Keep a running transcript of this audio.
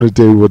The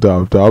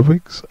Tabletop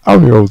Topics.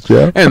 I'm your host,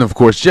 Jeff. And of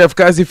course, Jeff,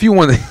 guys, if you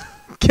want to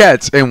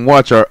catch and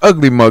watch our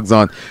ugly mugs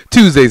on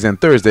Tuesdays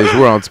and Thursdays,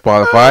 we're on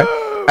Spotify,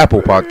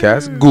 Apple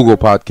Podcasts, Google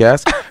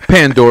Podcasts,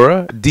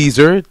 Pandora,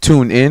 Deezer,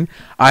 TuneIn,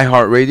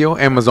 iHeartRadio,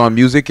 Amazon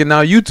Music, and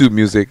now YouTube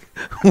Music.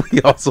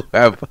 We also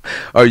have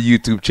our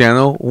YouTube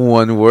channel,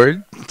 one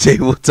word,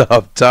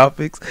 Tabletop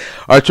Topics,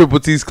 our Triple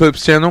T's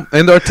Clips channel,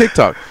 and our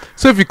TikTok.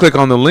 So if you click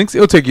on the links,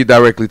 it'll take you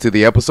directly to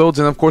the episodes,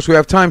 and of course we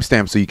have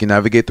timestamps so you can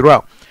navigate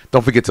throughout.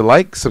 Don't forget to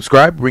like,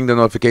 subscribe, ring the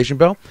notification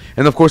bell,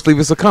 and of course leave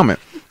us a comment.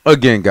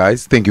 Again,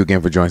 guys, thank you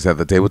again for joining us at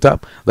the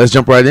tabletop. Let's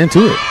jump right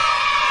into it.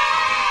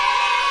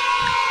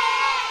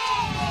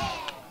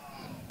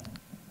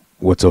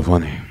 What's so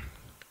funny?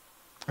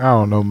 I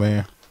don't know,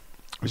 man.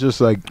 It's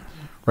just like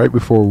right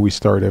before we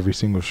start every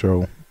single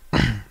show,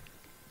 I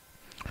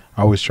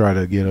always try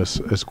to get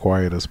us as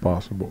quiet as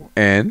possible.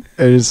 And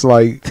it's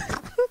like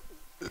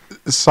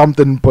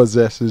something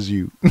possesses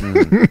you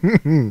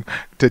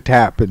to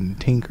tap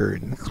and tinker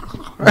and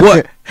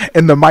what?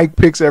 And the mic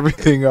picks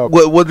everything up.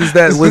 What is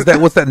that?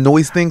 What's that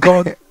noise thing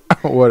called?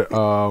 What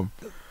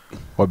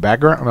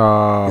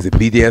background? Is it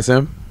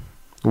BDSM?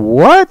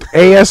 What?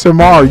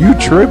 ASMR? You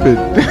tripping?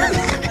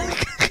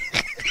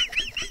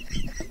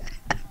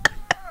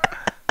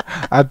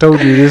 I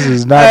told you this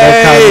is not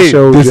that kind of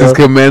show. This is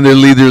Commander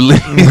Leader Lee.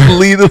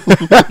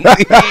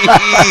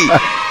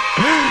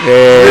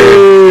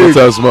 Hey, what's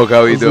up, Smoke?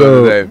 How you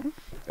doing today?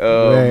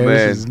 Oh man,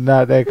 this is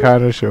not that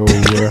kind of show,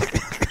 bro.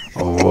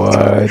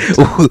 What?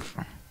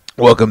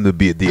 Welcome to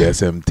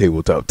BDSM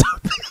Tabletop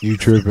Topic. You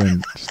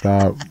tripping?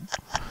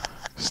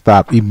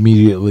 Stop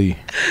immediately.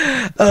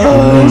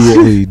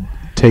 Immediately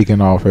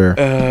taking off air.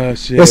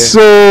 Shit. Yes,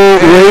 sir.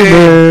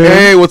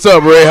 Hey, what's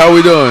up, Ray? How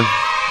we doing?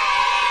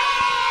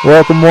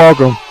 Welcome.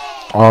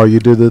 Oh, you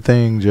did the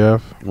thing,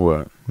 Jeff.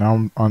 What?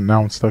 Now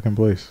I'm stuck in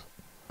place.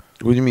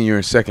 What do you mean you're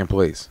in second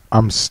place?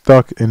 I'm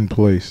stuck in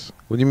place.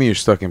 What do you mean you're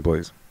stuck in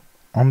place?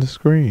 On the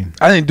screen.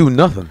 I didn't do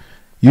nothing.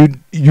 You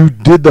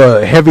did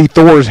the heavy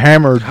Thor's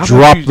hammer,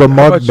 drop the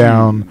mug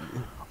down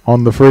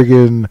on the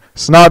friggin'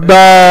 snot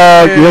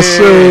dog. Hey. Yes,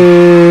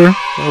 sir.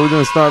 We're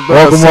doing snot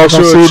dog. Welcome.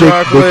 See,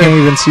 they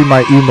can't even see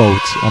my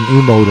emotes. I'm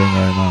emoting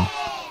right now.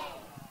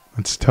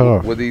 It's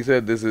tough. What he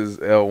said, this is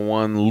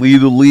L1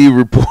 Lead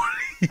report.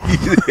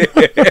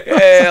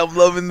 Yeah, I'm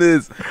loving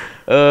this.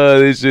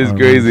 This shit's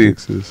crazy.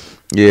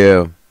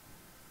 Yeah.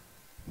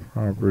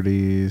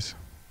 Properties.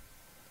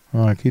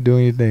 Keep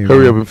doing your thing.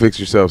 Hurry up and fix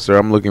yourself, sir.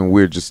 I'm looking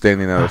weird just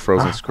standing at a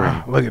frozen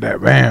screen. Look at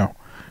that. Bam.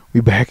 We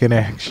back in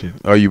action.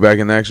 Are you back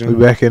in action? We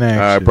back in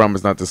action. I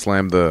promise not to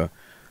slam the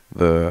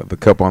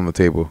cup on the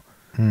table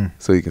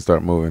so you can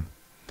start moving.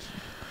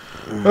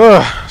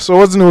 So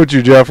what's new with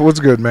you, Jeff?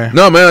 What's good, man?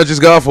 No, man, I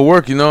just got off of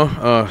work,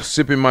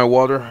 sipping my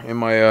water in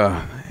my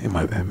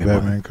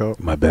Batman cup.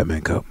 My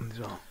Batman cup.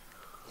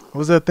 What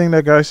was that thing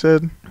that guy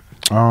said?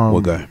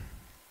 What guy?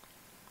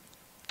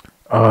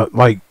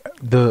 Like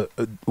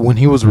when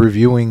he was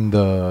reviewing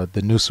the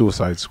new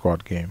Suicide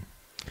Squad game.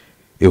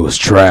 It was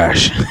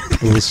trash.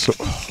 It was so,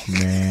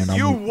 man.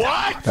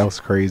 What? That was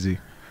crazy.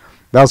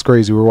 We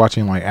were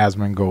watching like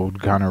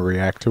Asmongold kind of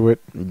react to it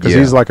because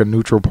Yeah. he's like a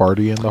neutral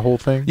party in the whole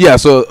thing. Yeah,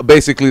 so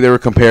basically they were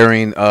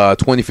comparing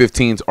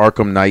 2015's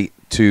Arkham Knight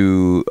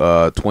to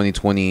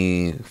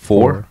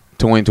 2024.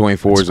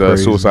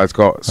 2024's Suicide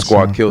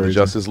Squad Kill the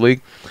Justice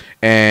League.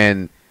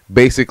 And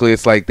basically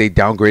it's like they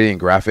downgraded in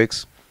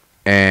graphics.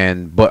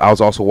 But I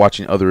was also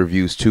watching other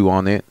reviews too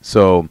on it.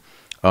 So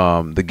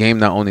the game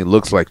not only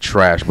looks like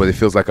trash, but it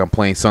feels like I'm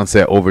playing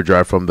Sunset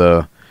Overdrive from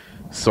the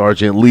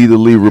Sergeant Lee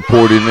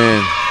reporting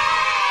in.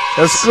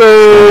 Yes,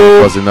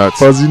 sir.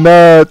 Fuzzy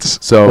nuts.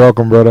 So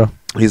welcome, brother.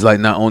 He's like,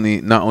 not only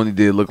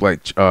did it look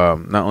like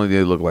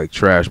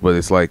trash, but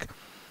it's like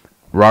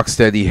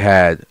Rocksteady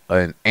had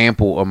an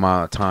ample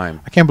amount of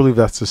time. I can't believe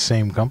that's the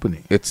same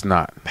company. It's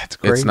not. That's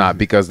crazy. It's not,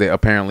 because they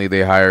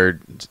hired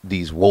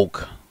these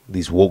woke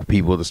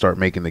people to start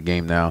making the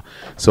game now.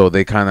 So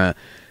they kind of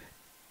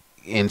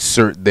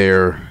insert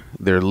their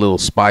little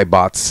spy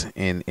bots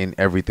in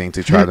everything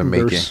to try to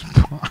make it.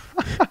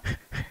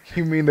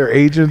 You mean they're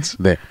agents?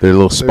 They're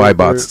little spy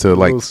bots to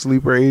like little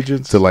sleeper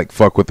agents to like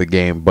fuck with the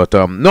game. But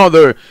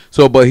no,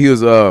 but he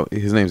was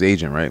his name's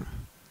Agent, right?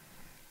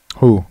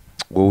 Who?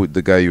 What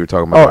the guy you were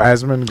talking about? Oh,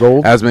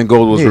 Asmongold.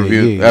 Asmongold was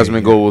reviewing. Yeah.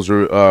 Asmongold was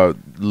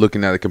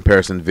looking at a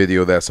comparison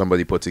video that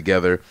somebody put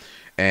together,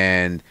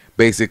 and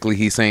basically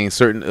he's saying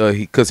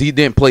because he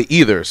didn't play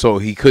either, so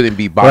he couldn't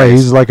be biased. Right,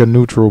 he's like a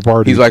neutral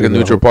party. He's like a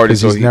neutral party,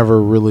 so he's never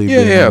really.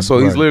 So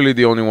he's literally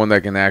the only one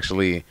that can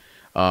actually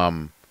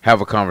have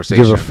a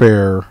conversation, give a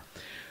fair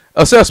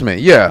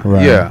assessment. Yeah,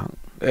 right. Yeah.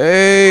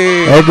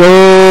 Hey,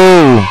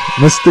 go,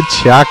 Mr.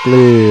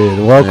 Chocolate.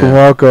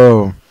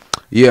 Welcome.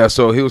 Yeah,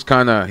 so he was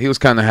kind of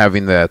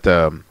having that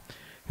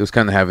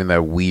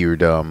weird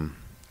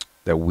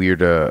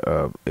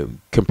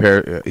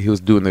compare. He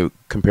was doing the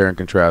compare and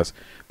contrast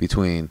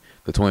between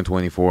the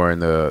 2024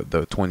 and the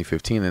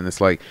 2015, and it's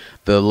like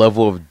the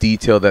level of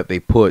detail that they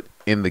put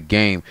in the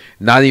game,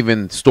 not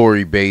even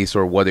story based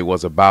or what it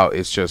was about.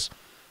 It's just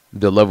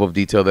the level of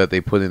detail that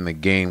they put in the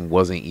game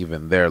wasn't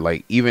even there.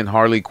 Like even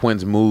Harley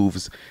Quinn's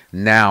moves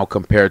now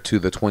compared to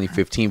the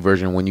 2015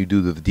 version, when you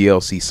do the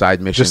DLC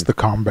side mission, just the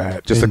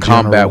combat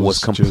was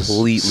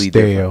completely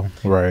stale,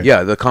 different. right?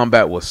 Yeah, the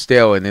combat was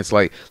stale, and it's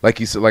like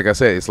you said, like I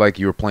said, it's like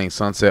you were playing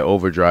Sunset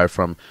Overdrive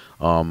from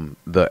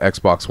the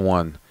Xbox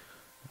One.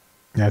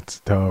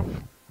 That's tough.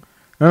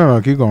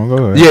 No, keep going.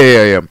 Go ahead.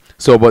 Yeah.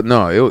 So, but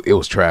no, it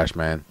was trash,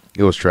 man.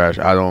 It was trash.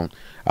 I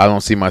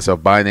don't see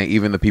myself buying it.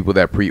 Even the people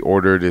that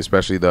pre-ordered,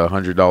 especially the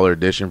 $100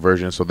 edition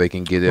version, so they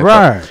can get it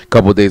a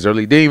couple days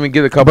early. They didn't even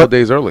get a couple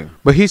days early.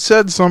 But he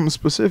said something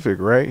specific,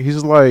 right?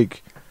 He's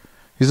like,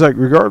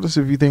 regardless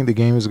if you think the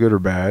game is good or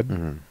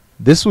bad,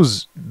 this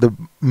was the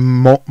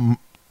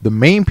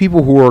main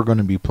people who are going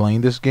to be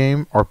playing this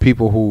game are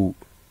people who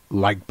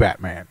like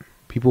Batman.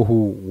 People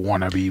who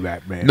want to be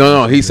Batman.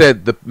 No. He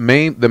said the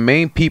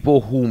main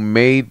people who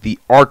made the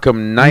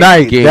Arkham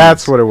Knight games.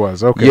 That's what it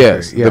was. Okay.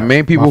 Yes, yeah, the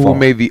main people who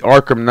made the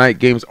Arkham Knight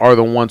games are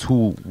the ones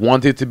who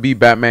wanted to be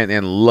Batman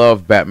and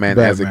love Batman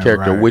as a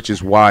character, which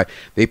is why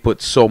they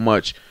put so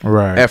much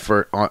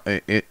effort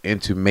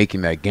into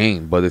making that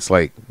game. But it's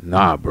like,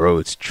 nah, bro,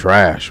 it's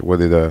trash. What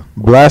did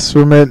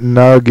Blasphemous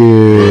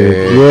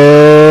Nugget?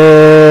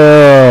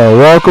 Yeah.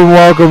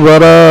 Welcome,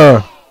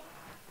 brother.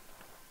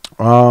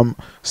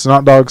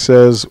 Snot Dog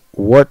says,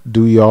 "What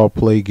do y'all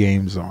play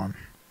games on?"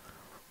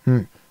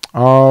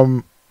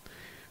 Well,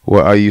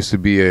 I used to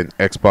be an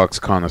Xbox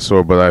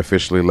connoisseur, but I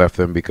officially left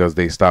them because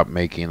they stopped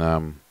making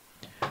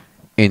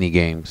any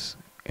games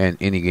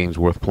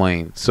worth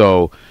playing.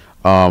 So,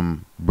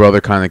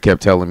 brother kind of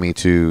kept telling me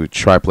to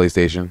try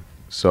PlayStation.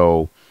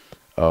 So,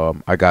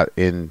 I got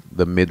in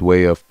the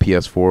midway of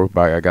PS4,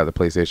 but I got the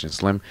PlayStation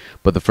Slim.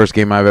 But the first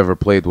game I've ever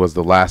played was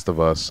The Last of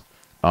Us.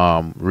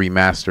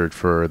 Remastered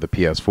for the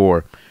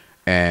PS4,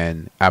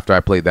 and after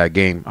I played that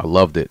game, I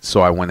loved it. So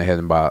I went ahead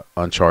and bought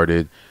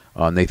Uncharted,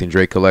 Nathan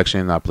Drake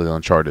collection. I played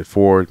Uncharted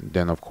 4.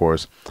 Then of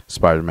course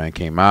Spider-Man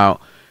came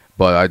out,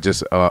 but I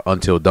just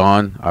Until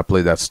Dawn. I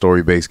played that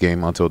story-based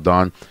game Until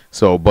Dawn.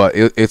 So, but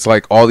it's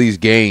like all these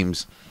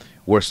games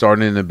were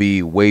starting to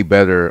be way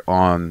better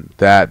on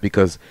that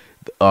because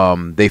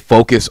they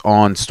focus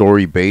on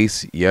story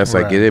base. Yes,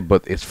 I get it,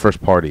 but it's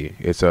first party.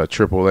 It's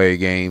AAA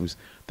games.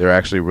 They're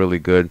actually really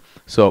good.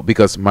 So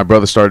because my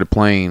brother started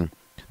playing,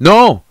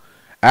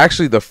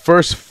 actually the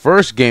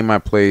first game I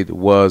played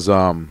was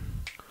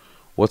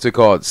what's it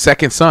called?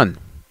 Second Son.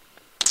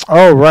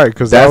 Oh right,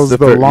 because that was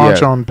the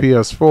launch on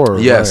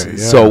PS4. Yes. Right,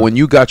 yeah. So when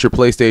you got your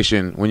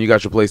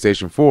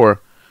PlayStation 4,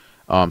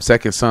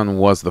 Second Son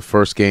was the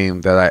first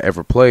game that I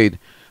ever played.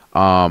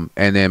 And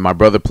then my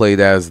brother played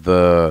as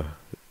the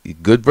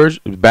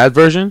bad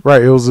version.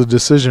 Right, it was a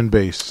decision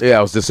based. Yeah,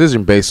 it was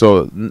decision based.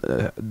 So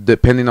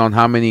depending on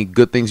how many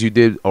good things you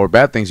did or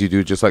bad things you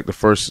do, just like the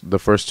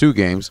first two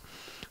games,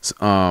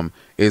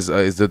 is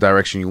the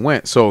direction you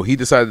went. So he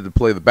decided to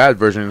play the bad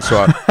version.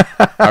 So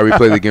I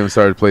replayed the game and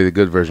started to play the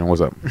good version.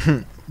 What's up?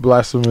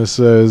 Blasphemous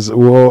says,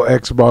 "Whoa,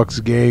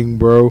 Xbox gang,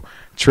 bro.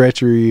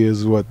 Treachery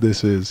is what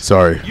this is."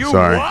 Sorry.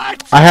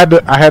 What? I had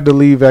to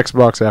leave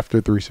Xbox after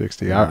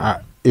 360.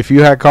 I if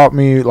you had caught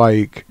me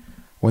like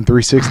when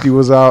 360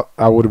 was out,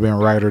 I would have been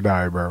ride or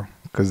die, bro.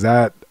 Because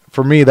that,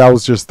 for me, that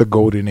was just the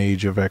golden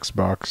age of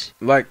Xbox.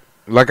 Like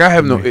I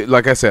have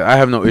like I said, I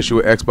have no issue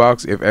with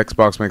Xbox. If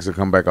Xbox makes a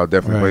comeback, I'll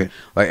definitely play.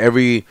 Like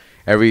every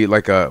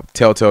like a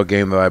Telltale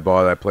game that I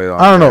bought, I played on.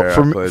 I don't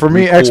know. For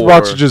me,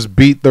 Xbox just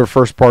beat their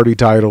first party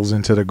titles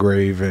into the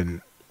grave,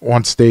 and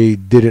once they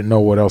didn't know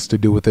what else to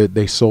do with it,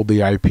 they sold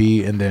the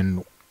IP, and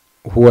then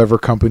whoever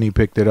company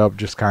picked it up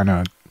just kind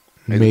of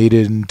made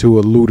it into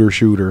a looter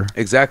shooter.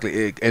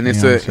 Exactly, and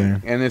it's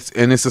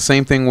it's the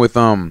same thing with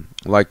I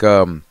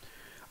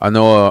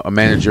know a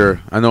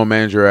manager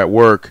at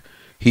work.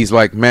 He's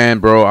like, man,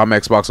 bro, I'm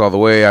Xbox all the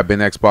way. I've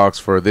been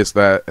Xbox for this,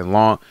 that, and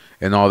long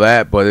and all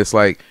that. But it's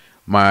like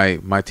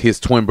his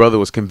twin brother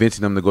was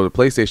convincing him to go to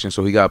PlayStation,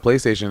 so he got a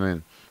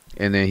PlayStation,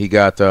 and then he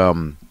got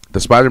the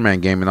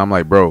Spider-Man game, and I'm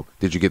like, bro,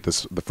 did you get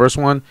the first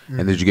one,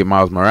 and did you get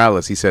Miles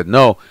Morales? He said,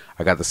 no,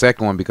 I got the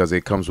second one because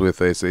it comes with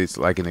it's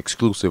like an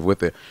exclusive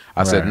with it.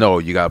 I said, no,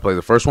 you got to play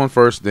the first one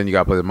first, then you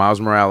got to play the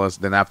Miles Morales,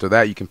 then after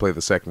that you can play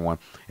the second one,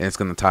 and it's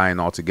going to tie in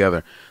all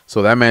together.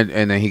 So that man,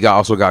 and then he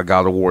also got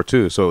God of War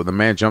too. So the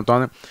man jumped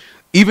on it.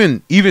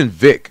 Even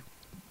Vic,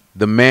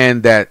 the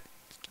man that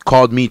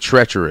called me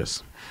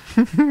treacherous.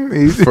 That's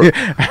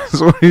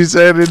what he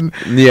said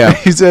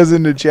he says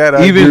in the chat.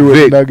 I Even agree with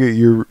Vic, Nugget,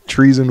 your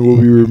treason will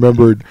be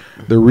remembered.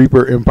 The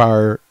Reaper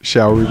Empire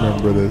shall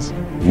remember this.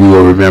 We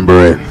will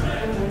remember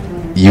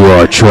it. You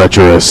are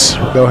treacherous.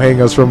 They'll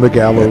hang us from the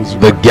gallows.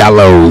 The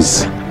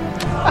gallows.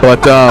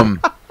 But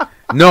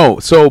no.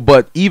 So,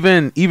 but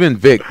even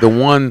Vic, the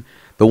one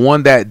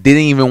that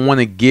didn't even want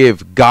to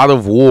give God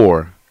of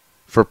War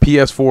for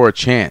PS4 a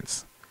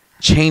chance,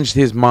 changed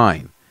his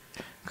mind.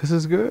 Because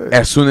it's good.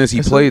 As soon as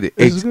he played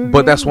it.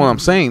 But that's what I'm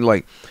saying.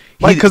 Like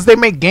because they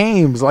make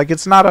games. Like,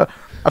 it's not a...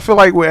 I feel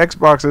like with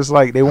Xbox, it's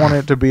like they want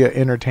it to be an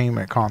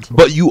entertainment console.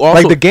 But you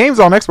also... Like, the games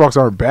on Xbox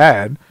aren't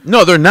bad.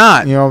 No, they're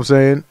not. You know what I'm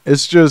saying?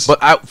 It's just... But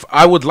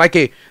I would like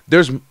a...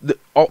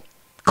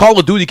 Call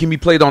of Duty can be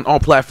played on all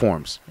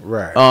platforms.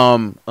 Right.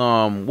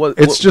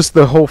 It's just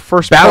the whole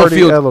first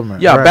party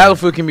element. Yeah, right.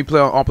 Battlefield can be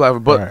played on all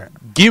platforms, but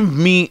give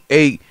me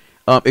a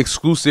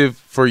exclusive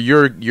for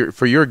your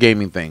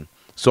gaming thing,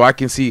 so I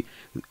can see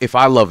if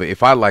I love it,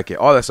 if I like it,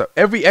 all that stuff.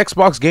 Every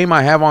Xbox game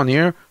I have on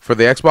here for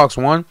the Xbox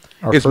One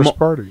is first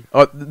party.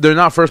 They're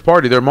not first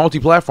party. They're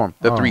multi-platform.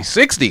 The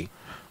 360.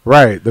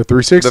 Right, the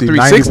 360.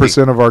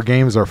 90% of our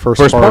games are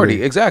first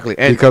party. Exactly,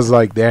 and because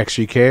like they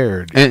actually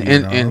cared.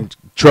 And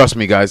trust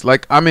me, guys.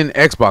 Like I'm in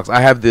Xbox.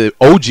 I have the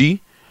OG,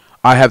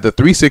 I have the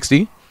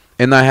 360,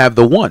 and I have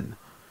the One.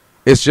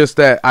 It's just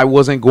that I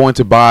wasn't going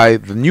to buy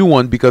the new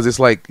one because it's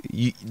like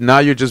now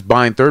you're just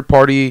buying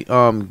third-party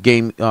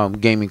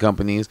gaming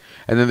companies,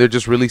 and then they're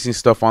just releasing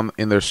stuff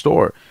in their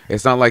store.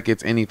 It's not like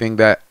it's anything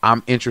that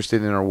I'm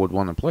interested in or would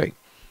want to play.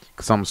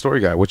 Because I'm a story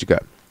guy. What you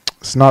got?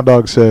 Snot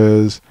Dog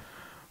says,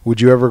 would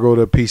you ever go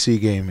to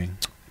PC gaming?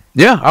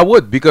 Yeah, I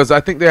would, because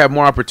I think they have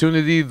more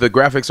opportunity. The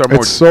graphics are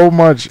more. It's so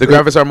much. The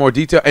graphics are more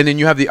detailed, and then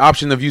you have the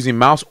option of using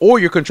mouse or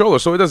your controller,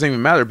 so it doesn't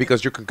even matter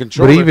because your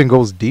controller. But it even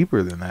goes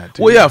deeper than that,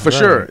 too. Well, yeah, for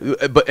sure.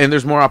 And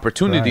there's more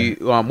opportunity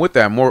with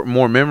that,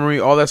 more memory,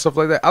 all that stuff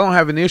like that. I don't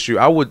have an issue.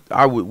 I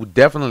would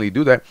definitely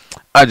do that.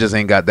 I just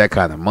ain't got that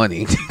kind of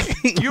money.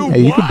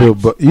 You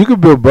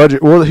could build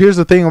budget. Well, here's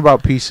the thing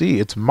about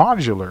PC. It's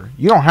modular.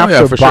 You don't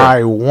have to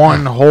buy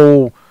one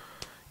whole,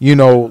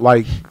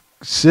 like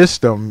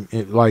system,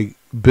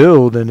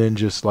 build and then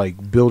just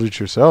like build it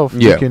yourself.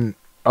 You can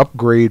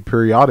upgrade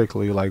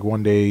periodically. Like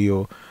one day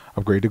you'll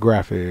upgrade the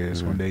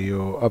graphics, one day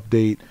you'll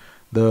update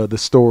the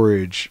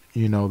storage, the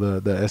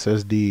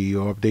SSD,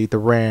 you'll update the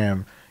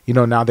RAM.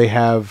 Now they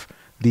have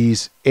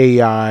these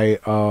AI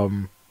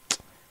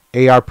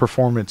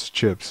performance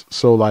chips,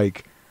 so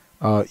like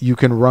you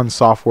can run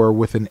software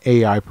with an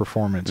AI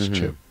performance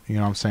chip. You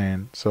know what I'm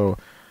saying? So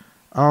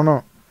I don't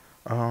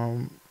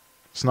know.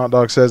 Snot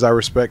Dog says I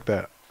respect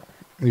that.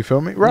 You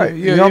feel me? Right.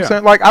 You know what I'm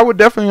saying? Like, I would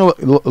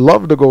definitely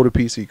love to go to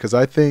PC because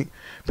I think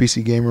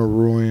PC gamer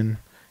ruined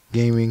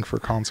gaming for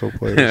console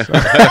players.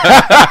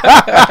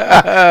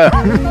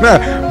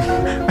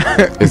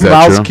 Is that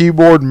mouse, true?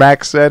 keyboard,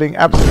 max setting.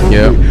 Absolutely.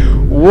 Yeah.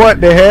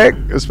 What the heck?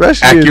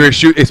 Especially accurate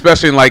shoot,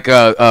 especially in like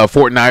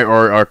Fortnite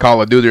or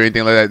Call of Duty or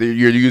anything like that.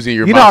 You're using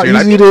your mouse. You know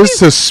how easy it is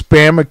to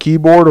spam a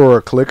keyboard or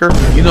a clicker?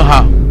 You know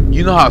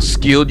how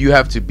skilled you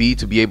have to be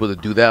able to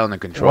do that on a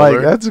controller?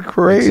 Like, that's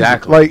crazy.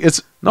 Exactly. Like,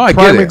 it's I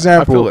prime get it.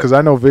 example because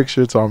I know Vic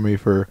shits on me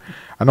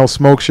I know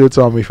Smoke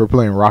shits on me for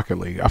playing Rocket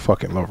League. I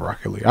fucking love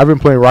Rocket League. I've been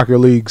playing Rocket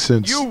League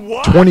since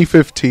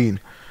 2015.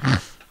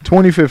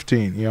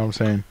 2015, you know what I'm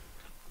saying?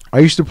 I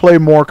used to play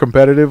more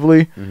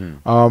competitively,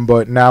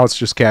 but now it's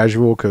just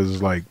casual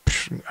because, like,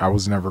 I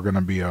was never going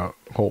to be a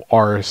whole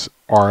RLC.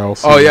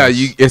 Oh, yeah.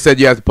 It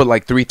said you had to put,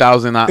 like,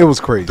 3,000 hours. It was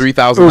crazy.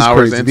 3,000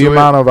 hours crazy. into the it.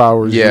 amount of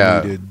hours you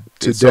needed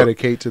to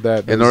dedicate to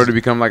that. In order to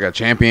become, like, a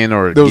champion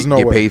or there was no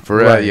get way. paid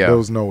for it. Yeah. There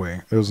was no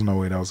way. There was no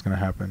way that was going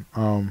to happen.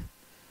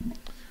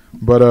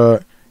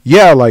 But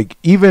yeah, like,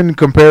 even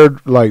compared,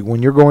 like,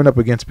 when you're going up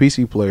against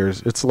PC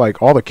players, it's like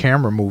all the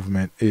camera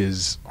movement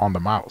is on the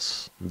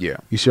mouse. Yeah.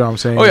 You see what I'm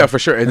saying? Oh, yeah, for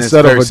sure. And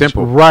instead it's very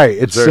simple. Right.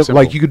 It's very simple.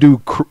 Like, you could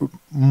do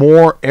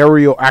more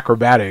aerial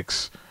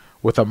acrobatics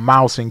with a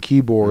mouse and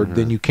keyboard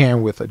than you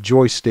can with a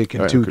joystick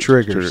and two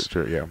triggers.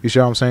 True, yeah. You see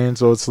what I'm saying?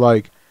 So it's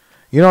like,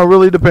 it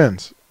really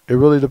depends. It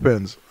really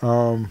depends.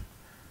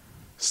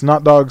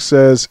 Snot Dog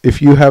says,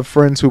 if you have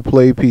friends who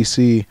play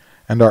PC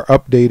and are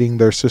updating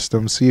their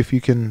system, see if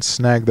you can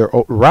snag their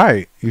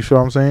right. You see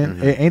what I'm saying?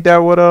 Ain't that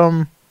what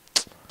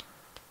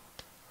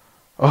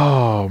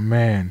oh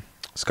man,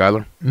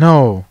 Skylar?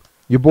 No,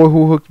 your boy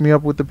who hooked me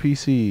up with the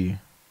PC.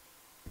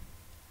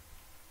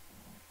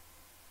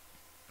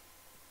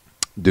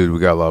 Dude, we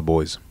got a lot of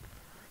boys.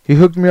 He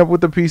hooked me up with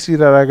the PC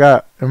that I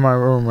got in my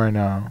room right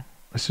now.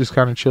 It's just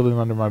kind of chilling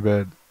under my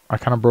bed. I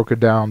kind of broke it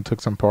down,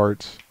 took some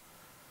parts,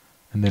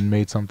 and then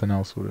made something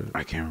else with it.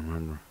 I can't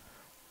remember.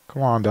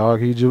 Come on, dog.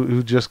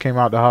 Who just came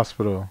out the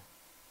hospital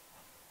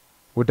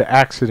with the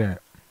accident.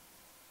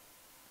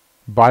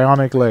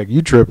 Bionic leg.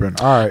 You tripping.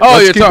 All right. Oh,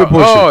 you're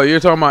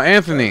talking about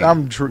Anthony.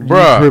 I'm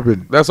Bruh,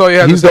 tripping. That's all you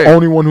had to say. He's the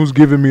only one who's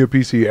given me a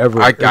PC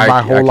ever in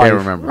my whole life. I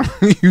can't remember.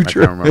 You I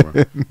tripping. can't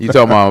remember. You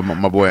talking about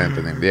my boy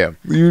Anthony. Yeah.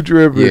 You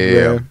tripping,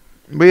 Yeah. man.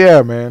 But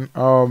yeah, man.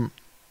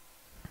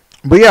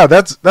 But yeah,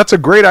 that's a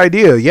great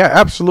idea. Yeah,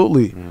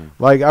 absolutely.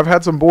 Like, I've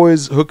had some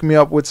boys hook me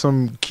up with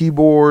some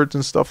keyboards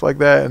and stuff like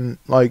that, and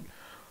like,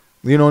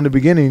 in the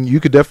beginning, you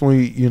could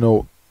definitely,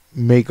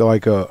 make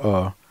like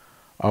a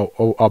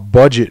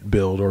budget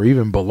build or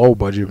even below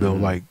budget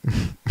build, like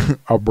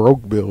a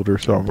broke build or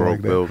something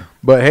like that. Build.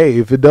 But hey,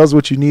 if it does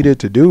what you need it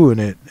to do and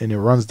it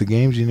runs the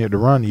games you need to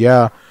run,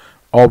 yeah,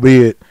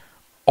 albeit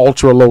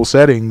ultra low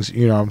settings,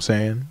 you know what I'm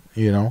saying,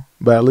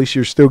 but at least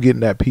you're still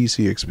getting that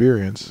PC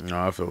experience. No,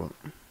 I feel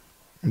it.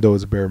 Though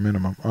it's bare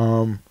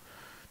minimum.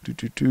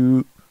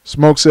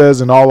 Smoke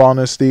says, in all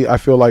honesty, I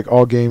feel like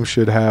all games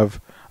should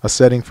have a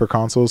setting for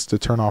consoles to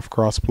turn off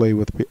crossplay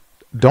with.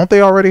 Don't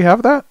they already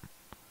have that?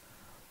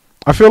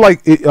 I feel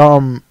like it.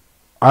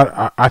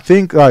 I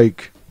think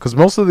like Because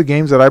most of the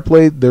games that I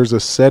played, there's a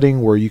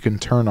setting where you can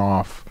turn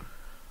off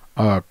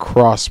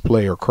cross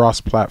play or cross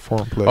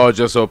platform play. Oh,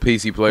 just so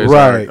PC players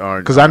right?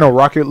 aren't. Because I know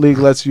Rocket League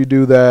lets you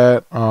do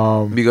that.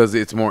 Because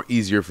it's more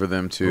easier for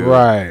them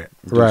to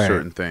do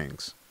certain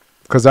things.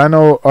 Because I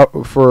know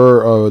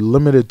for a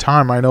limited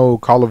time, I know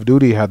Call of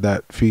Duty had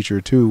that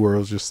feature too, where it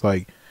was just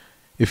like,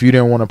 if you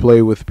didn't want to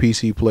play with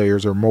PC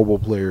players or mobile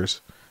players,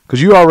 because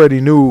you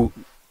already knew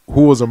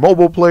who was a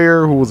mobile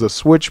player, who was a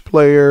Switch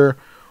player,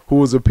 who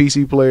was a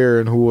PC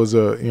player, and who was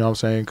a, you know what I'm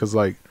saying? Because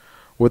like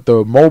with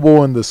the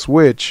mobile and the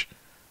Switch,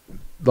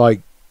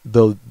 like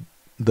the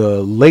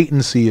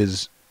latency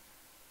is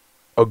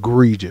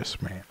egregious,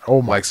 man.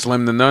 Oh my! Like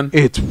Slim the Nun?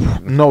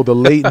 The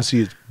latency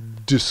is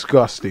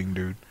disgusting,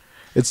 dude.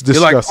 It's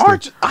disgusting. You're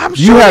like, I'm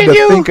you had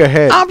to think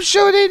ahead. I'm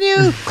shooting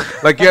you.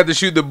 Like you had to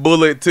shoot the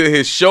bullet to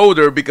his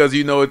shoulder because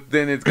you know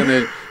then it's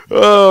gonna.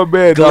 Oh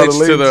man, the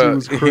glitch to latency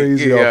was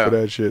crazy off of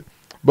that shit.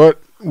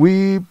 But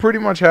we pretty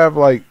much have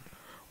like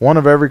one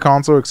of every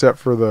console except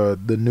for the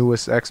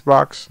newest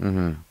Xbox.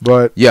 Mm-hmm.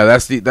 But yeah,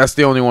 that's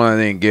the only one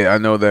I didn't get. I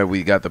know that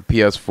we got the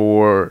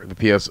PS4, the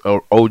PS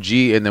OG,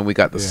 and then we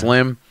got the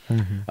Slim,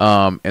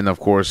 and of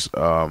course,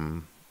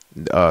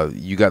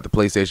 you got the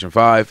PlayStation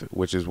 5,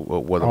 which is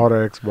what all the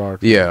Xbox.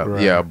 Yeah,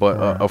 right, but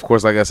right. Of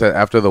course, like I said,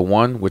 after the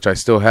one, which I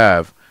still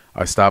have,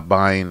 I stopped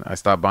buying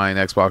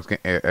Xbox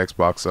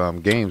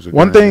games.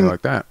 One thing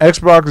like that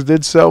Xbox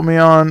did sell me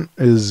on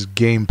is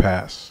Game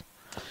Pass.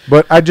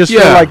 But I just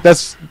feel like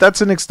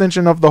that's an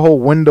extension of the whole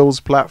Windows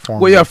platform.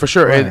 Well, yeah, for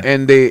sure. Right.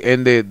 And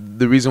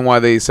the reason why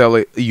they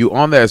sell you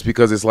on that is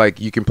because it's like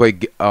you can play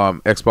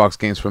Xbox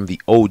games from the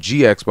OG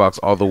Xbox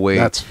all the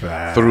way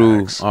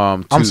through.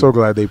 I'm so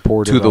glad they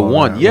ported to the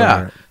one.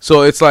 Yeah. Right.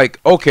 So it's like,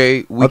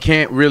 okay, we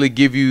can't really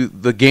give you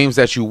the games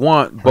that you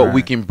want, but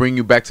we can bring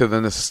you back to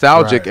the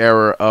nostalgic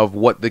era of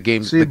what the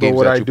games. The games but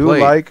what that I you do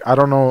played. like, I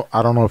don't know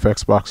if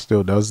Xbox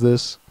still does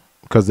this.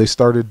 Because they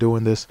started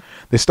doing this.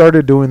 They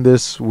started doing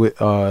this with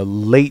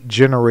late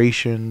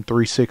generation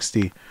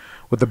 360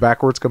 with the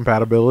backwards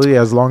compatibility.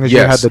 As long as you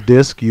had the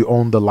disc, you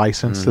owned the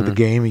license to the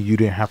game, and you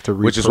didn't have to.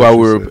 Which is why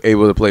we were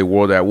able to play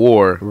World at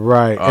War,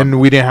 right?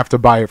 And we didn't have to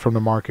buy it from the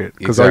market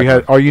because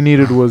all you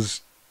needed was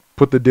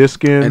put the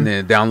disc in and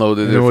then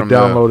downloaded it from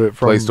the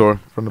Play Store.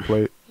 From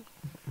the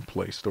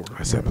Play Store.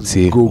 I said,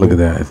 see, look at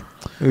that.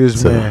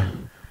 Man.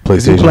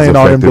 PlayStation playing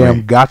all them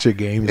damn gotcha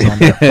games on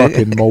that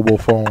fucking mobile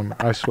phone.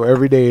 I swear,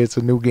 every day it's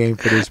a new game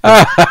for this.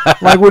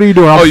 Like, what are you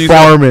doing? I'm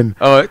farming.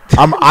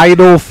 I'm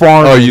idle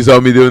farming. Oh, you saw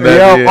me doing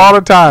that? Yeah, all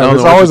the time.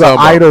 It's always an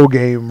idle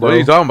game, bro. What are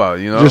you talking about?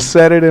 You know, just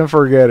set it and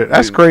forget it.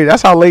 That's crazy.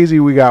 That's how lazy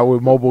we got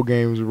with mobile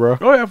games, bro.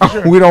 Oh yeah, for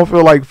sure. We don't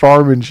feel like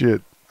farming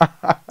shit.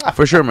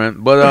 For sure,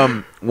 man.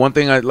 But one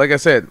thing, like I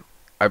said,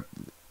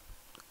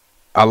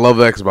 I love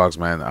the Xbox,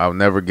 man. I'll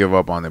never give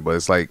up on it. But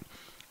it's like,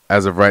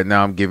 as of right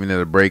now, I'm giving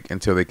it a break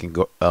until they can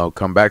go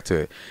come back to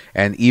it.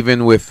 And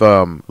even with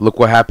look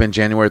what happened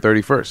January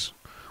 31st.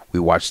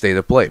 We watched State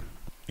of Play.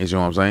 You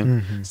know what I'm saying?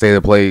 Mm-hmm. State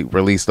of Play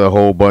released a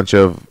whole bunch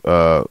of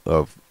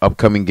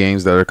upcoming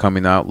games that are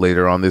coming out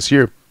later on this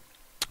year.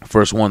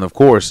 First one, of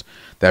course,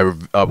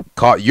 that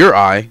caught your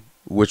eye,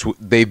 which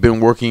they've been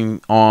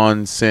working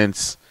on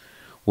since,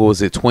 what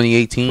was it,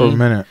 2018? For a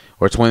minute.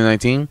 Or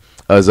 2019?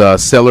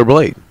 As Stellar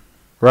Blade.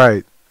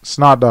 Right.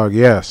 Snot Dog,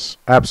 yes.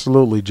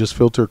 Absolutely. Just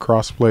filter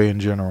crossplay in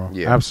general.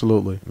 Yeah.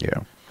 Absolutely.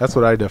 Yeah. That's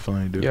what I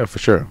definitely do. Yeah, for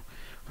sure.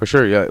 For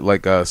sure, yeah.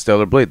 Like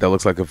Stellar Blade, that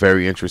looks like a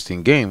very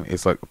interesting game.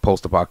 It's like a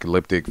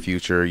post-apocalyptic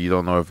future. You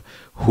don't know if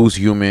who's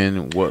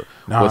human, what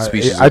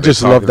species. I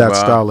just love that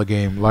style of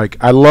game. Like,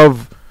 I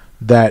love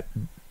that.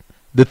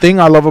 The thing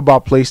I love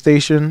about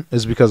PlayStation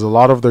is because a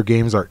lot of their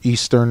games are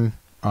Eastern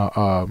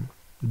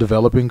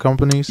developing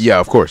companies. Yeah,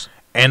 of course.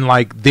 And,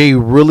 like, they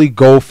really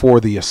go for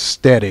the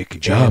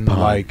aesthetic. And,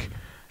 like,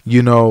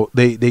 you know,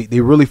 they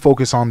really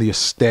focus on the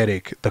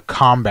aesthetic, the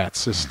combat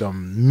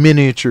system,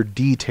 miniature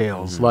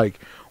details, like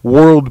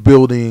world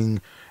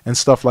building and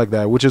stuff like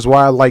that, which is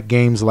why I like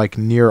games like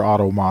Nier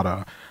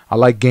Automata. I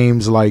like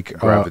games like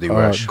Gravity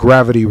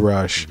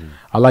Rush.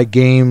 I like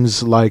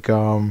games like,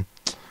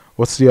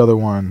 what's the other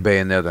one?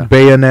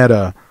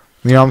 Bayonetta.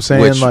 You know what I'm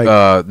saying? Which like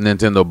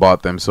Nintendo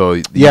bought them, so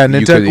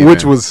Nintendo,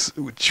 which was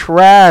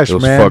trash,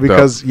 man.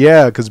 Because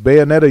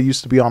Bayonetta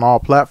used to be on all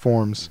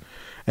platforms,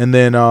 and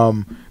then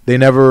they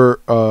never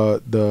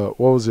what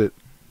was it?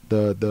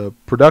 The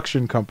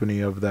production company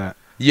of that.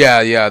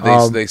 Yeah,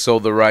 they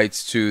sold the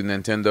rights to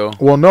Nintendo.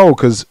 Well, no,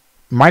 because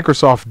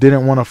Microsoft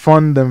didn't want to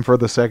fund them for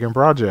the second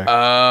project.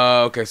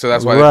 Okay, so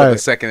that's why they put the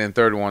second and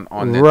third one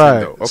on Nintendo.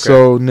 Right. Okay.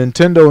 So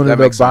Nintendo ended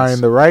up buying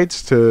sense. the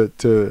rights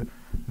to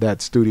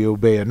that studio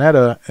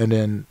Bayonetta, and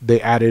then they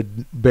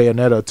added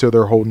Bayonetta to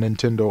their whole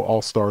Nintendo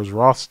All-Stars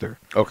roster.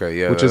 Okay,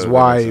 yeah. Which is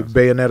why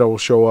Bayonetta will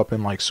show up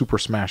in like Super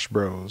Smash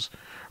Bros.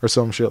 Or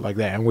some shit like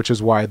that, and which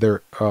is why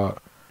they're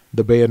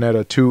the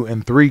Bayonetta 2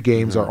 and 3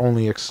 games are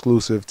only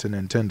exclusive to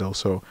Nintendo.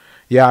 So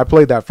yeah, I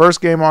played that first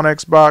game on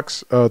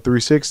Xbox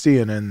 360,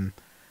 and then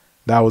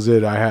that was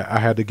it. I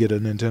had to get a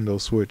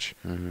Nintendo Switch.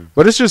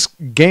 But it's just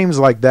games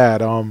like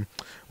that.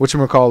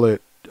 Whatchamacallit,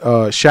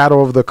 Shadow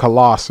of the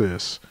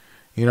Colossus.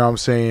 You know what I'm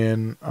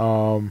saying?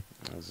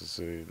 As I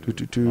say,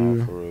 Do.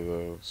 not for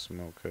the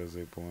smoke has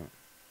a point.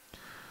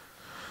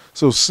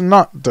 So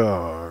Snot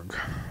Dog.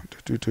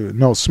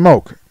 No,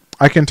 Smoke.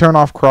 I can turn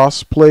off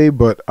crossplay,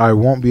 but I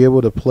won't be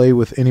able to play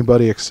with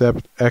anybody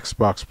except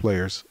Xbox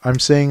players. I'm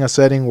saying a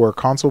setting where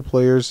console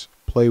players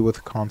play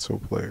with console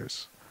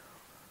players.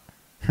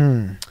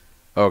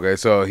 Okay,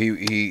 so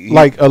he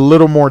Like a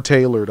little more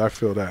tailored. I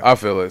feel that. I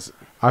feel it.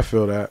 I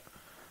feel that.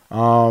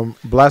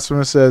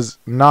 Blasphemous says,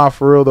 nah,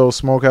 for real though,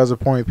 Smoke has a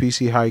point.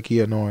 PC high key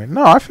annoying.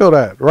 No, I feel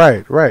that.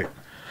 Right.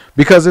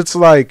 Because it's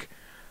like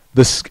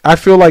I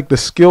feel like the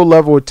skill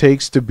level it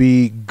takes to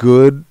be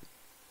good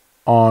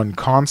on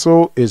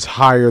console is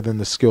higher than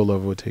the skill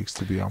level it takes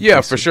to be on Yeah,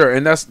 PC. for sure.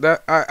 And I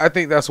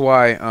think that's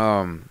why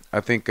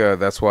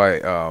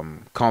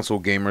console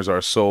gamers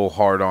are so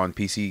hard on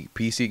PC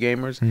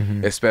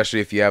gamers, especially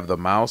if you have the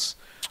mouse.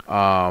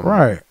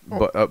 Right.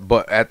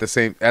 But at the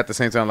same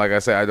time, like I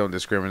said, I don't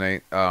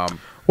discriminate.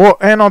 Well,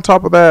 and on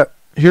top of that,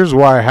 here's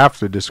why I have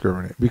to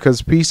discriminate,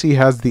 because PC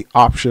has the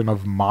option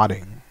of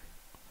modding.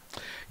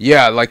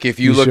 Yeah, like if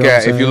you look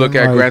at like,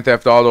 Grand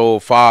Theft Auto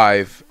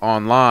 5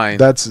 online,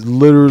 that's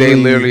literally they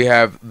literally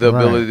have the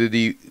right.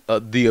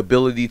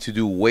 ability to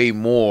do way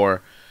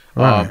more.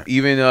 Right.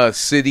 Even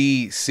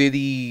city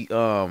skylines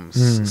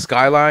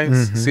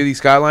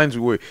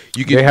where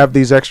you can, they have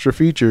these extra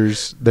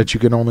features that you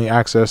can only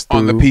access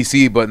through, on the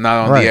PC, but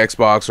not on the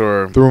Xbox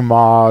or through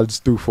mods,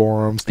 through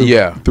forums, through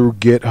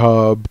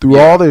GitHub, through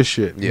all this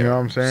shit. You know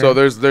what I'm saying? So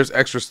there's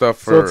extra stuff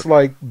for. So it's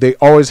like they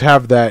always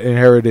have that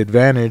inherent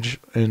advantage,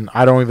 and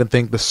I don't even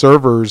think the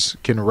servers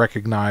can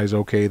recognize,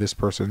 okay, this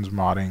person's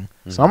modding.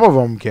 Some of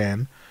them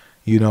can.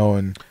 You know,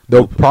 and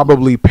they'll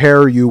probably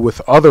pair you with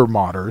other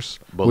modders,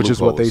 which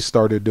is what they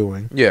started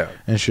doing. Yeah.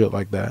 And shit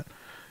like that.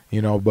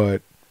 You know,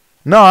 but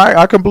no,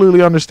 I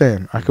completely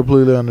understand.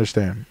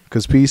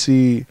 Because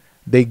PC,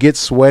 they get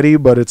sweaty,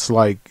 but it's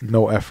like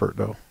no effort,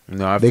 though.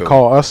 No, they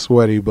call us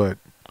sweaty, but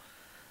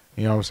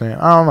you know what I'm saying?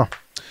 I don't know.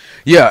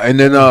 Yeah, and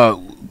then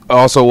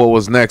also what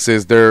was next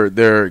is they're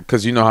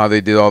because you know how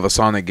they did all the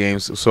Sonic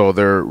games, so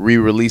they're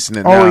re-releasing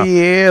it now. Oh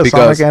yeah,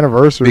 Sonic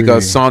Anniversary.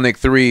 Because Sonic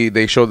 3,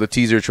 they showed the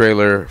teaser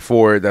trailer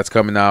for it that's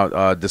coming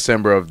out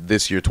December of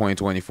this year,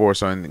 2024.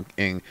 So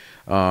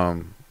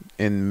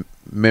in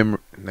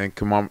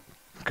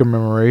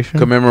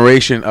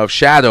commemoration of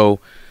Shadow,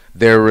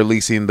 they're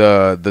releasing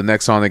the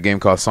next Sonic game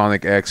called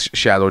Sonic X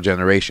Shadow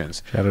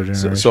Generations.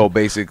 So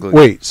basically,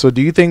 wait. So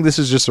do you think this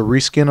is just a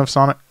reskin of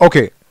Sonic?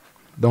 Okay.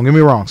 Don't get me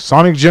wrong.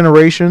 Sonic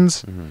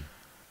Generations,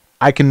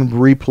 I can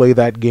replay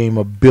that game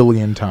a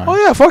billion times. Oh,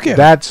 yeah, fuck yeah.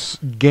 That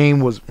game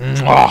was,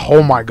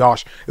 oh my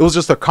gosh. It was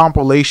just a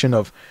compilation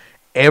of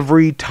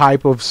every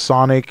type of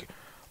Sonic.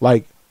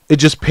 Like, it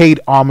just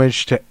paid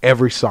homage to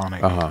every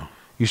Sonic.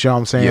 You see what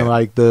I'm saying? Yeah.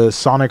 Like the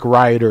Sonic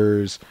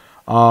Riders,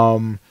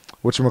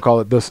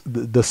 whatchamacallit,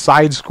 the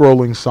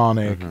side-scrolling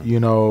Sonic, you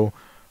know.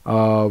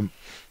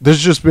 There's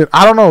just been,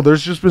 I don't know,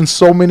 there's just been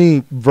so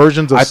many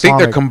versions of Sonic. I think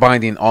they're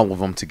combining all of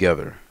them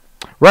together.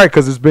 Right,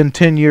 because it's been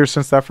 10 years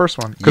since that first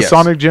one. Because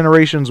Sonic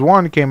Generations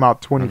 1 came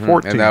out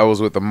 2014. And that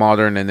was with the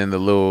modern and then the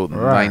little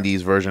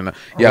 90s version.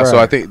 Yeah, so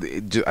I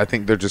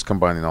think they're just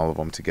combining all of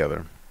them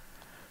together.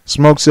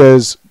 Smoke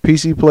says,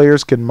 PC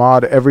players can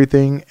mod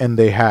everything and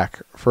they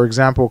hack. For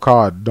example,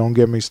 COD. Don't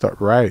get me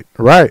started.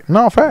 Right.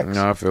 No, facts.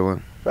 No, I feel it.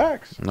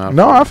 Facts.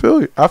 I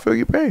feel you. I feel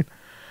your pain.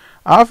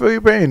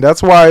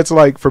 That's why it's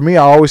like, for me,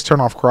 I always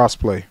turn off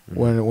crossplay.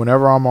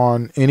 Whenever I'm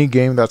on any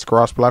game that's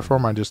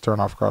cross-platform, I just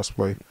turn off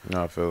crossplay.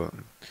 No, I feel it.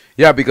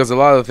 Yeah, because a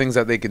lot of the things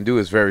that they can do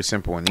is very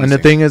simple and easy. And the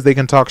thing is, they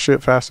can talk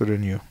shit faster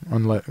than you,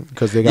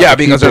 because they got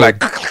because they're like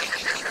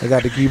they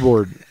got the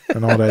keyboard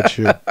and all that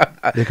shit.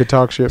 They could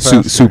talk shit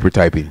faster. Super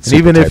typing. And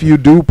even if you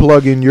do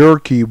plug in your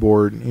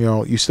keyboard, you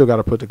know, you still got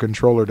to put the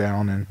controller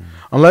down. And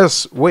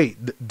unless,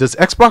 does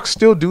Xbox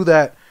still do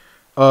that?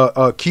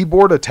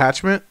 Keyboard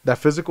attachment, that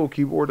physical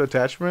keyboard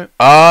attachment.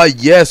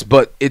 Yes,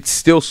 but it's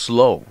still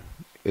slow.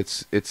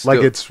 It's still,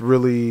 like it's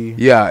really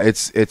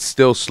it's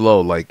still slow.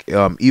 Like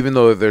even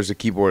though there's a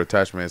keyboard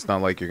attachment, it's not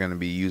like you're gonna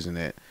be using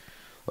it.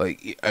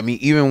 Like I mean,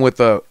 even with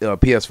the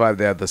PS5,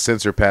 they have the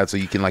sensor pad, so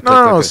you can like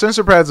no,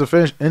 sensor pad's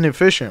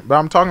inefficient. But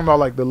I'm talking about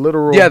like the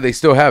literal. Yeah, they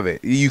still have it.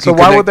 So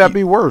why would that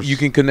be worse? You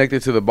can connect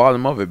it to the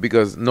bottom of it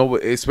because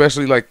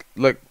especially like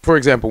for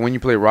example, when you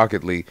play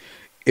Rocket League.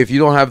 If you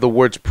don't have the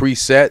words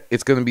preset,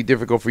 it's going to be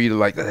difficult for you to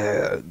like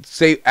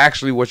say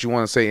actually what you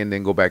want to say and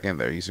then go back in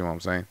there. You see what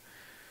I'm saying?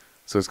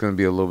 So it's going to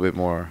be a little bit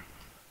more.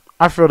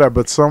 I feel that,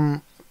 but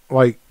some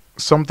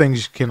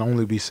things can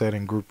only be said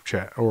in group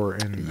chat or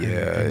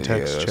in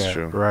text chat.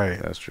 True. Right,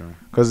 that's true.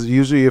 Because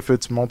usually if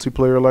it's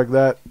multiplayer like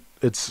that,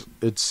 it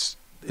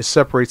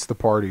separates the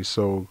parties,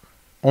 so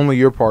only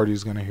your party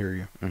is going to hear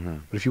you.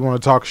 But if you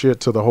want to talk shit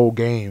to the whole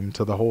game,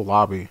 to the whole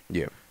lobby,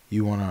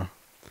 you want to.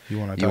 You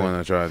want You want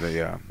to try that?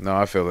 Yeah. No,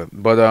 I feel it.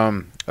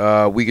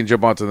 But we can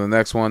jump on to the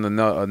next one.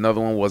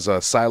 Another one was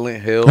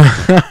Silent Hill.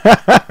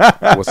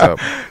 What's up?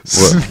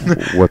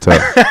 What's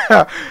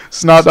up?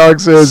 Snot Dog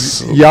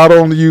says, y'all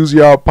don't use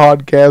y'all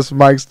podcast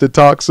mics to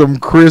talk some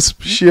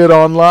crisp shit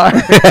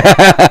online.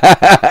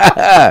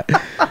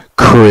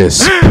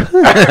 Crisp.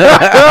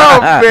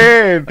 Oh,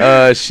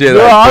 man. Shit.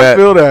 No, I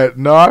feel that.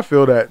 No, I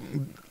feel that.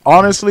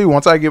 Honestly,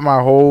 once I get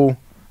my whole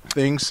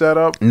thing set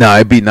up. No,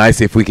 it'd be nice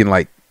if we can,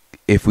 like,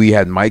 if we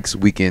had mics,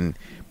 we can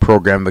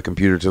program the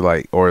computer to,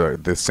 like, or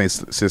the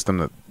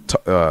system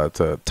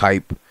to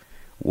type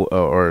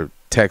or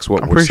text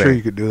what I'm we're pretty saying. sure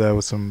you could do that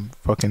with some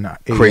fucking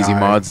crazy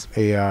mods.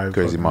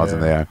 Crazy mods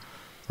in AI.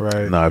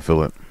 Right. No, I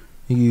feel it.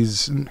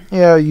 Use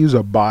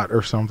a bot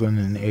or something,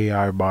 an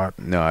AI bot.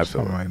 No, I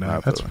feel something it. like No, that.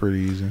 I feel That's it. pretty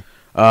easy.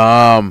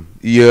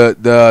 Yeah.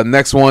 The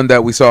next one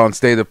that we saw on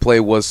State of Play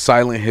was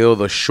Silent Hill: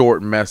 The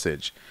Short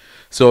Message.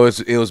 So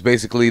it was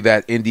basically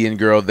that Indian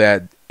girl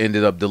that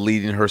ended up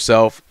deleting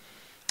herself,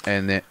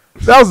 and then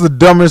that was the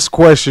dumbest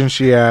question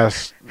she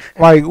asked.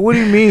 Like, what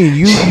do you mean?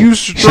 You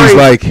straight? She's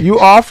like, you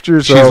offed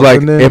yourself. she's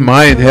like, and then, "Am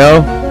I in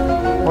hell?"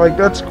 Like,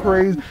 that's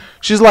crazy.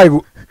 She's like,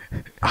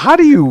 how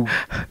do you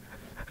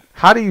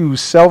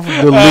self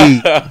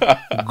delete,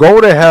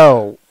 go to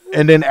hell,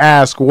 and then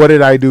ask, what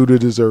did I do to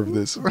deserve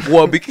this?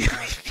 Well, because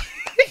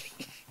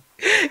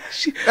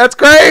That's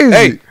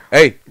crazy.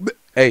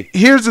 Hey.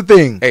 Here's the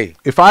thing. Hey.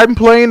 If I'm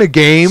playing a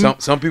game,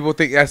 Some people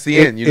think that's the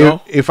end. You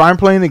know, if I'm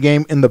playing the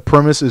game and the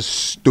premise is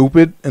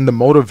stupid and the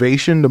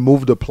motivation to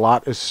move the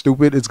plot is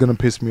stupid, it's gonna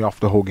piss me off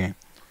the whole game.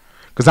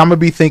 Because I'm gonna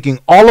be thinking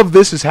all of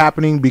this is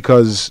happening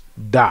because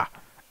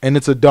and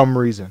it's a dumb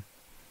reason.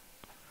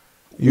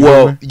 You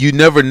feel me? you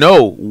never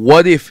know.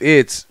 What if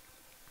it's?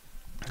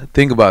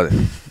 Think about it.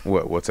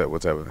 What's that?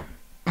 What's happening?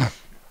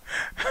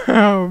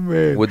 Oh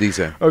man. What did he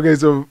say? Okay,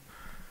 so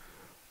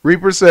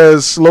Reaper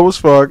says slow as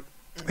fuck.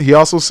 He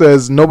also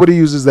says nobody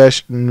uses that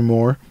shit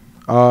anymore.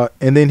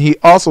 And then he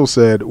also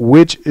said,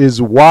 which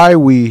is why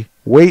we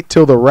wait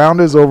till the round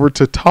is over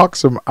to talk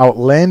some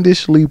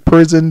outlandishly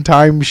prison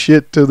time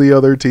shit to the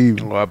other team.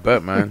 Well, I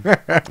bet, man.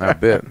 I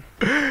bet.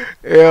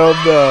 Hell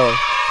no.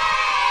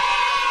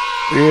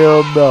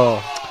 Hell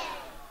no.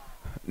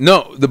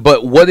 No,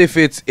 but what if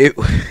it's it?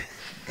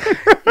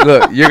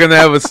 Look, you're gonna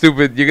have a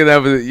stupid.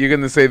 You're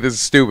gonna say this is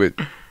stupid.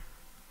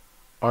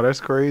 Oh, that's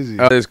crazy.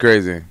 It's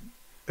crazy.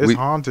 It's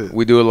haunted.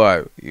 We do it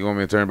live. You want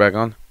me to turn it back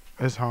on?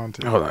 It's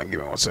haunted. Hold on, give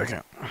me 1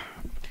 second.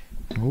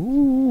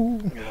 Ooh.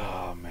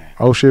 Oh man.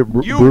 Oh shit!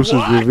 Bruce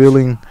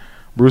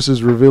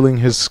is revealing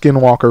his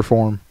skinwalker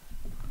form.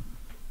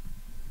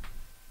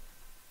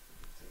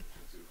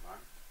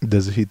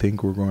 Does he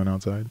think we're going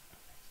outside?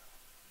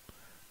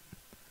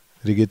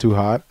 Did it get too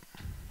hot?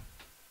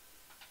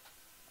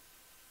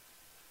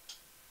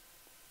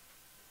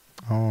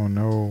 Oh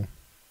no.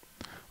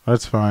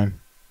 That's fine.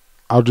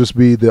 I'll just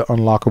be the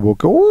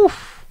unlockable.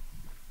 Oof.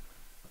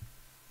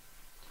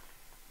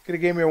 Could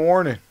have gave me a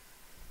warning.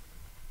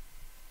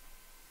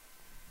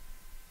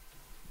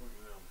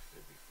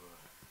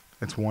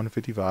 It's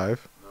 1:55.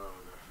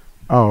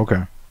 Oh,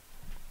 okay.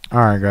 All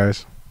right,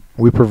 guys.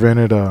 We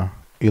prevented a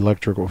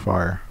electrical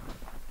fire.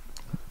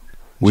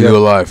 We do it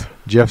live.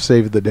 Jeff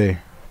saved the day.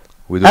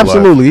 We do it live.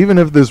 Absolutely. Even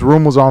if this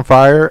room was on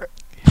fire,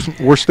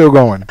 we're still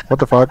going. What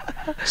the fuck?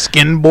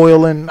 Skin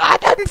boiling. That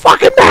doesn't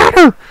fucking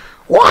matter.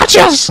 Watch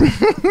us.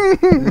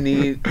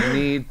 need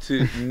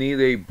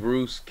a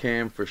Bruce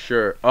cam for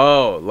sure.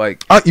 Oh,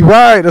 like You're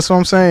right. That's what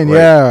I'm saying. Right.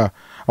 Yeah.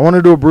 I want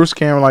to do a Bruce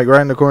cam like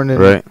right in the corner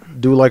and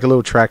Right. do like a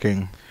little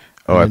tracking.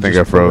 Oh, I And think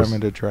just I froze.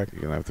 program it to track.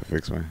 You're gonna have to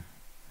fix me.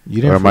 You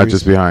Or didn't am I freeze.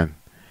 just behind?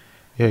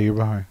 Yeah, you're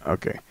behind.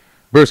 Okay.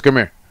 Bruce, come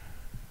here.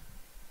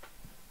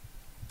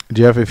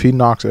 Jeff, if he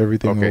knocks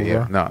everything Okay, over.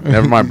 yeah. No,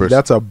 never mind, Bruce.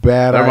 That's a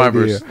bad Never mind,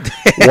 idea.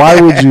 Bruce.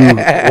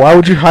 Why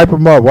would you hype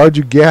him up? Why would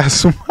you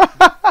gas him?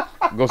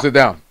 Go sit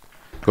down.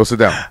 Go sit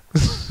down.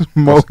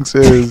 Smoke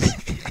says,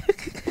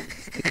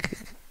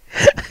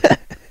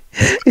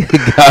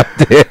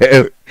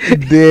 Goddamn.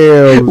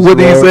 damn. What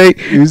did he Smoke. say?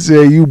 He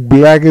said, you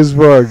black as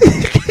fuck.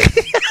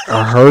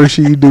 A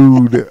Hershey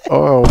dude.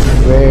 Oh,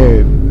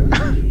 man.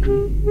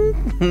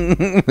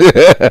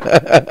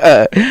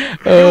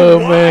 Oh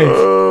man.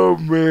 Oh,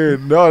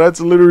 man. No, that's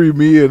literally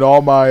me and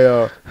all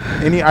my,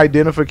 any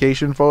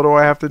identification photo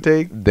I have to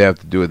take. They have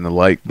to do it in the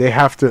light. They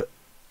have to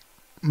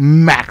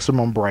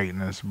maximum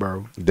brightness,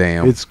 bro.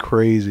 Damn. It's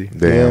crazy.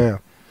 Damn. Yeah.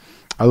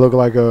 I look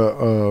like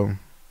a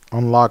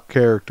unlocked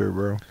character,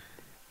 bro.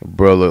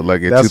 Bro, look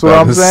like it's That's what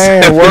I'm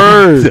saying.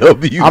 Word.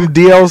 I'm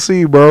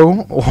DLC,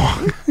 bro.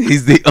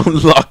 He's the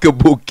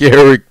unlockable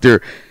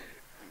character.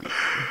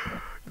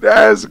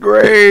 That's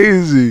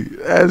crazy.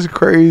 That's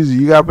crazy.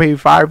 You gotta pay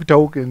 5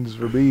 tokens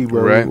for me,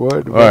 bro. Right.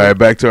 What? All right,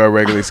 back to our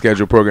regularly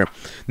scheduled program.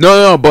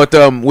 No, but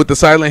with the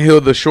Silent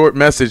Hill, the short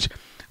message,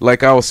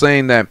 like I was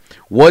saying, that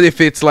what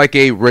if it's like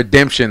a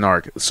redemption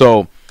arc?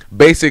 So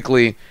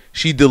basically,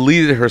 she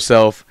deleted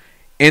herself,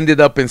 ended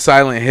up in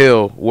Silent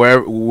Hill,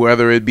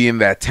 whether it be in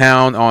that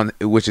town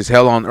which is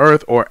hell on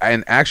earth or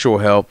an actual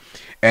hell,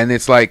 And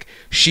it's like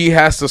she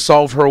has to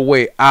solve her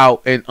way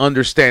out and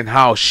understand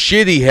how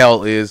shitty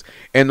hell is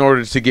in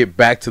order to get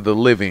back to the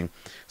living,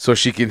 so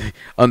she can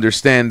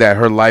understand that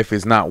her life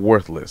is not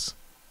worthless.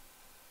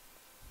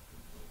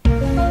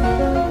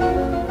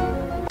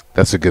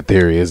 That's a good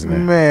theory, isn't it?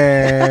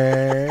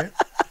 Man.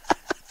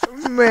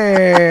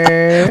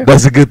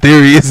 That's a good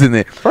theory, isn't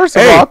it? First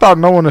of all, I thought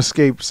no one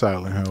escaped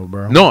Silent Hill,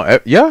 bro. No,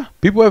 yeah,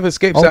 people have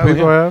escaped Silent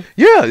Hill. Have?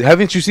 Yeah,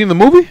 haven't you seen the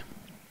movie?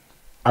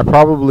 I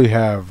probably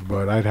have,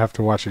 but I'd have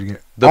to watch it again.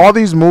 All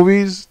these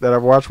movies that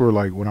I've watched were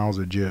like when I was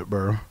a jit,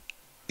 bro.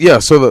 Yeah,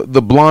 so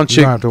the blonde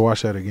chick, I have to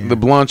watch that again. The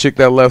blonde chick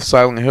that left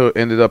Silent Hill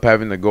ended up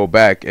having to go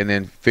back and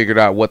then figured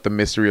out what the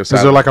mystery of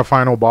Silent Hill. Is there like a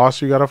final boss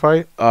you gotta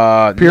fight?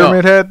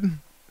 Pyramid Head?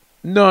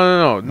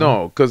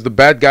 No. Because the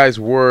bad guys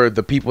were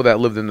the people that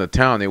lived in the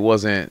town. It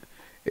wasn't.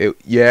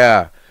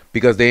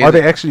 Because they are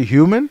they actually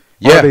human?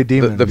 Yeah, or are they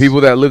demons? The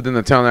people that lived in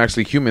the town are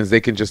actually humans.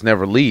 They can just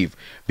never leave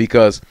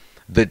because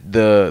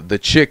the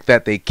chick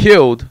that they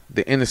killed,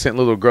 the innocent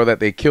little girl that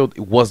they killed,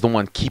 was the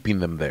one keeping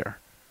them there.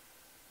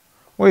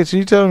 Wait, so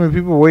you telling me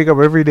people wake up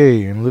every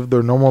day and live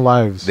their normal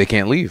lives? They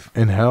can't leave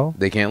in hell.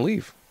 They can't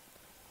leave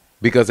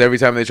because every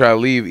time they try to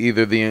leave,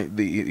 either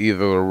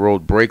the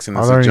road breaks and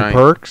are there any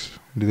perks?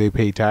 Do they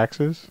pay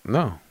taxes?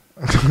 No.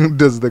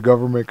 Does the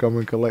government come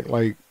and collect?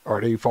 Like,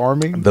 are they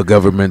farming? The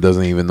government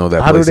doesn't even know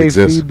that. How place do they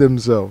exists. feed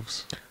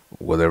themselves?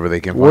 Whatever they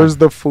can. Where's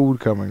the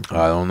food coming from?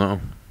 I don't know.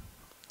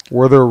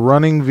 Were there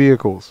running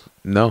vehicles?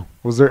 No.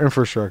 Was there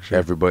infrastructure?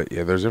 Everybody,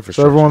 there's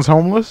infrastructure. So everyone's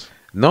homeless?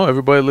 No,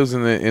 everybody lives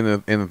in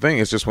the thing.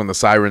 It's just when the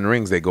siren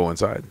rings, they go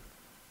inside.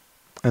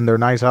 And they're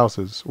nice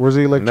houses. Where's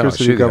the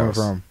electricity coming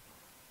from?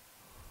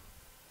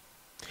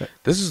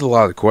 This is a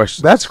lot of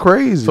questions. That's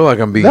crazy. I feel like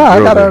I'm being. No,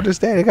 I gotta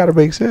understand. It gotta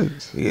make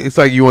sense. It's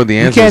like you want the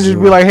answers. You can't just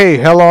be like, "Hey,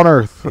 hell on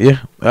earth." Yeah,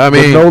 I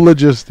mean, with no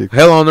logistics.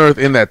 Hell on earth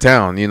in that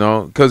town,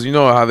 because you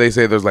know how they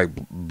say there's like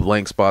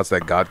blank spots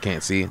that God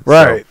can't see.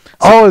 Right.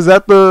 Is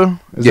that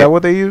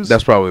what they use?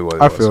 That's probably what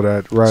it was. I feel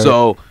that. Right.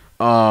 So,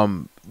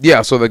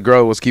 so the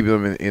girl was keeping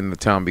them in the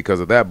town because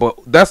of that. But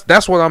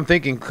that's what I'm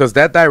thinking, because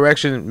that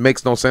direction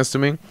makes no sense to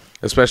me,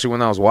 especially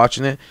when I was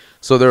watching it.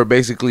 So they're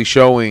basically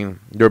showing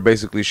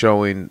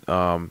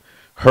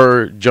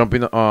her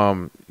jumping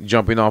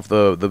off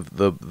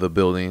the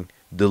building,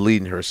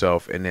 deleting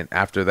herself, and then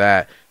after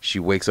that she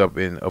wakes up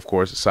in, of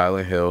course,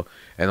 Silent Hill,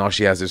 and all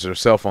she has is her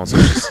cell phone. So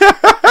she's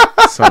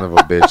son of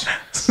a bitch.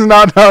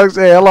 Not dog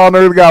say hell on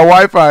earth got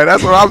Wi-Fi.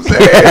 That's what I'm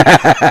saying.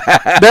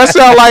 That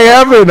sound like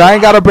heaven. I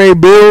ain't gotta pay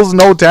bills,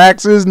 no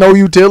taxes, no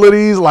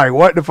utilities. Like,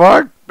 what the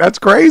fuck? That's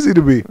crazy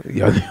to me.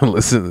 Y'all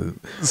listen.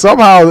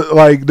 Somehow,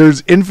 like,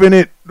 there's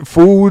infinite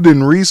food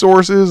and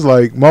resources.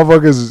 Like,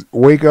 motherfuckers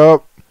wake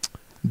up,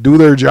 do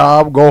their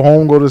job, go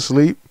home, go to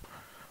sleep.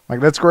 Like,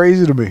 that's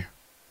crazy to me.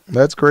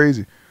 That's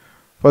crazy.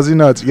 Fuzzy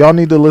Nuts, y'all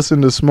need to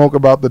listen to Smoke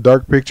about the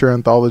Dark Picture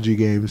anthology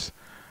games.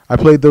 I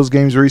played those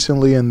games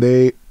recently, and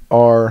they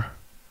are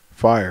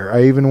fire.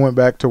 I even went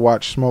back to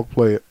watch Smoke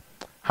play it.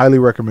 Highly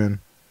recommend.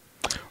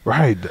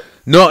 Right.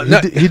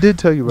 He did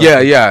tell you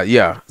about it.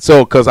 Yeah.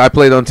 So, because I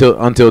played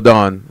Until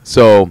Dawn.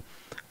 So,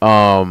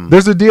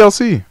 there's a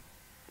DLC.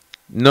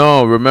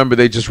 No, remember,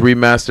 they just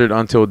remastered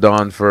Until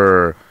Dawn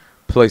for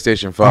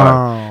PlayStation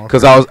 5,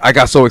 because I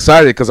got so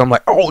excited because I'm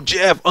like, oh,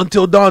 Jeff,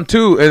 Until Dawn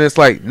 2, and it's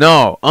like,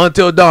 no,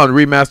 Until Dawn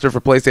remastered for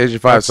PlayStation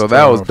 5. That's so tough.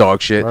 That was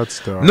dog shit. That's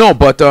tough. No,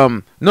 but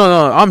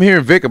no, I'm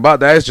hearing Vic about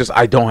that. It's just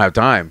I don't have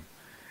time.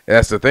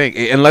 That's the thing.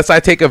 Unless I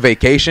take a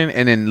vacation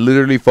and then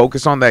literally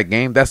focus on that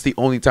game, that's the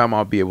only time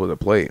I'll be able to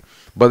play it.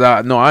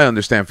 But no, I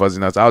understand, Fuzzy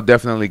Nuts. I'll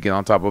definitely get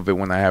on top of it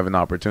when I have an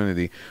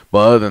opportunity. But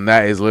other than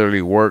that, it's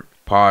literally work,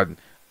 pod,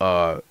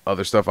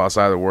 other stuff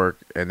outside of work,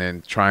 and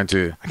then trying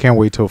to. I can't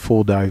wait till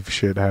full dive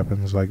shit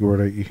happens, like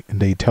where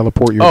they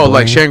teleport you.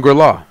 Like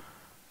Shangri-La,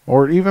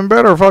 or even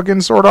better,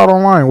 fucking Sword Art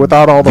Online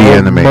without all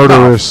the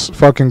murderous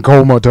fucking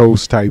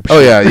comatose type. Oh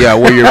shit. yeah,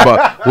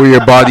 where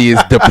your body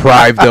is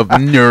deprived of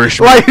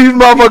nourishment. Like these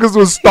motherfuckers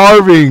was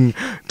starving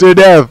to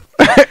death,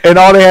 and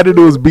all they had to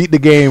do was beat the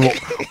game,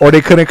 or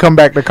they couldn't come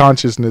back to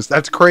consciousness.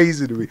 That's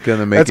crazy to me.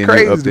 Gonna make a new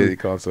updated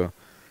console.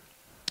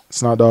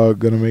 Snot Dog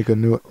gonna make a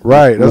new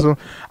right. That's what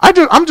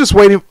I'm just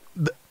waiting.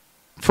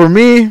 For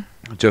me,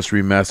 just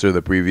remaster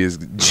the previous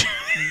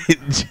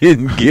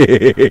Jin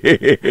game.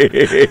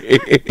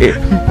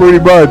 Pretty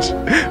much.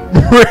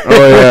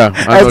 Oh yeah,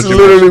 that's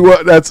literally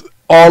what. That's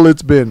all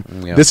it's been.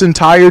 Yeah. This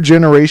entire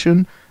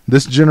generation,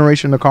 this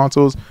generation of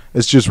consoles,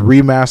 it's just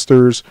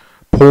remasters,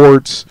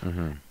 ports,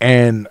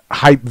 and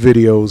hype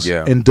videos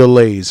and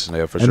delays,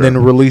 and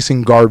then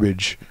releasing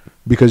garbage.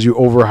 Because you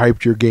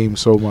overhyped your game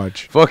so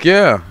much. Fuck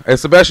yeah.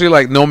 Especially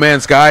like No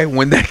Man's Sky.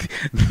 When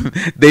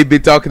they've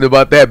been talking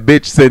about that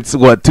bitch since,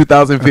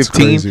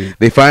 2015?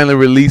 They finally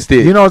released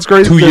it. You know, it's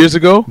crazy. 2 years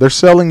ago? They're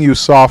selling you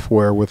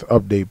software with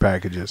update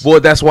packages. Well,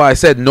 that's why I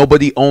said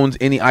nobody owns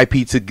any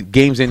IP to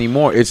games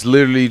anymore. It's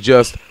literally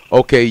just,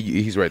 okay,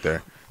 he's right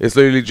there. It's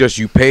literally just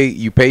you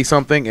pay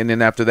something, and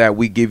then after that,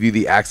 we give you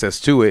the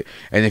access to it.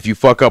 And if you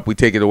fuck up, we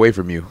take it away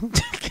from you.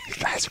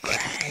 That's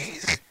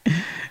crazy.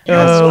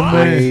 That's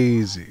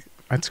crazy.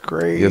 That's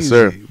crazy. Yes,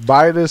 sir.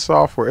 Buy this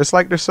software. It's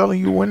like they're selling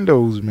you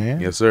Windows, man.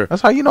 Yes, sir.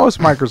 That's how you know it's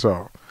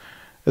Microsoft.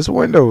 It's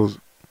Windows.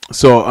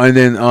 So, and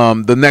then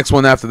the next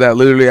one after that,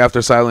 literally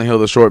after Silent Hill,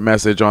 the short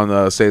message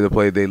on State of the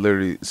Play, they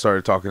literally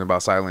started talking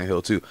about Silent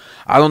Hill 2.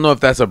 I don't know if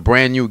that's a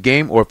brand new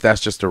game or if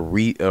that's just a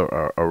re.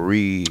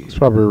 It's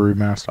probably a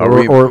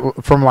remaster. Or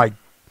from like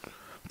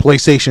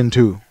PlayStation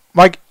 2.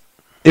 Like,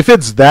 if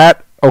it's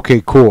that,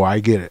 okay, cool, I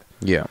get it.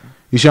 Yeah.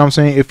 You see what I'm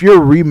saying? If you're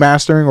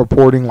remastering or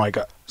porting like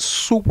a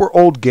super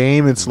old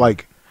game, it's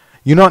like,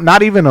 you know,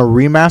 not even a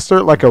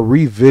remaster, like a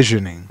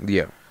revisioning.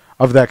 Yeah.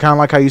 Of that, kind of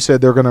like how you said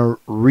they're going to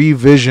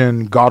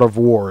revision God of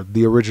War,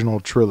 the original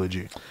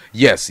trilogy.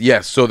 Yes.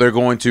 So they're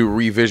going to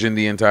revision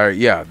the entire.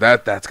 Yeah,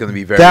 that's going to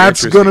be very.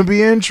 That's going to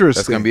be interesting.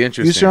 That's going to be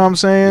interesting. You see what I'm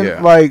saying?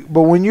 Yeah. Like,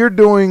 but when you're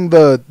doing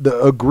the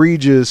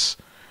egregious,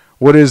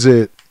 what is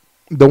it?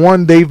 The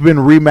one they've been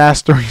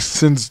remastering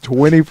since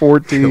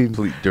 2014.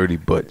 Complete dirty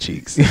butt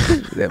cheeks.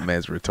 That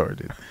man's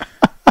retarded.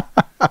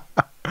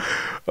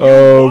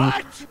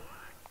 What?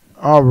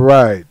 All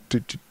right.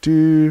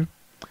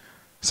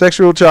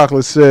 Sexual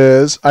Chocolate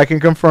says, I can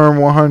confirm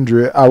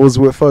 100. I was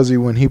with Fuzzy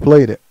when he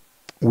played it.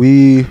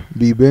 We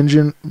be binge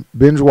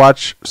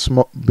watching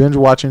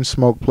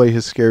Smoke play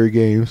his scary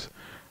games.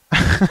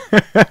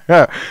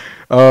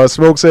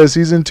 Smoke says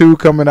season 2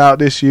 coming out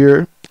this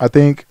year, I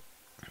think.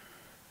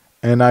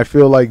 And I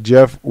feel like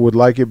Jeff would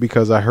like it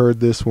because I heard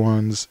this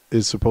one's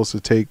is supposed to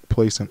take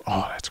place in.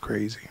 Oh, that's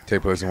crazy.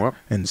 Take place in what?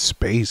 In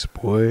space,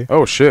 boy.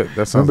 Oh shit,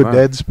 that sounds. Remember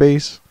nice. Dead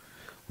Space?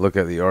 Look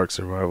at the Ark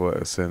Survival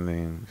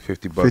Ascending,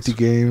 $50. 50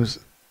 games,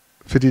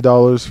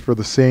 $50 for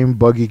the same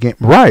buggy game.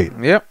 Right.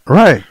 Yep.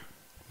 Right.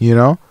 You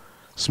know?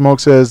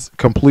 Smoke says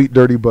complete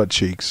dirty butt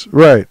cheeks.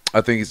 Right.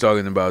 I think he's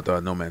talking about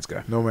No Man's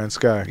Sky. No Man's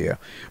Sky. Yeah.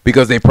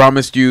 Because they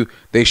promised you,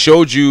 they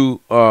showed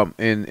you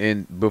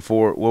in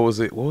before, what was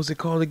it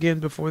called again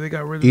before they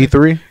got rid of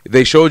E3?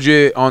 They showed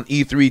you on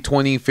E3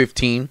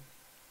 2015.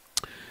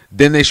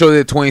 Then they showed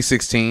it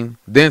 2016,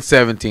 then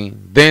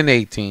 17, then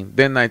 18,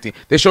 then 19.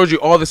 They showed you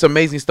all this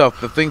amazing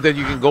stuff, the things that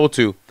you can go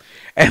to.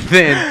 And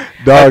then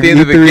at the end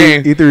E3, of the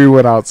game, E3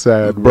 went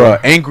outside, bro.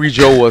 Angry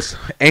Joe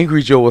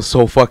was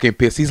so fucking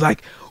pissed. He's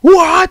like,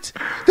 "What?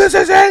 This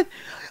is it?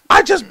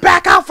 I just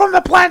back out from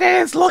the planet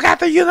and look at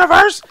the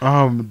universe?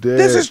 I'm dead.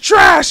 This is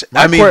trash."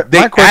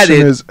 My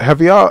question is, have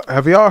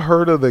y'all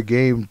heard of the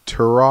game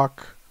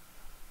Turok?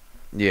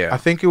 Yeah. I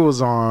think it was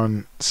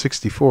on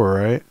 64,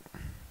 right?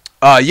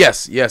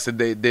 Yes. And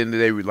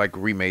they like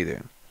remade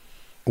it.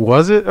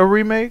 Was it a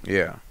remake?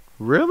 Yeah.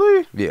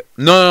 Really? Yeah.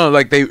 No,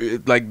 like they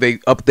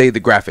update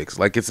the graphics.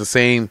 Like it's the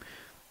same.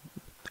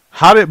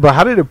 How did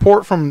it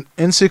port from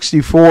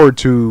N64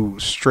 to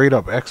straight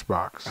up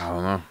Xbox? I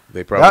don't know.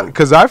 They probably,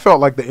 because I felt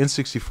like the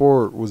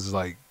N64 was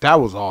like, that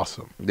was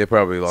awesome. They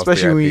probably lost.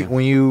 Especially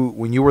when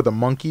you were the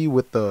monkey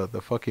with the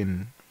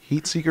fucking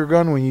heat seeker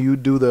gun, when you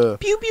do the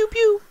pew pew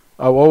pew.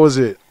 What was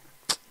it?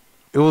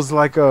 It was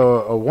like a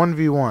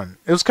 1v1.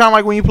 It was kind of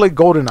like when you play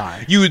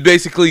GoldenEye. You would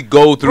basically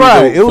go through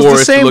right. The it was the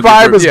same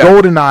vibe as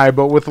GoldenEye,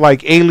 but with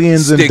like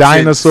aliens and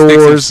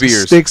dinosaurs,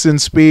 sticks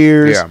and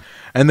spears. Yeah.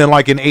 And then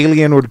like an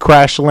alien would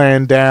crash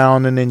land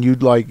down, and then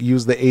you'd like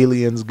use the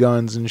aliens'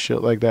 guns and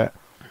shit like that.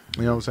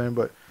 You know what I'm saying?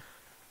 But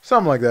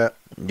something like that.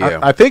 Yeah.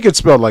 I think it's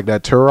spelled like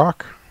that.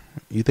 Turok.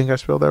 You think I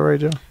spelled that right,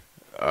 Joe?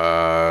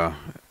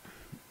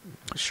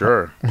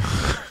 Sure.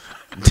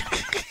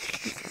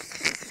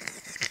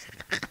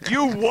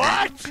 You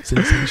what?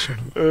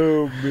 Sensational.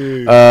 Oh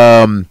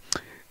man.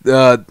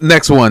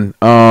 Next one.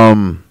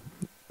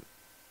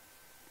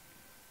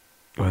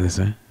 What is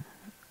it?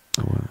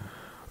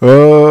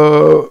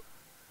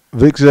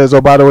 Vic says,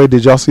 "Oh, by the way,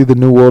 did y'all see the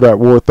new World at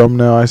War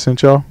thumbnail I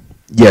sent y'all?"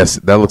 Yes,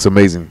 that looks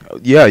amazing.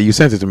 Yeah, you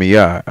sent it to me.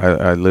 Yeah,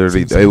 I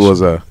literally, it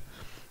was a.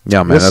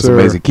 Yeah, man, Yes, that's sir.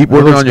 amazing. Keep It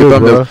working looks on your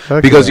good, thumbnails bro.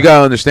 Heck because yeah. you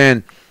gotta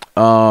understand.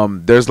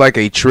 There's like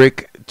a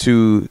trick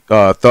to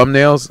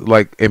thumbnails,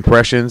 like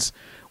impressions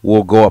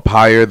will go up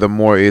higher the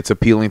more it's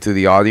appealing to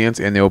the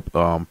audience, and they'll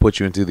put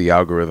you into the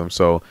algorithm.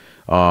 So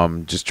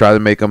just try to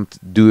make them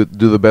do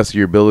the best of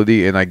your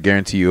ability, and I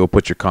guarantee you, it'll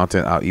put your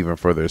content out even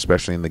further,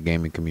 especially in the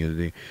gaming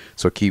community.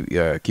 So keep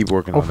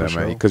working on that,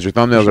 man, because your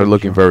thumbnails are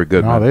looking very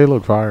good. No, man. they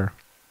look fire.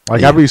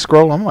 Like I be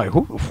scrolling, I'm like,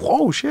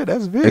 whoa, shit,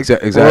 that's Vic.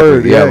 Exactly.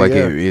 Word, Yeah, like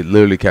it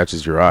literally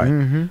catches your eye.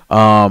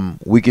 Mm-hmm.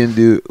 We can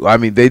do. I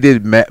mean, they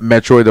did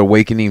Metroid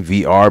Awakening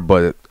VR,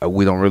 but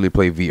we don't really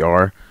play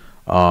VR.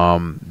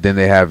 Then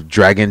they have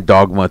Dragon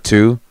Dogma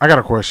 2. I got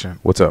a question.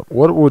 What's up?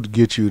 What would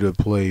get you to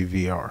play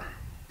VR?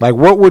 Like,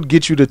 what would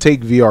get you to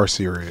take VR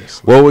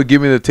serious? What would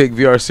get me to take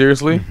VR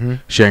seriously? Mm-hmm.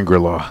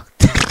 Shangri-La.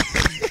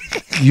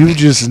 You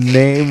just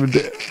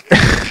named.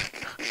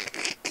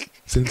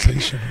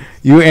 Sensational.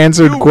 You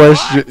answered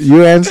question.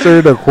 You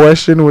answered a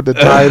question with the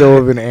title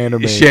of an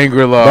anime.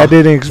 Shangri-La. That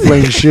didn't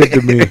explain shit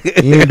to me.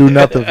 You didn't do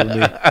nothing for me.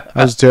 That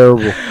was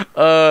terrible.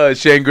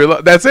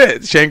 Shangri-La. That's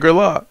it.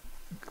 Shangri-La.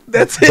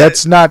 That's it.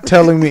 That's not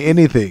telling me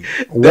anything.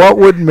 What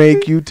would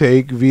make you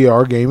take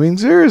VR gaming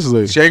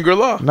seriously?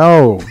 Shangri-La.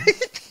 No.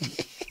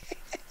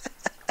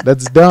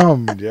 That's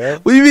dumb,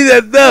 Jeff. What do you mean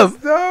that's dumb?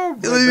 Dumb.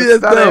 What do you mean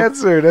That's that's not an dumb?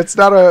 answer. That's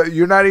not a.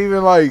 You're not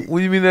even like What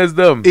do you mean that's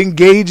dumb?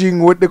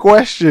 engaging with the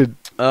question.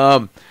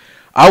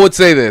 I would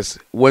say this: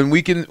 when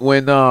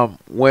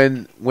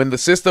the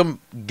system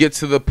gets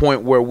to the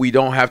point where we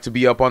don't have to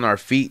be up on our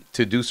feet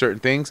to do certain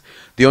things,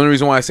 the only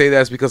reason why I say that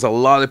is because a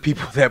lot of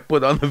people that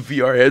put on the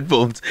VR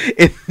headphones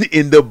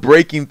end up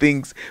breaking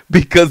things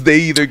because they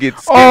either get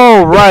scared.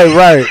 Oh,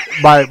 right.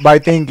 By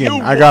thinking,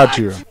 I got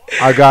you. So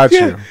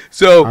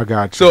I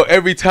got you. So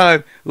every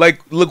time,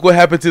 like, look what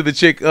happened to the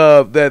chick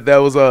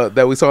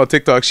that we saw on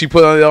TikTok. She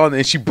put it on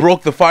and she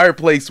broke the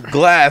fireplace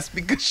glass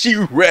because she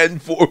ran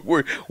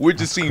forward. We're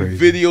just seeing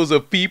crazy. videos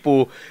of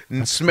people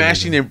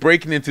smashing and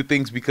breaking into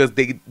things because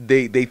they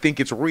think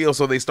it's real.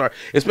 So they start,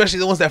 especially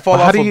the ones that fall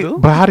off of buildings.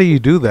 But how do you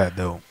do that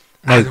though?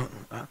 Like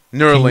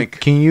Neuralink.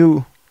 Can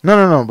you?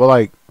 No. But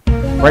like,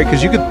 right?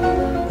 Because you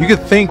could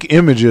think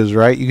images,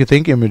 right? You could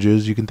think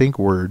images. You can think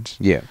words.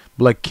 Yeah.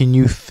 But like, can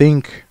you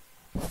think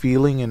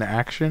feeling and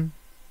action?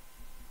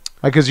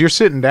 Like, because you're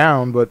sitting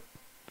down, but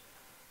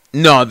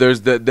No,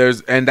 there's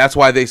and that's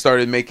why they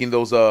started making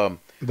those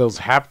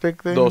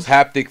haptic things. those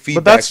haptic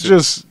feedback.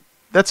 But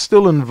that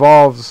still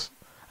involves.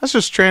 That's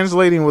just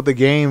translating what the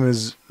game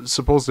is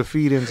supposed to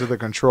feed into the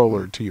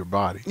controller to your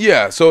body.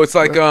 Yeah, so it's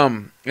like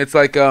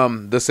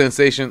the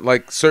sensation,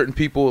 like certain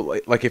people,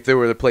 like if they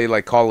were to play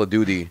like Call of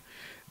Duty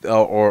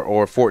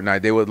or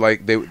Fortnite, they would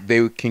like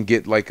they can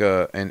get like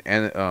a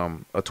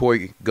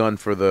toy gun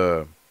for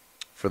the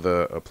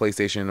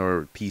PlayStation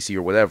or PC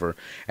or whatever,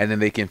 and then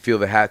they can feel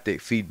the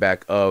haptic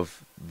feedback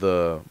of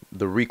the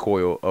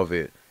recoil of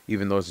it,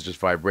 even though it's just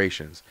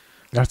vibrations.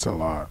 That's a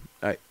lot.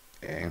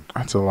 Dang.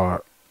 That's a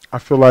lot. I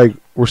feel like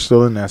we're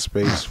still in that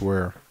space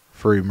where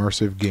for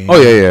immersive games. Oh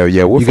yeah.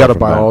 You got to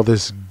buy all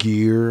this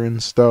gear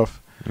and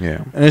stuff.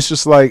 Yeah. And it's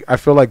just like, I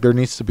feel like there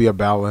needs to be a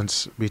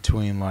balance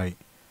between, like,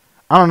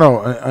 I don't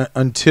know,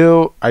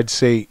 until I'd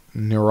say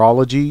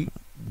neurology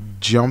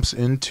jumps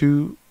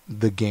into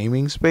the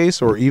gaming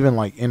space or even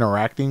like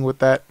interacting with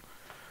that.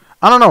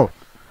 I don't know.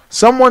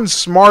 Someone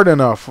smart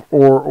enough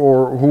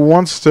or who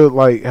wants to,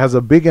 like, has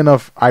a big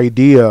enough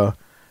idea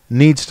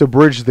needs to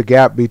bridge the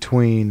gap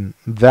between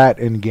that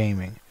and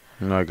gaming.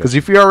 Because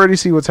if you already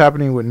see what's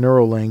happening with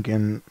Neuralink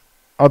and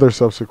other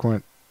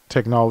subsequent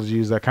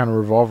technologies that kind of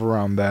revolve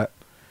around that,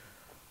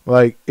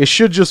 like, it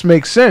should just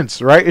make sense,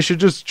 right? It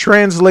should just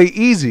translate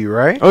easy,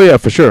 right? Oh yeah,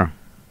 for sure.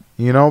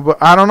 You know, but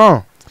I don't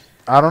know.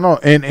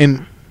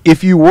 And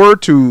if you were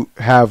to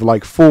have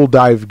like full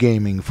dive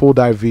gaming, full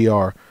dive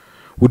VR,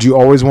 would you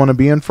always want to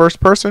be in first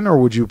person or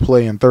would you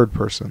play in third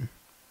person?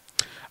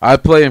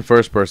 I'd play in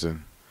first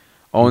person,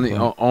 Okay.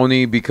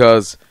 only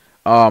because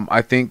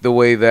I think the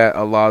way that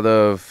a lot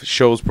of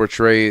shows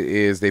portray it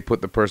is they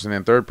put the person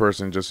in third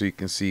person just so you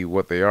can see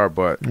what they are.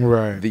 But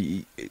Right.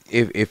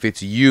 if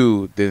it's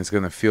you, then it's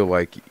gonna feel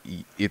like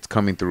it's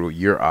coming through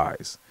your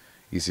eyes.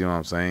 You see what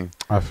I'm saying?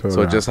 I feel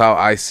So that. just how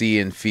I see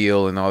and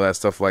feel and all that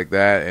stuff like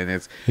that, and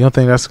You don't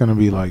think that's going to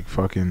be like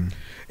fucking...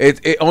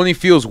 it only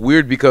feels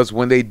weird because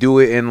when they do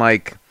it in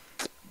like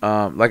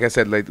I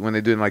said, like when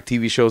they do it in like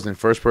TV shows in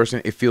first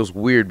person, it feels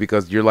weird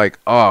because you're like,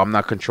 oh, I'm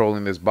not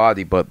controlling this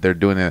body, but they're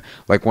doing it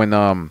like when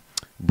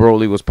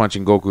Broly was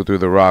punching Goku through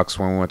the rocks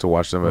when we went to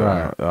watch them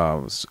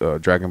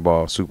Dragon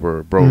Ball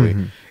Super Broly.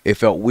 Mhm. It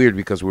felt weird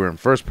because we were in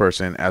first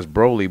person as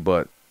Broly,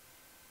 but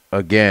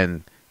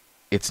again,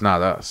 it's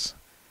not us.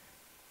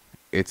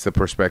 It's the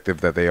perspective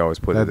that they always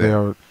put That it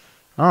in.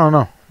 I don't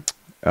know.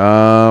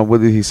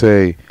 What did he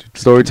say?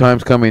 Story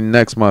time's coming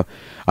next month.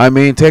 I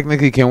mean,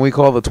 technically, can we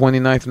call the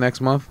 29th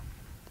next month?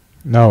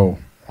 No.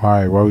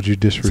 Why? Why would you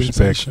disrespect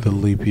Sensational. the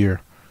leap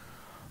year?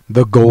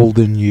 The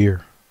golden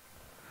year.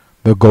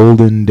 The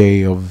golden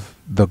day of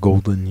the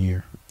golden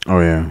year. Oh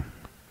yeah.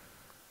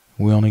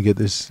 We only get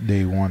this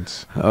day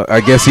once. I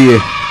guess he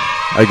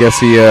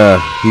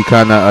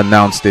kind of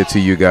announced it to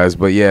you guys,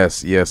 but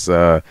yes.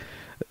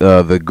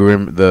 The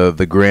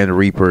Grand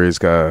Reaper is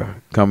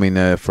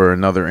coming for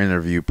another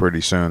interview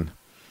pretty soon.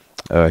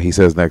 He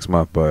says next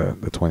month,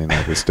 but the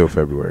 29th is still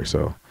February,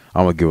 so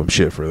I'm gonna give him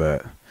shit for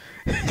that.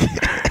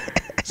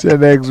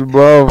 Said next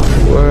month.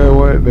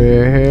 What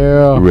the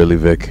hell? Really,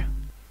 Vic?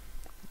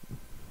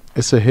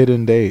 It's a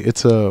hidden day.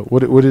 It's a what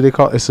do they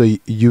call it? It's a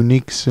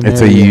unique scenario.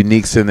 It's a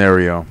unique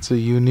scenario. It's a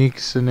unique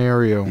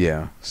scenario.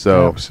 Yeah.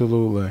 So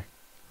Absolutely.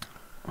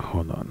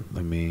 hold on,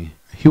 let me.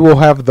 He will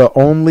have the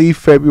only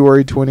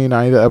February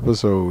 29th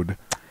episode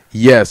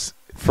Yes,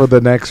 for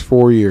the next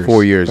 4 years.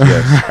 4 years.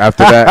 Yes.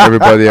 After that,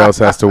 everybody else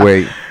has to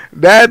wait.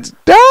 That's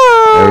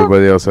dumb.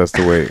 Everybody else has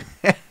to wait.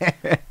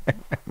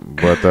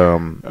 But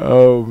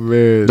Oh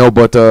man. no.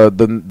 But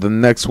the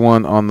next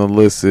one on the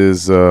list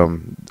is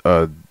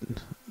what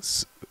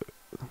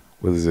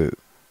is it?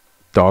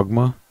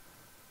 Dogma.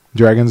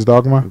 Dragon's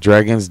Dogma.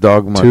 Dragon's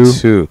Dogma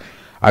 2.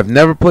 I've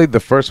never played the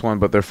first one,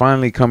 but they're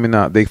finally coming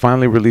out. They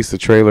finally released the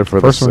trailer for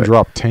First the one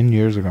dropped 10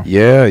 years ago.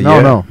 Yeah,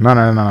 No.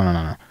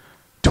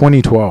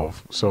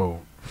 2012.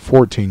 So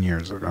 14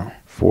 years ago.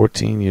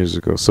 14 years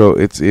ago. So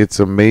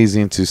it's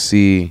amazing to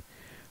see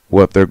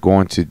what they're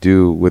going to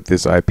do with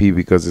this IP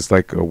because it's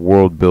like a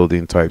world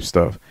building type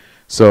stuff.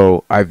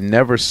 So I've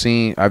never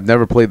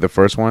played the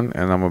first one,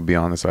 and I'm gonna be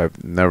honest,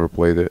 I've never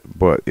played it,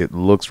 but it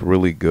looks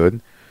really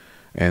good,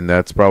 and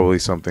that's probably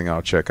something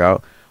I'll check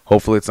out.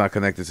 Hopefully, it's not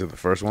connected to the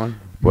first one.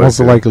 But Most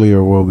likely, it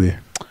will be.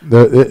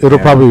 It'll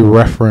probably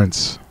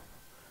reference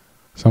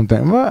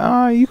something.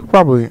 But you could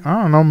probably,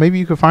 I don't know, maybe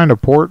you could find a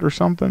port or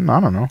something. I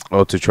don't know.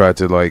 Oh, to try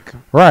to like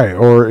Right,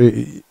 or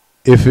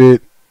if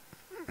it,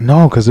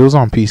 no, because it was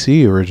on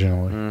PC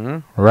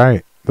originally.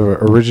 Right,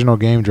 the original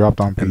game dropped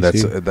on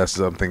PC. and that's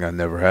something I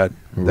never had.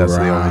 That's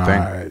the only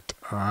thing.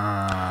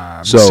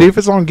 So see if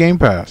it's on Game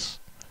Pass.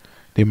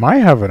 They might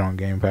have it on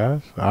Game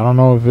Pass. I don't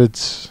know if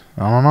it's.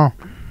 I don't know.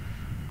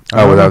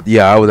 I would have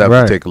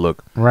to take a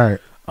look. Right.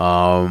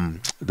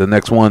 The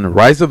next one,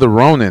 Rise of the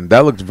Ronin.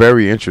 That looks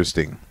very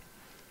interesting.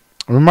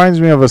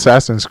 Reminds me of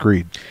Assassin's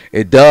Creed.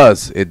 It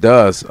does.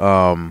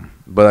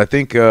 But I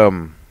think,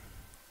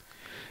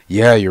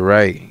 yeah, you're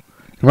right.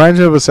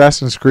 Reminds me of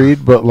Assassin's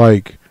Creed, but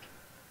like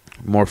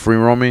more free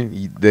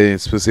roaming. They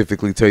didn't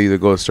specifically tell you to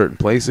go to certain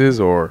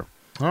places, or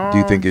do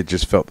you think it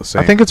just felt the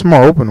same? I think it's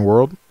more open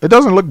world. It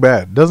doesn't look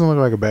bad. It doesn't look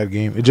like a bad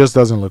game. It just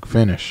doesn't look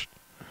finished.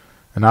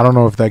 And I don't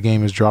know if that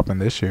game is dropping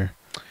this year.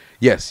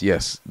 Yes.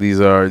 These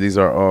are.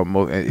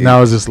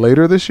 Now is this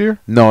later this year?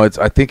 No,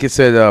 I think it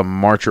said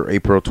March or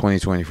April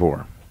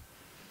 2024.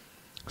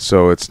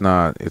 So it's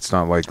not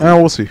like.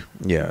 We'll see.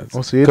 Yeah,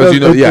 we'll see. Because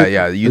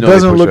it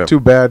doesn't look too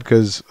bad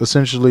because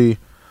essentially,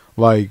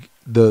 like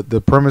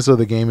the premise of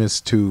the game is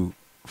to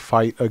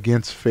fight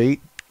against fate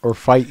or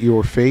fight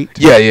your fate.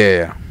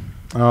 Yeah.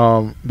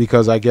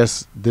 Because I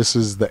guess this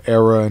is the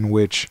era in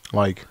which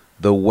like.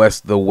 The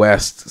Western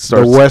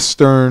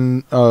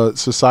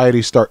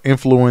society start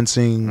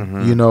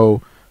influencing,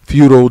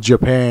 feudal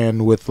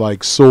Japan with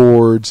like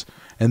swords,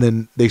 and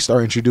then they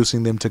start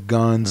introducing them to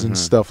guns and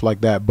stuff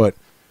like that. But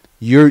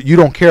you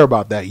don't care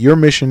about that. Your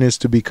mission is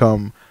to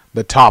become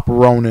the top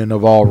Ronin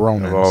of all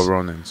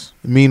Ronins.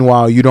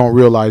 Meanwhile, you don't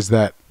realize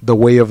that the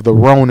way of the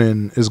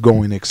Ronin is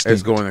going extinct.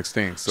 It's going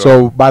extinct.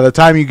 So by the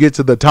time you get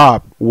to the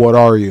top, what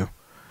are you?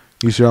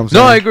 You see what I'm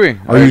saying? No, I agree.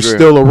 Are you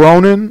still a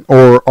Ronin,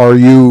 or are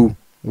you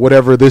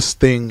whatever this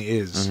thing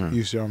is?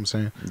 You see what I'm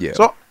saying? Yeah.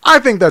 So I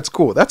think that's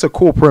cool. That's a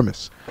cool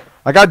premise.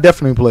 Like, I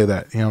definitely play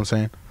that. You know what I'm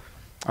saying?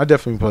 I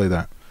definitely play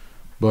that.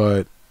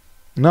 But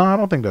no, I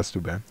don't think that's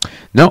too bad.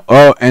 No.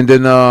 And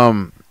then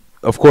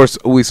of course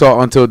we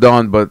saw Until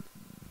Dawn, but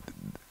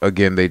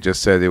again they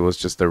just said it was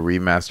just a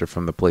remaster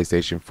from the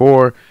PlayStation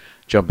 4.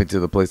 Jumping to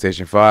the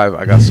PlayStation 5,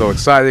 I got so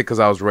excited because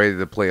I was ready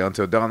to play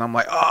Until Dawn. I'm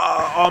like,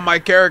 oh, all my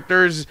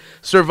characters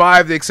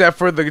survived except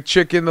for the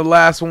chick in the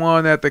last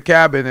one at the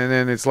cabin. And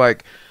then it's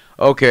like,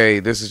 okay,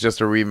 this is just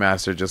a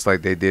remaster, just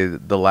like they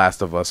did The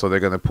Last of Us. So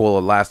they're going to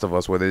pull The Last of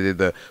Us where they did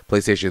the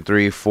PlayStation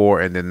 3, 4,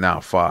 and then now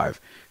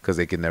 5 because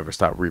they can never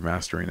stop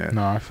remastering it.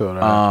 No, I feel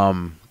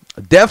that.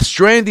 Death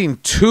Stranding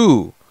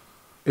 2.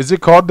 Is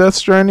it called Death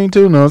Stranding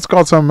 2? No, it's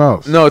called something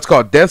else. No, it's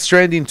called Death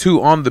Stranding 2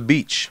 on the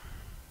Beach.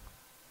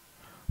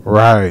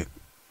 Right.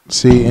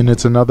 See, and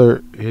it's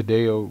another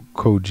Hideo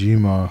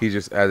Kojima. He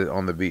just added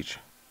on the beach.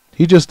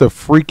 He just a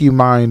freaky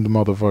mind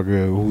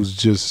motherfucker who's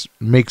just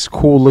makes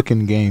cool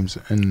looking games,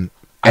 and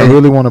I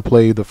really want to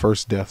play the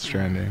first Death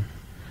Stranding.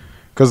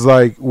 Cause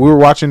like we were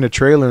watching the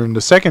trailer, and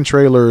the second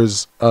trailer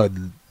is a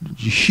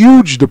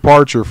huge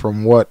departure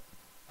from what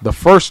the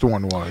first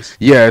one was.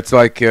 Yeah, it's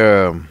like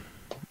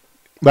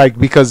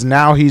because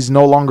now he's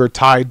no longer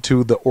tied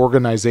to the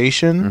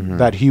organization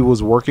that he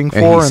was working for.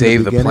 And he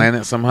saved the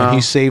planet somehow. And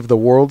he saved the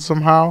world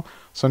somehow.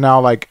 So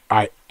now, like,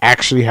 I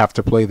actually have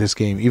to play this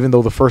game, even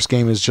though the first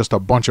game is just a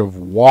bunch of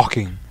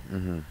walking.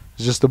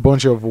 It's just a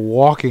bunch of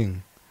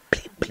walking.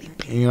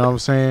 You know what I'm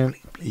saying?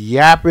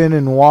 Yapping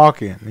and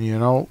walking,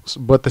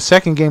 But the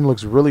second game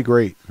looks really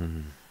great.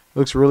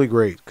 Looks really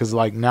great. Because,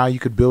 like, now you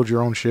could build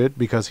your own shit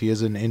because he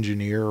is an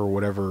engineer or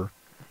whatever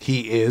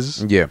he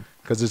is. Yeah.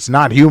 Because it's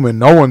not human.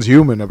 No one's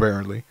human,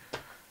 apparently.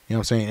 You know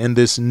what I'm saying? In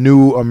this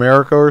new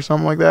America or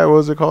something like that. What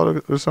was it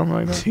called? Or something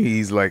like that?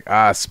 He's like,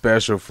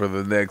 special for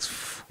the next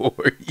 4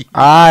 years.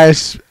 I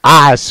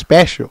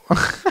special.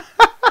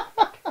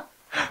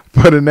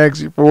 For the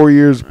next 4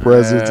 years,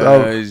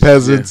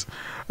 peasants.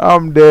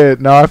 I'm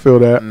dead. No, I feel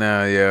that.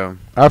 No, yeah.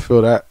 I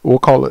feel that. We'll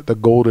call it the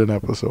golden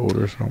episode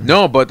or something.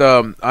 No, but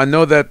I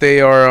know that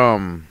they are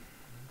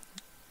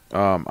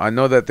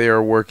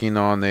working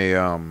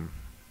on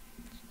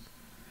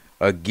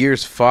a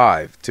Gears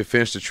 5 to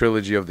finish the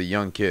trilogy of the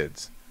young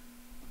kids.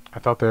 I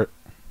thought they're...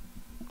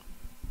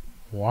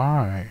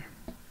 Why?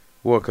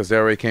 Well, because they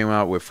already came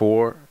out with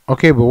 4.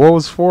 Okay, but what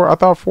was 4? I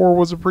thought 4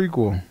 was a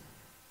prequel.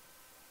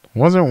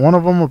 Wasn't one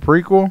of them a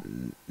prequel?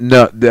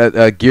 No,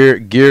 that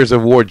Gears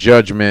of War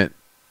Judgment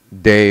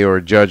Day or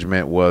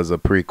Judgment was a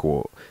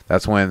prequel.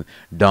 That's when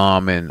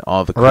Dom and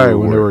all the crew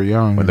when they were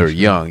young. When they were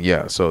young,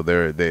 yeah. So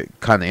they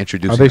kind of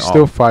introducing. Are they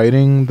still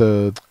fighting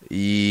the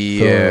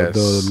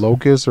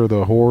locust or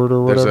the horde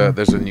or whatever?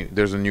 There's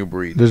a new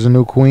breed. There's a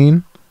new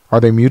queen. Are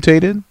they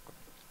mutated?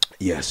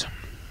 Yes.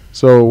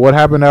 So what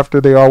happened after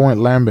they all went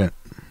lambent?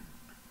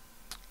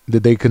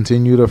 Did they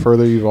continue to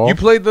further evolve? You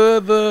played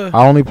the.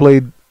 I only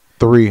played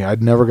 3.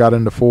 I'd never got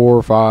into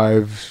 4,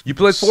 5. You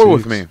played 4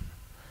 with 6. me.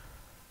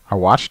 I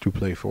watched you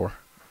play 4.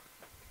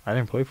 I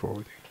didn't play 4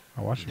 with you.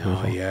 I watched you play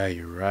 4. yeah,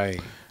 you're right.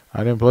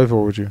 I didn't play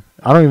 4 with you.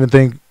 I don't even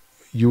think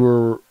you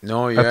were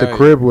at the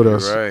crib with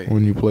us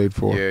when you played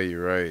 4. Yeah,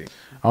 you're right.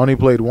 I only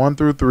played 1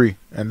 through 3,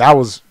 and that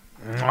was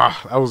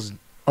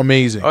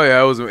amazing. Oh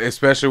yeah, it was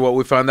especially what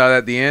we found out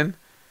at the end.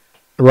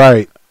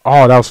 Right.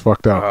 Oh, that was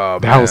fucked up. Oh,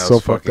 that man, was so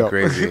fucked up.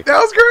 crazy. That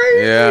was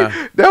crazy.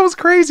 Yeah. That was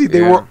crazy.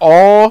 They were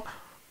all.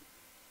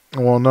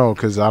 Well, no,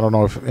 because I don't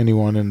know if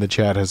anyone in the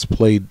chat has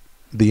played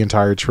the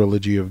entire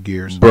trilogy of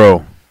Gears.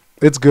 Bro,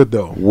 it's good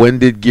though. When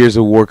did Gears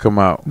of War come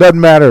out?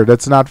 Doesn't matter.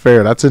 That's not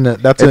fair.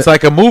 It's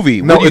like a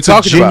movie. No, what are you it's a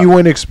talking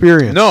genuine about?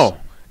 experience. No,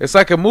 it's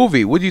like a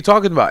movie. What are you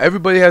talking about?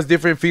 Everybody has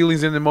different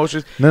feelings and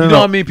emotions. No, you know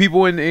how many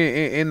people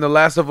in The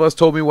Last of Us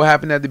told me what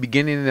happened at the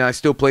beginning, and I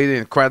still played it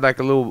and cried like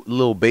a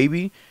little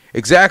baby?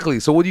 Exactly.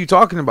 So what are you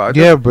talking about?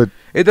 But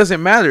it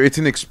doesn't matter. It's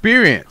an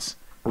experience.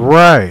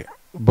 Right.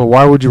 But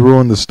why would you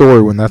ruin the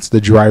story when that's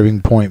the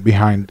driving point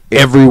behind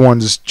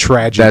everyone's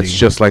tragedy? That's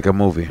just like a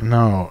movie.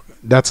 No,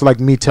 that's like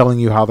me telling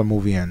you how the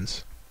movie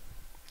ends.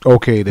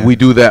 Okay, then. We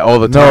do that all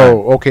the time.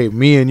 No, okay,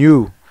 me and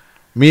you.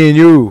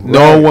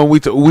 No, when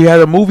we had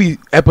a movie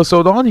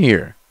episode on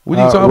here. What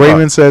are you talking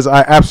Raymond about? says,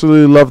 I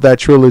absolutely love that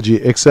trilogy,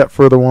 except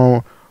for the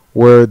one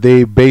where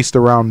they based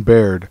around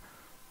Baird.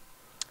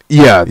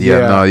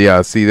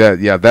 Yeah. See that?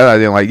 Yeah, that I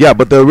didn't like. Yeah,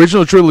 but the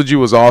original trilogy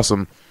was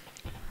awesome.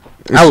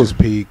 That was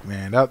peak,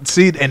 man.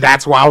 And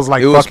that's why I was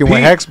like fucking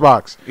with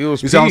Xbox. It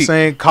was you peak. see what I'm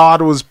saying?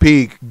 COD was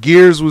peak.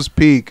 Gears was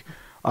peak.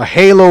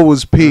 Halo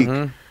was peak.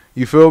 Mm-hmm.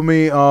 You feel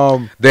me?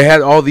 They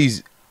had all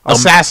these.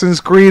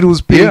 Assassin's Creed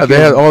was peak. Yeah, they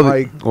had all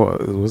well,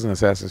 it wasn't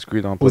Assassin's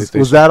Creed on PlayStation.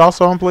 Was that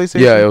also on PlayStation?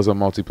 Yeah, it was a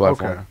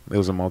multi-platform. Okay. It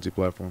was a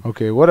multi-platform.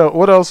 Okay, what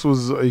else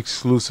was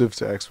exclusive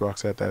to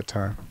Xbox at that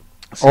time?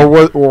 Or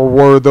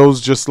were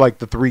those just like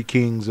the 3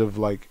 kings of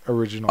like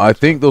original? I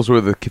think those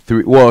were the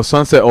 3. Well,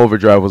 Sunset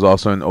Overdrive was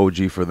also an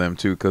OG for them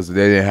too, because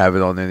they didn't have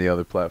it on any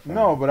other platform.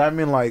 No, but I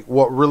mean like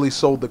what really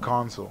sold the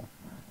console.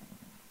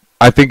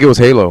 I think it was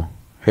Halo.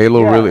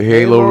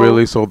 Halo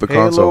really sold the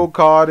console. Halo,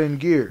 COD, and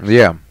Gears.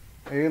 Yeah.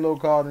 Halo,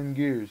 COD, and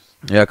Gears.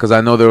 Yeah, because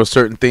I know there were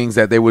certain things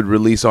that they would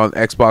release on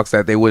Xbox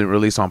that they wouldn't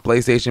release on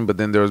PlayStation, but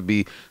then there would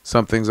be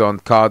some things on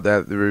COD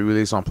that they would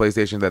release on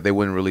PlayStation that they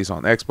wouldn't release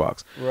on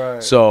Xbox.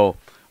 Right. So,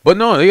 but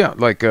no, yeah,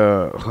 like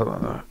hold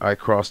on, I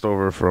crossed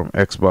over from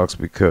Xbox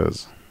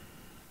because.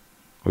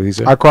 What did he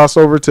say? I crossed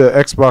over to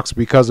Xbox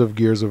because of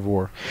Gears of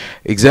War.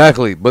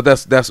 Exactly, but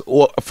that's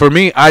for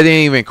me. I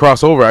didn't even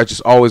cross over. I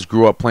just always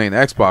grew up playing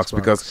Xbox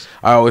because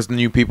I always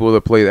knew people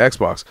that played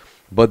Xbox.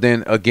 But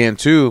then again,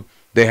 too,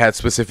 they had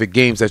specific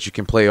games that you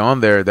can play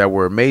on there that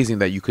were amazing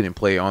that you couldn't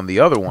play on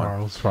the other one.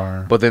 Oh, that's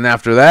fire. But then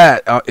after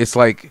that, it's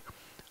like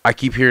I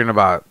keep hearing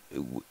about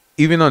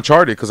even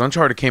Uncharted, because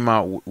Uncharted came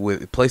out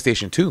with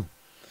PlayStation 2.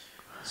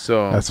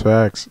 So that's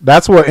facts.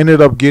 That's what ended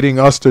up getting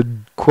us to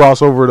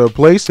cross over to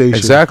PlayStation.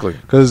 Exactly.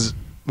 Because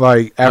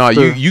like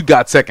after you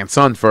got Second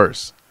Son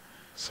first.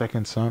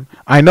 Second Son.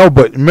 I know,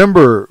 but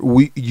remember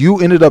you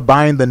ended up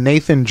buying the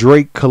Nathan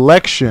Drake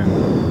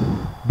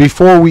collection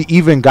before we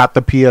even got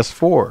the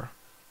PS4.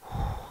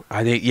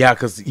 I didn't. Yeah,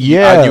 because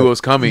I knew it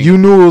was coming. You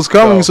knew it was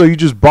coming, so you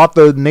just bought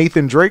the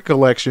Nathan Drake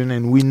collection,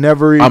 and we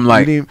never. I'm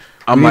like,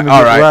 all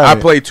right. I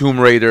played Tomb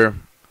Raider,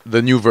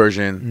 the new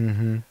version.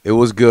 Mm-hmm. It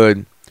was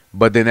good,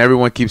 but then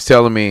everyone keeps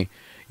telling me,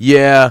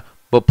 yeah,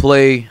 but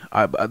play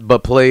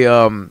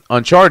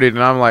Uncharted,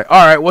 and I'm like,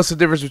 all right, what's the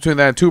difference between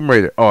that and Tomb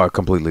Raider? Oh,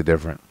 completely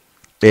different.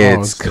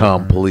 It's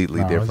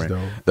completely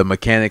different. The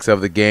mechanics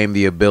of the game,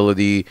 the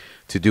ability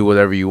to do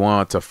whatever you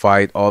want, to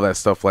fight, all that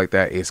stuff like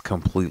that is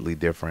completely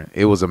different.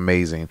 It was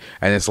amazing.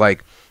 And it's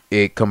like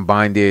it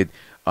combined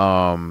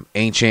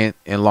ancient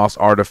and lost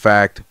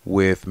artifact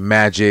with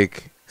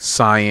magic,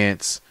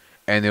 science,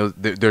 and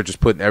they're just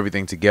putting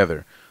everything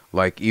together.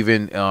 Like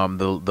even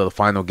the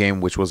final game,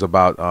 which was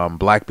about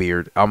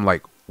Blackbeard, I'm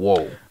like,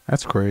 whoa.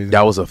 That's crazy.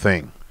 That was a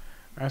thing.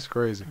 That's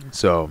crazy.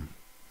 So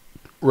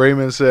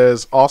Raymond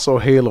says, also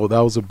Halo, that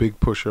was a big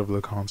pusher of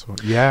the console.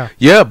 Yeah.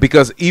 Yeah,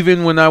 because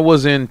even when I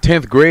was in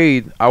 10th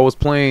grade, I was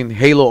playing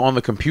Halo on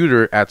the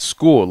computer at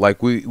school.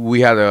 Like,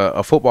 we had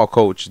a football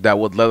coach that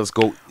would let us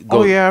go.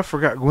 Oh, yeah, I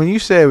forgot. When you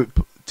said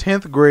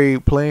 10th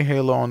grade playing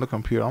Halo on the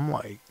computer, I'm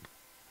like,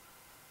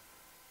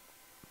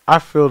 I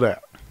feel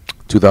that.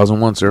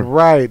 2001, sir.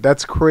 Right,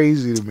 that's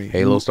crazy to me.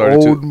 Halo started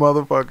old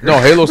motherfucker. No,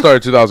 Halo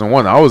started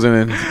 2001. I was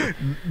in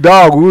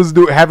Dog, we was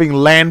having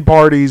LAN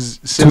parties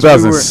since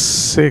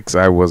 2006.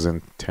 I was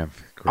in 10th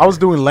grade. I was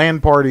doing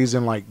LAN parties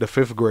in like the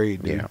 5th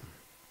grade. Dude. Yeah.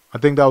 I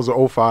think that was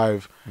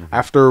 05. Mm-hmm.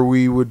 After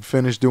we would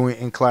finish doing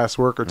in-class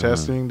work or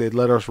testing, they'd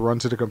let us run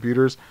to the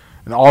computers,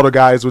 and all the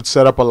guys would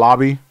set up a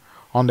lobby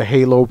on the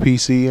Halo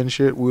PC and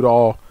shit. We'd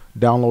all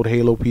download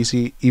Halo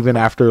PC even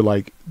after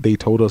like they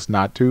told us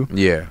not to.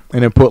 Yeah.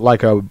 And then put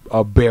like a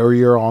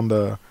barrier on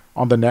the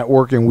on the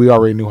network, and we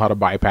already knew how to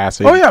bypass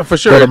it. Oh yeah, for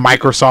sure. Go to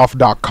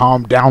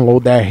Microsoft.com,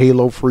 download that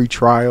Halo free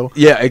trial.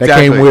 Yeah, exactly. That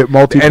came with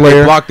multiplayer. And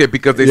they blocked it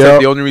because they Yep.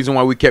 said the only reason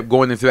why we kept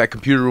going into that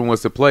computer room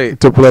was to play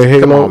it. To play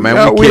Halo. Come on, man,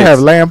 Yeah, we we kids. have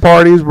LAN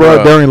parties, bro.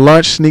 Bruh. During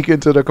lunch, sneak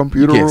into the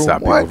computer You can't room. stop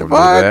people What the from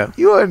doing fuck? that.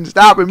 You wasn't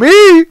stopping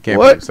me. Can't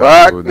What stop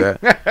fuck? people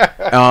with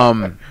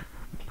that.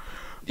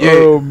 Yeah,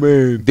 Oh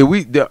man. did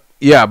we?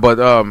 Yeah, but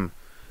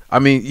I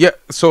mean, yeah.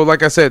 So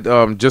like I said,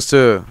 just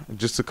to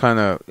kind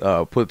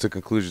of put to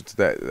conclusion to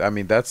that. I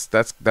mean, that's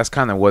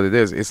kind of what it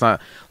is. It's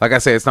not like I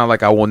say. It's not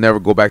like I will never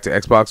go back to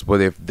Xbox,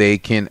 but if they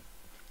can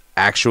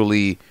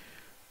actually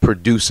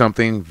produce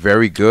something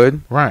very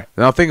good, Right.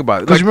 then I'll think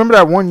about it. Because remember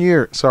that one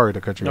year? Sorry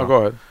to cut you no, off. go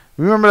ahead.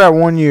 Remember that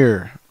one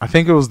year? I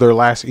think it was their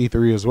last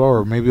E3 as well,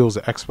 or maybe it was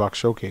the Xbox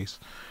showcase,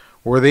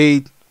 where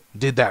they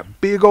did that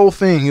big old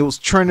thing. It was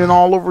trending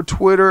all over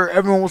Twitter.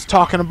 Everyone was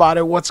talking about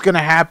it. What's gonna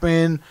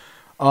happen?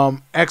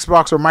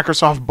 Xbox or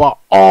Microsoft bought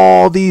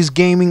all these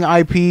gaming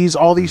IPs,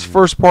 all these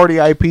first-party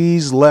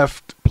IPs,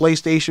 left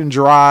PlayStation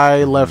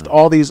dry, left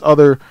all these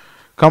other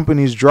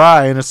companies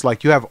dry, and it's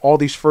like you have all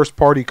these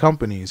first-party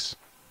companies.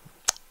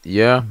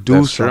 Yeah, Do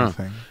that's true.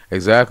 something.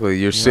 Exactly. You're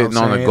You know sitting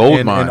what I'm on a saying? gold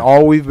and, mine. And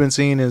all we've been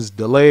seeing is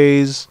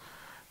delays,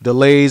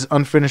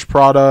 unfinished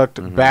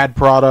product, bad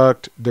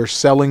product. They're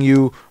selling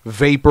you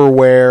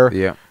vaporware.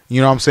 Yeah. You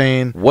know what I'm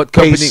saying? What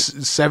Pay company-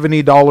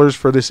 $70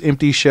 for this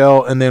empty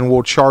shell, and then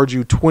we'll charge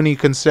you 20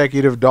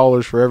 consecutive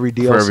dollars for every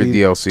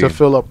DLC, to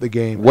fill up the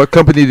game. What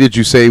company did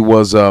you say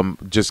was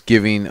just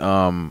giving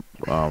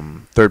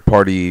third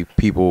party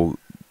people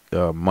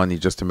money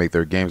just to make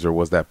their games, or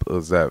was that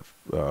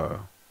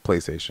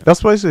PlayStation?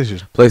 That's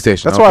PlayStation.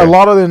 PlayStation. That's why a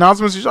lot of the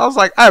announcements, I was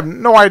like, I have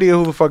no idea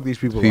who the fuck these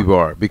people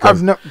are.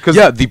 because Because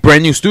the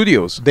brand new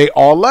studios. they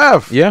all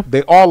left. Yeah.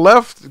 They all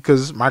left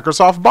because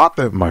Microsoft bought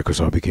them.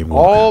 Microsoft became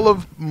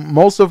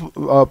Most of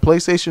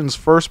PlayStation's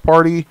first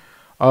party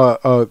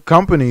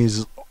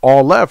companies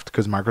all left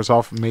because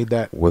Microsoft made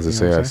that. Was it you know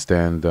say what I I'm saying?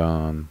 stand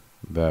on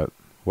that?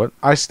 What?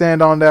 I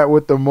stand on that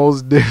with the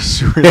most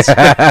disrespect.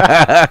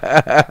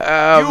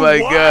 Oh my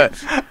god!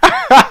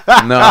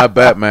 No, I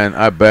bet, man.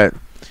 I bet.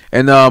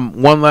 And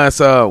one last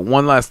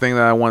thing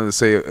that I wanted to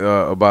say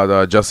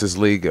about Justice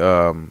League.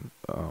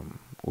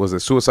 Was it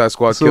Suicide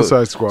Squad?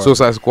 Suicide Squad.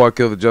 Suicide Squad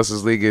killed the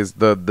Justice League is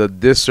the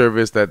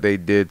disservice that they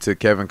did to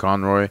Kevin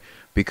Conroy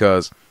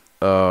because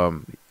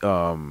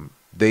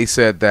they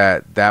said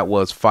that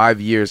was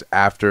 5 years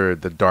after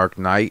the Dark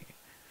Knight.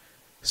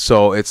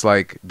 So it's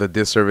like the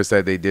disservice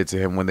that they did to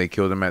him when they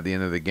killed him at the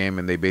end of the game,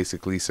 and they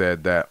basically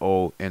said that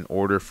they're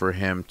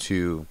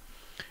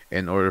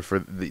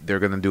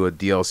gonna do a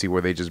DLC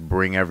where they just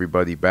bring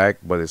everybody back,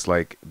 but it's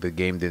like the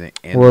game didn't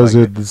end. Was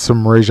it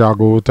some Ra's al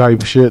Ghul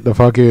type shit? The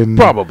fucking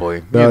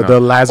Probably the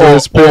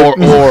Lazarus pit?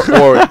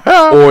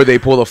 or they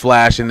pull a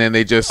Flash and then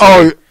they just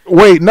Oh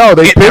wait, no,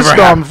 they It never pissed on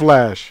happened.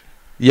 Flash.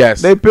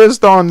 yes They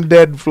pissed on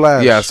dead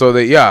Flash. and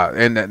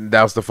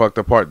that was the fucked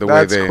up part.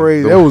 That's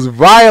crazy. It was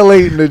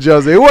violating the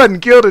Justice. It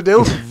wasn't killed it. It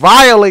was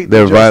violating.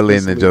 They're the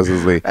violating the Justice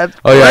Justice League. That's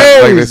Oh yeah, like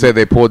they crazy. said,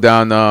 they pulled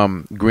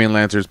down Green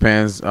Lantern's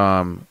pants,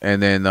 and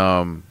then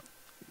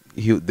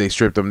they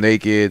stripped him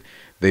naked.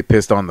 They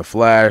pissed on the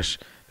Flash.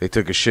 They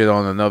took a shit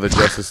on another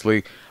Justice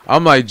League.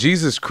 I'm like,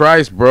 Jesus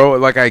Christ, bro.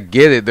 Like, I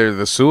get it. They're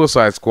the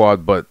Suicide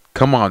Squad, but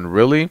come on,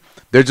 really?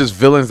 They're just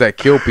villains that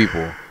kill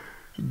people.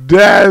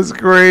 That's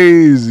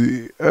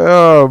crazy.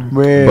 Oh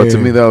man. But to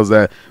me, that was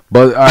that.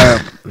 But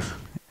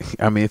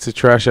I mean, it's a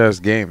trash ass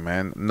game,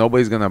 man.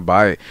 Nobody's gonna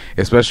buy it,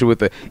 especially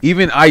with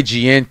even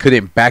IGN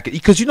couldn't back it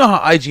because you know how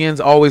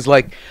IGN's always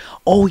like,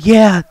 oh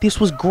yeah, this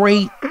was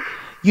great.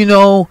 You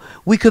know,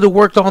 we could have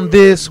worked on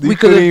this. we We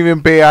couldn't could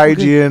even pay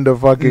IGN to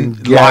fucking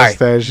lie. gas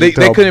that shit.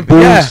 They to couldn't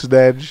boost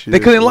that shit. They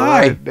couldn't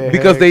lie What the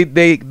because heck?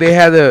 they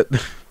had a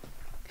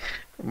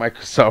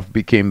Microsoft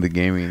became the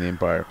gaming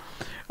empire.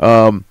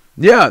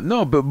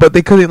 But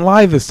they couldn't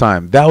lie this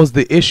time. That was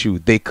the issue.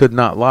 They could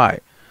not lie.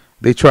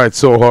 They tried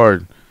so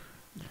hard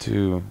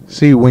to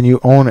See, when you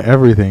own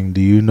everything,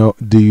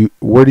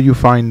 where do you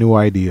find new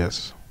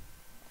ideas?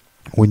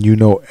 When you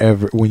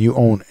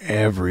own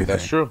everything.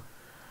 That's true.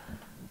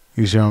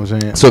 You see what I'm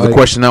saying? So the Like,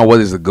 question now,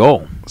 what is the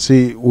goal?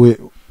 See,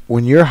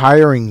 when you're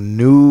hiring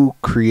new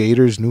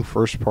creators, new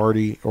first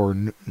party or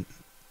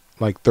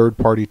like third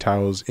party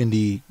titles,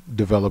 indie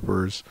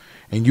developers,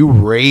 and you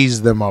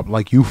raise them up,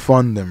 like you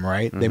fund them,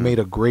 right? They made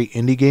a great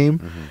indie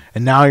game,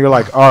 and now you're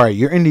like, all right,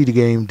 your indie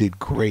game did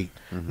great.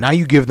 Now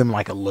you give them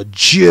like a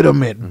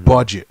legitimate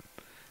budget,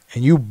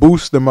 and you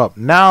boost them up.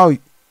 Now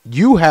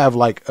you have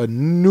like a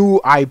new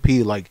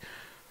IP, like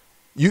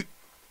you.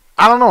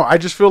 I don't know. I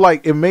just feel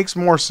like it makes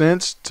more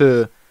sense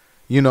to,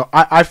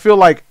 I feel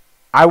like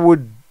I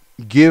would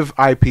give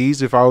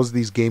IPs, if I was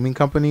these gaming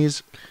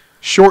companies,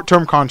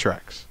 short-term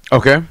contracts.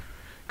 Okay.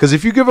 Because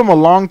if you give them a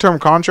long-term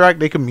contract,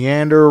 they can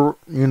meander,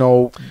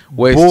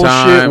 Waste bullshit,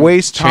 time.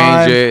 waste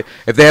time. Change it.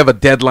 If they have a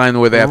deadline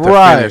where they have to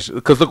Right. finish.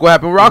 Because look what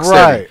happened with Rocksteady.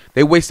 Right.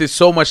 They wasted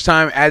so much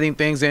time adding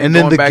things in. And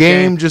then going the back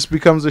game in. just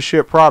becomes a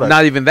shit product.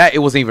 Not even that. It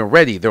wasn't even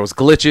ready. There was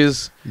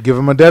glitches. Give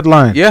them a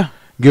deadline. Yeah.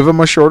 Give them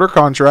a shorter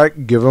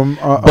contract. Give them.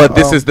 But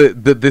this is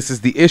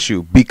the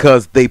issue,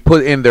 because they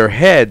put in their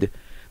head.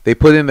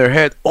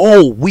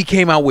 Oh, we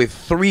came out with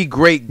 3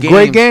 great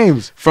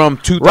games from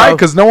 2000. Right,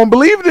 because no one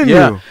believed in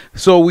you.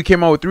 So we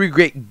came out with 3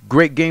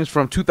 great games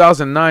from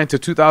 2009 to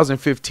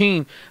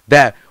 2015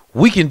 that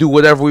we can do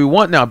whatever we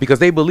want now because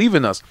they believe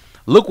in us.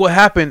 Look what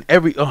happened.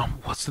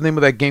 What's the name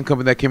of that game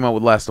company that came out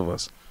with Last of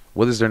Us?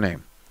 What is their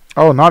name?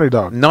 Oh, Naughty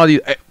Dog.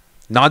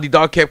 Naughty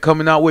Dog kept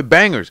coming out with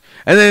bangers.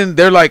 And then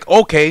they're like,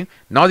 okay,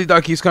 Naughty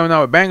Dog keeps coming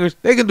out with bangers.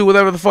 They can do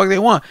whatever the fuck they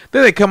want.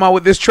 Then they come out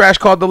with this trash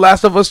called The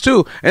Last of Us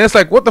 2. And it's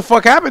like, what the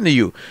fuck happened to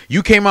you?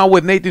 You came out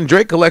with Nathan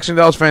Drake Collection.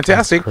 That was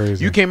fantastic.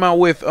 You came out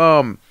with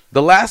The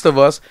Last of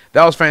Us.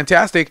 That was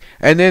fantastic.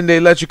 And then they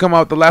let you come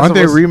out with The Last of Us.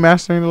 Aren't they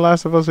remastering The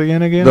Last of Us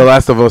again? The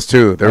Last of Us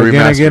 2. They're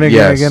remastering.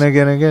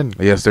 Again.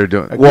 Yes, they're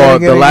doing.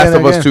 The Last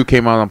of Us 2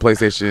 came out on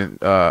PlayStation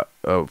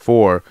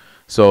 4.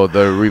 So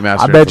the remaster.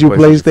 I bet you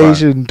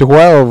PlayStation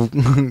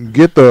 12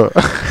 get the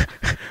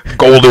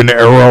Golden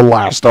Era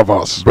Last of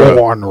Us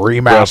on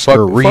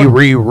remaster,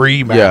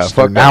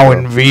 remaster. Now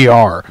in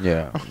VR.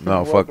 Yeah,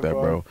 no, fuck that,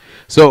 bro.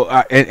 So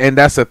and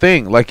that's the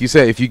thing. Like you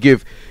said, if you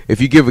give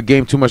a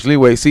game too much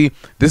leeway, see,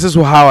 this is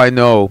how I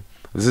know.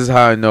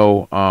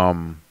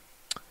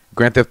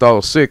 Grand Theft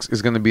Auto 6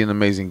 is going to be an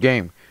amazing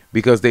game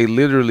because they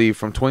literally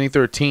from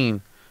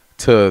 2013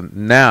 to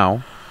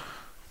now.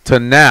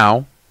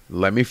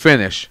 Let me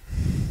finish.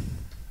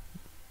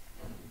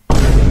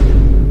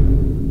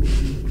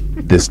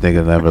 This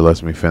nigga never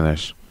lets me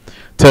finish.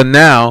 To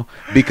now,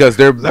 because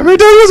they're. Let me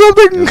tell you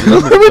something.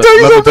 Let me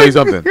tell you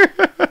something.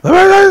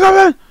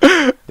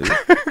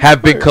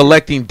 Have been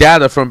collecting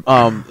data from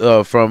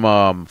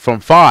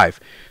 5,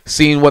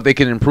 seeing what they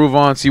can improve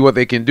on, see what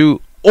they can do,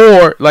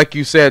 or like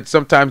you said,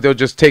 sometimes they'll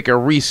just take a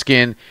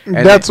reskin. And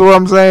that's what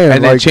I'm saying.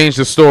 And then change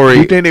the story.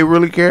 You think they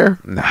really care?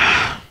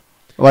 Nah.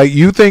 Like,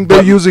 you think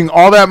they're using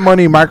all that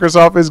money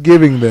Microsoft is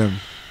giving them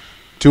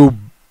to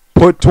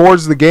put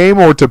towards the game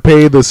or to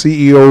pay the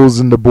CEOs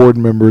and the board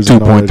members?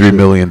 $2.3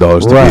 million to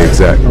be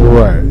exact.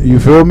 Right. You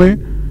feel me?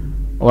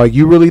 Like,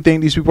 you really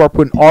think these people are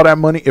putting all that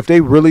money? If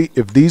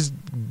these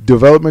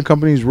development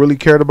companies really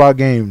cared about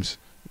games,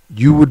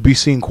 you would be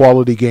seeing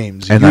quality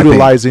games, and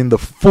utilizing the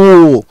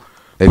full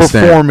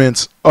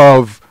performance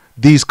of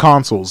these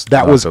consoles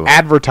that was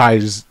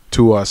advertised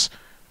to us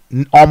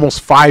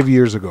almost 5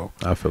 years ago.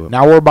 I feel it.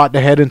 Now we're about to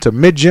head into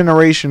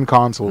mid-generation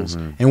consoles,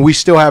 and we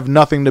still have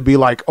nothing to be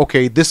like,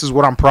 okay, this is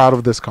what I'm proud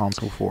of this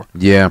console for.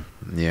 Yeah.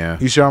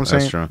 You see what I'm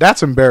saying? True.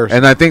 That's embarrassing.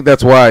 And I think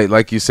that's why,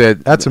 like you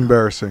said, that's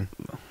embarrassing.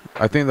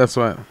 I think that's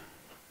why.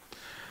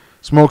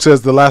 Smoke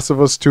says The Last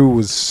of Us 2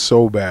 was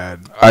so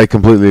bad. I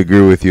completely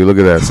agree with you. Look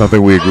at that.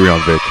 Something we agree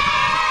on, Vic.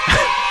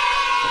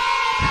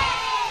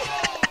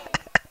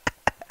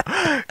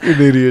 You're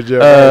an idiot,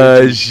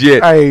 Joe.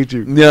 Shit. I hate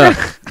you. Yeah.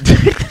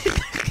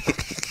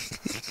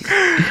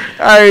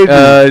 I hate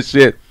you.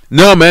 Shit.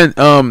 No, man.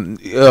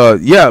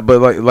 Yeah,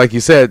 but like you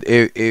said,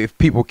 if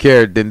people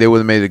cared, then they would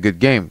have made a good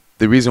game.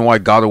 The reason why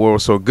God of War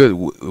was so good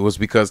was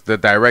because the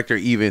director,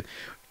 even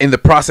in the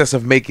process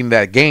of making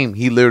that game,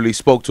 he literally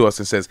spoke to us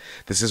and says,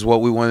 "This is what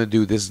we want to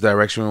do. This is the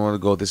direction we want to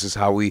go. This is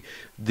how we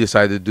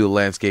decided to do the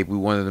landscape. We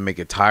wanted to make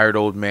a tired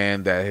old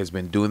man that has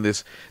been doing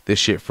this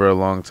shit for a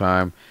long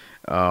time."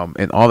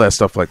 And all that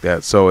stuff like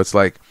that. So it's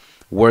like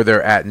where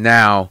they're at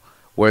now,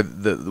 where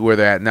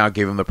they're at now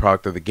gave them the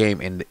product of the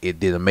game, and it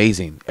did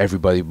amazing.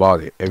 Everybody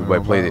bought it.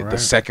 Everybody played it. Right. The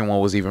second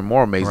one was even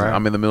more amazing. Right.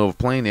 I'm in the middle of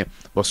playing it,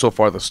 but so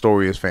far the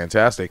story is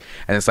fantastic.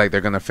 And it's like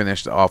they're going to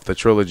finish off the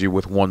trilogy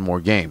with one more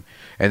game.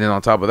 And then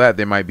on top of that,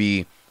 they might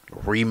be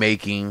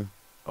remaking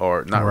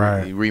or not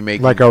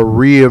remaking, like a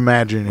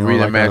reimagining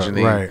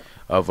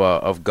of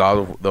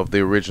the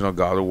original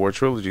God of War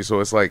trilogy. So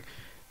it's like,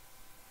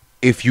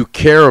 if you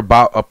care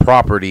about a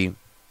property,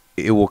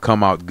 it will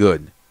come out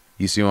good.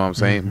 You see what I'm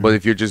saying? But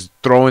if you're just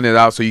throwing it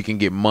out so you can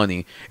get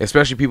money,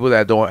 especially people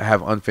that don't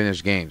have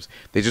unfinished games,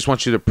 they just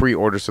want you to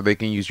pre-order so they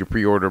can use your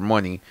pre-order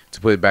money to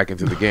put it back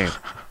into the game.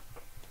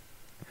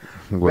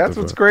 That's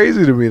what's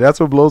crazy to me. That's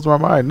what blows my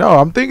mind. No,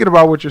 I'm thinking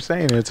about what you're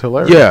saying. It's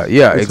hilarious.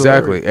 Yeah, it's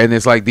exactly. Hilarious. And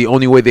it's like the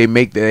only way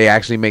they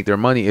actually make their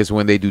money is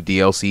when they do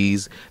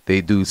DLCs,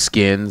 they do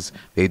skins,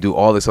 they do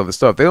all this other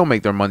stuff. They don't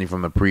make their money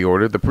from the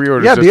pre-order. The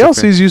pre-order. Yeah,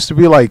 DLCs used to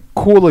be like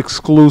cool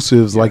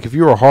exclusives. Yeah. Like if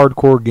you're a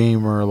hardcore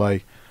gamer,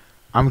 like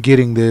I'm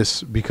getting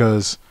this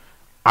because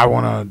I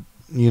want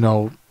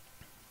to,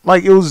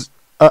 like it was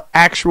an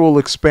actual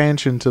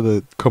expansion to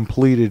the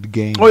completed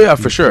game. Oh yeah,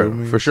 for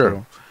sure.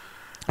 So,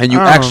 and you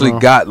actually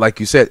got, like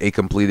you said, a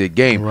completed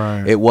game.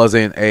 Right. It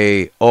wasn't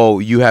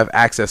you have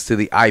access to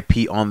the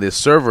IP on this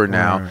server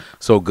now,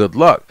 so good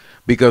luck.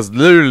 Because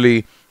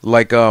literally,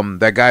 like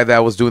that guy that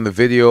was doing the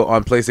video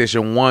on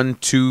PlayStation 1,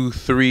 2,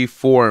 3,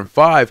 4, and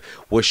 5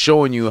 was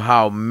showing you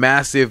how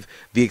massive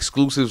the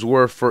exclusives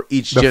were for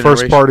each generation. The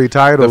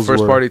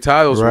first-party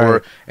titles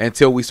were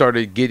until we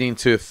started getting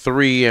to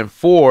 3 and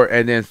 4,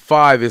 and then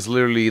 5 is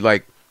literally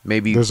like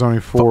maybe there's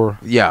only 4.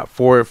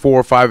 Four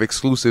or 5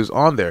 exclusives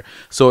on there.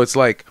 So it's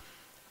like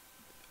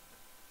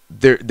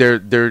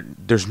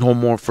there's no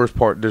more first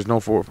part. There's no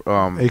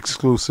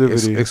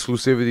exclusivity.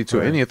 exclusivity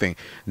to anything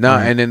now.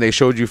 And then they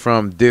showed you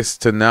from this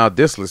to now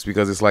diskless,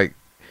 because it's like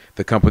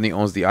the company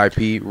owns the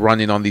IP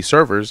running on these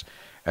servers.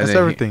 And That's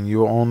everything.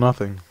 You own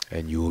nothing,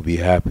 and you will be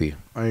happy.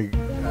 Like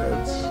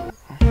that's,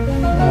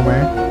 oh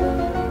man.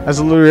 That's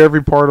literally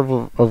every part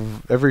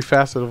of every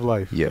facet of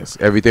life. Yes,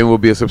 everything will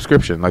be a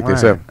subscription, like they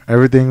said.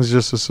 Everything's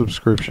just a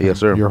subscription. Yes,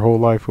 sir. Your whole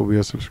life will be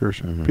a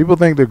subscription. People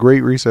think the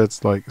Great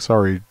Reset's like,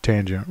 sorry,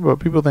 tangent, but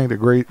people think the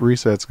Great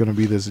Reset's going to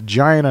be this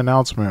giant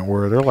announcement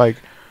where they're like,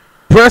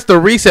 press the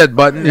reset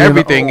button,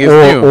 everything is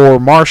new. Or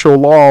martial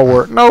law,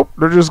 where nope,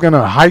 they're just going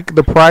to hike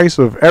the price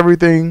of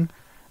everything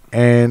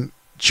and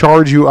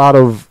charge you out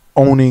of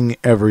owning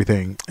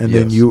everything, and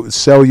then you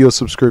sell you a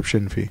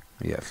subscription fee.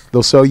 Yes,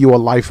 they'll sell you a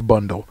life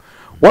bundle.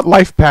 What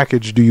life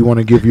package do you want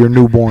to give your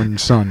newborn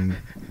son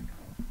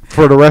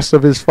for the rest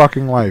of his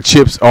fucking life?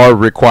 Chips are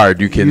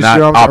required. You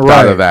cannot opt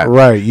out of that.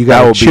 Right. You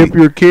got to chip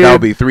your kid. That would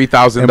be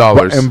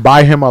 $3,000 and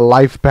buy him a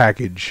life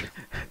package.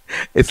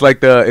 It's like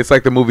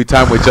the movie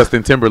Time with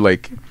Justin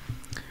Timberlake.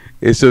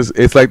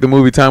 It's like the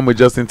movie Time with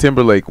Justin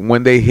Timberlake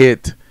when they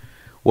hit,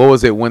 what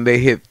was it? When they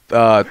hit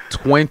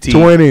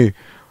 20.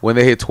 When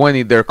they hit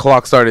 20, their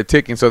clock started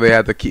ticking, so they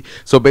had to keep.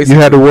 So basically,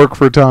 you had to work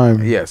for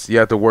time. Yes, you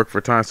had to work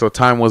for time. So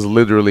time was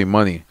literally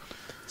money.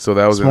 So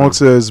that was. Smoke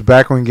says,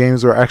 back when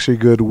games were actually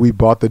good, we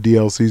bought the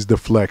DLCs to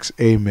flex.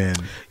 Amen.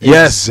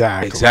 Yes,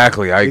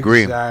 exactly. I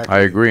agree.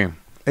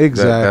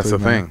 Exactly. That's the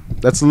thing.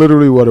 That's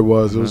literally what it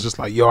was. It was just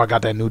like, yo, I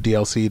got that new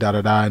DLC, da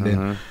da da, and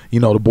then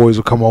the boys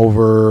would come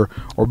over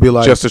or be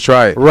like, just to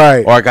try it,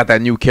 right? Or I got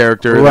that new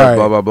character, right?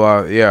 Blah blah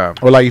blah. Yeah.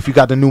 Or like if you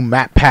got the new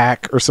map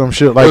pack or some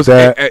shit like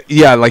that.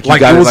 Yeah, like you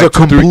got it was a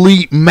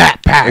complete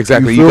map pack.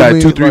 Exactly. You got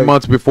it 2-3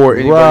 months before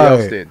anybody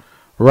else did.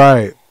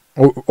 Right.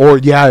 Or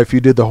yeah, if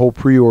you did the whole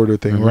pre-order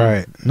thing,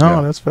 right?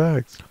 No, that's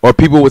facts. Or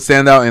people would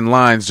stand out in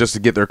lines just to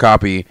get their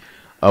copy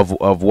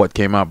of what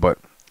came out, but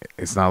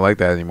it's not like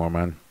that anymore,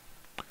 man.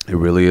 It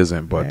really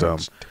isn't, but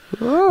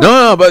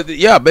no, but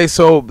yeah,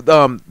 so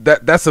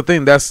that's the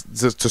thing. That's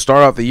just to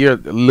start off the year.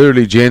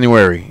 Literally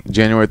January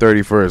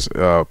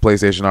 31st.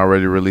 PlayStation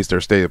already released their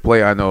State of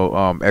Play. I know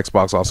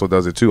Xbox also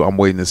does it too. I'm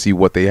waiting to see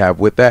what they have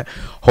with that.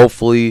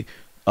 Hopefully,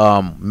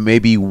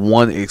 maybe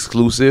one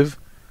exclusive,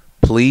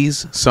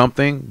 please,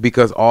 something,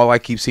 because all I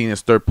keep seeing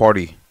is third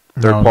party.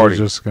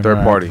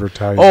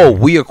 Oh,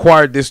 we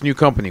acquired this new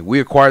company. We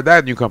acquired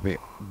that new company.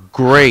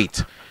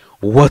 Great.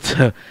 What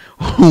are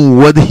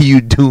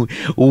you doing?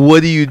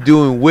 What are you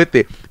doing with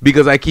it?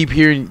 Because I keep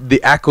hearing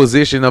the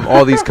acquisition of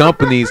all these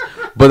companies,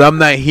 but I'm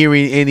not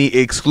hearing any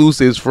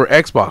exclusives for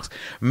Xbox.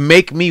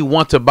 Make me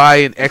want to buy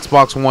an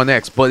Xbox One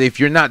X, but if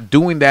you're not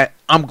doing that,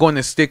 I'm going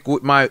to stick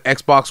with my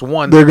Xbox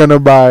One. They're going to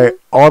buy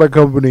all the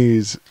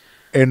companies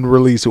and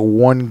release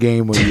one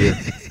game a year.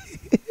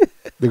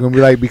 They're going to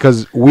be like,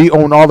 because we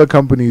own all the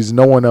companies,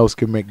 no one else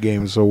can make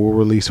games, so we'll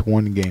release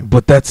one game.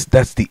 But that's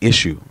the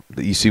issue.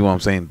 You see what I'm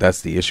saying?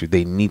 That's the issue.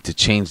 They need to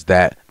change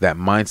that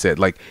mindset.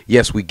 Like,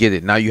 yes, we get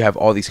it. Now you have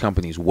all these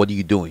companies. What are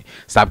you doing?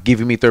 Stop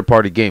giving me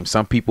third-party games.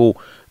 Some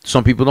people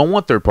don't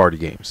want third-party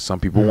games. Some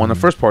people want a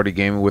first-party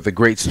game with a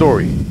great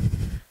story.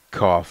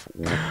 Cough.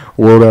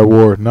 World at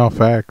War. No,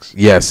 facts.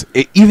 Yes.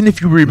 Even if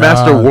you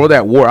remaster World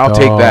at War, I'll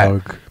take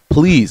that.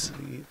 Please.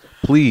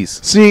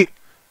 See,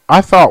 I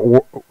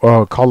thought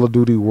Call of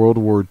Duty World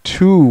War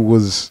II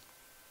was,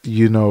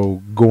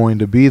 going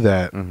to be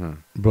that,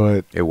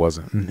 but it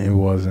wasn't. It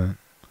wasn't.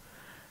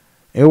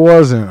 I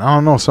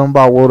don't know, something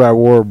about World at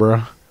War,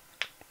 bro.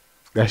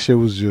 That shit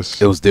was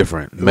just. It was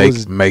different.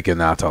 Make it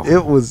NATO.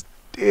 It was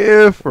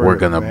different. We're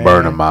gonna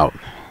burn them out.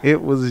 It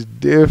was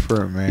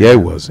different, man. Yeah, it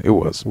was.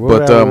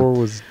 World at War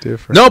was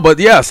different. No, but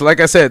yeah. So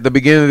like I said, the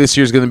beginning of this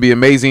year is going to be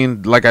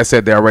amazing. Like I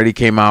said, they already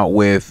came out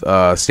with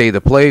State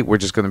of Play. We're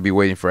just going to be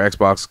waiting for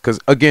Xbox because,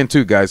 again,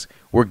 too, guys,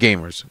 we're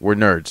gamers, we're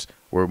nerds,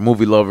 we're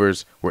movie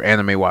lovers, we're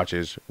anime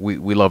watchers. We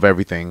love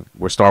everything.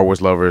 We're Star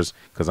Wars lovers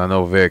because I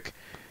know Vic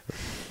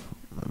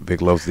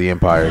loves the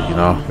Empire.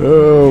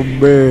 Oh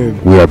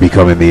man, we are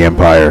becoming the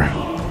Empire.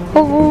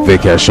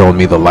 Vic has shown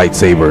me the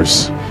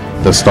lightsabers,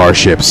 the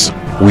starships.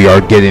 We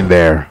are getting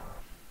there.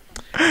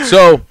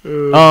 So,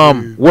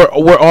 we're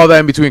all that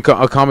in between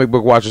comic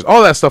book watchers,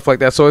 all that stuff like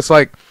that. So it's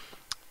like,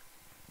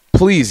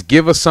 please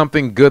give us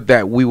something good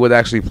that we would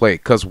actually play.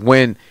 Because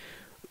when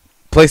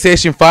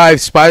PlayStation 5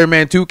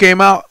 Spider-Man 2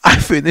 came out, I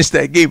finished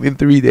that game in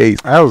 3 days.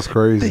 That was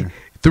crazy.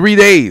 3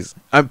 days.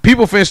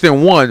 People finished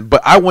in one,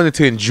 but I wanted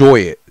to enjoy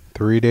it.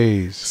 3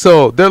 days.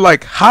 So they're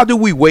like, how do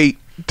we wait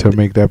to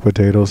make that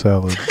potato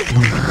salad?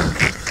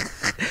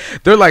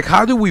 They're like,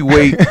 how do we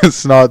wait?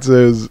 Snot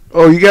says,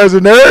 "Oh, you guys are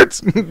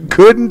nerds."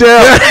 Couldn't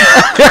tell.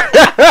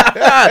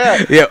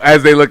 Yeah,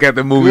 as they look at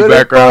the movie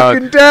background,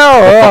 fucking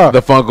tell,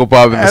 the Funko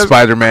Pop and the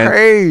Spider-Man.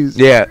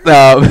 Crazy. Yeah,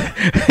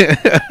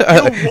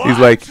 he's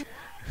like,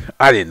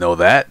 I didn't know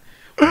that,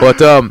 but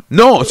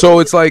no. So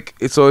it's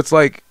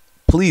like,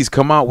 please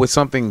come out with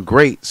something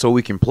great so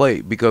we can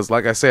play. Because,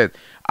 like I said,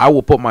 I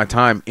will put my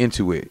time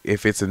into it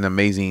if it's an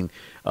amazing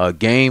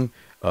game.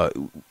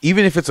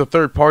 even if it's a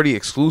third party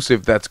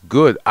exclusive that's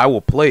good, I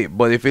will play it.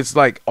 But if it's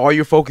like all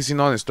you're focusing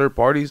on is third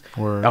parties,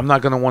 I'm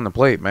not gonna want to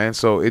play it, man.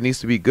 So it needs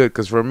to be good,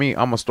 because for me,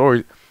 I'm a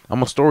story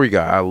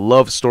guy. I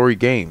love story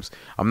games.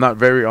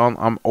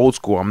 I'm old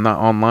school. I'm not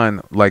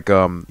online like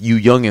you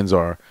youngins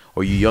are,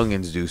 or you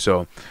youngins do.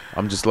 So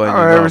I'm just letting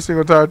you know. Every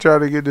single time I try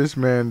to get this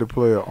man to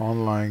play an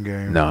online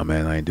game. Nah,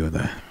 man, I ain't doing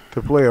that.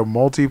 To play a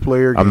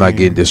multiplayer game. I'm not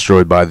getting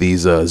destroyed by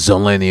these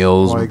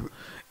Zillennials. Like,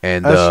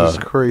 and that's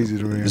just crazy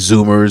to me.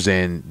 Zoomers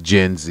and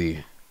Gen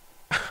Z.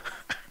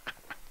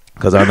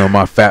 Because I know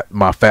my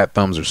fat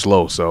thumbs are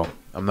slow, so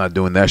I'm not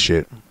doing that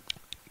shit.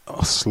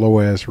 Slow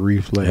ass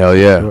reflex. Hell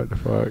yeah. What the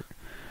fuck?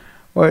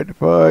 What the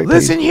fuck?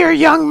 Listen here,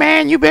 young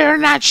man. You better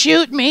not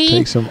shoot me.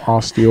 Take some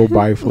osteo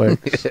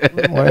biflex.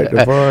 What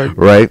the fuck?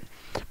 Right.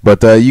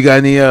 But you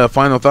got any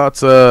final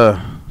thoughts?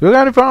 You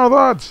got any final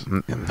thoughts?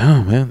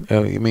 No, man.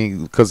 I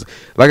mean, because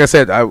like I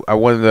said, I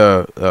wanted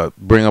to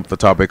bring up the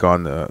topic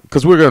on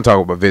because we're going to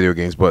talk about video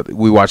games, but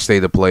we watched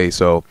State of Play,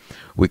 so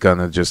we kind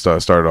of just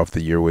started off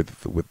the year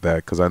with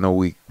that, because I know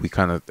we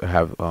kind of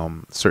have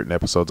certain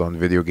episodes on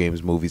video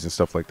games, movies, and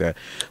stuff like that.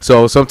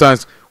 So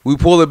sometimes we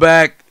pull it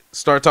back,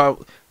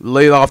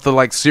 lay off the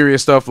like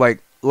serious stuff.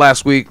 Like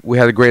last week, we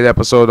had a great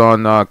episode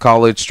on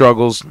college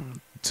struggles.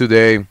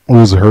 Today, It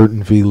was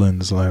hurting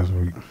feelings last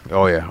week.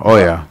 oh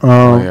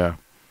yeah.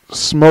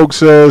 Smoke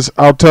says,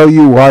 I'll tell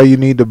you why you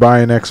need to buy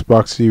an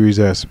Xbox Series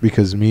S,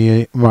 because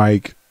me,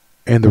 Mike,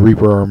 and the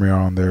Reaper Army are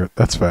on there.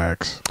 That's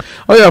facts.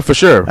 Oh yeah, for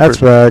sure. That's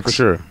facts. For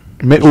sure.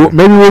 Maybe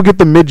we'll get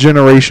the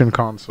mid-generation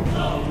console.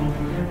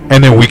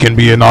 And then we can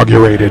be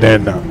inaugurated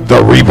in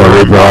the Reaper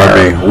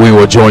Army. We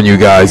will join you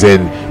guys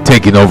in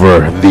taking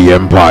over the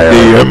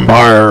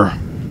Empire.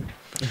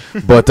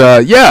 But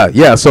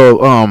yeah. So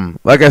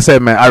like I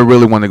said, man, I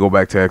really want to go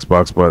back to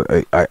Xbox,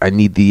 but I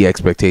need the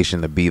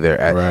expectation to be there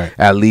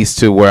at least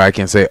to where I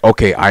can say,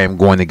 okay, I am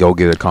going to go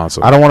get a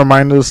console. I don't want to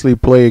mindlessly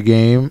play a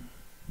game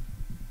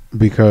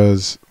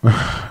because I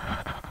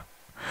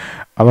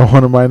don't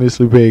want to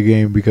mindlessly play a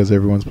game because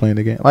everyone's playing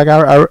the game. Like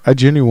I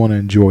genuinely want to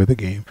enjoy the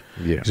game.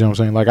 Yeah, you know what I'm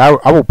saying? Like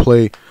I will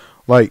play.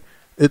 Like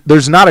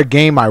there's not a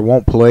game I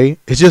won't play.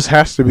 It just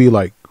has to be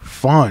like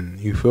fun.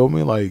 You feel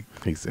me? Like.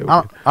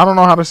 I don't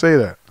know how to say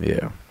that.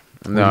 Yeah.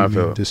 No, I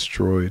feel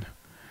destroyed.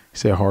 You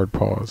say hard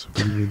pause.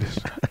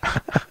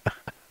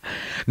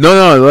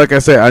 No. Like I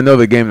said, I know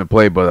the game to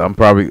play, but I'm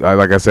probably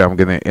like I said, I'm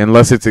gonna,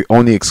 unless it's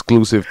only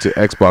exclusive to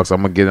Xbox,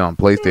 I'm gonna get it on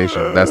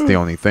PlayStation. That's the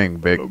only thing,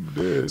 big.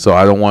 So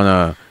I don't want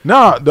to.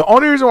 No, the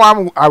only reason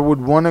why I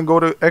would want to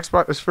go to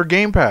Xbox is for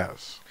Game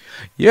Pass.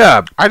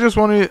 Yeah, I just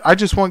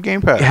want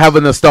Game Pass. Have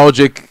a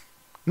nostalgic.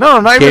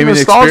 No, not even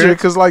nostalgic,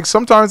 because like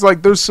sometimes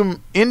like there's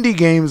some indie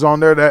games on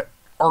there that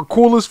are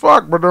cool as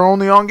fuck, but they're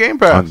only on Game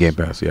Pass. On Game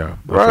Pass, yeah.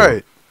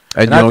 Right.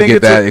 And you don't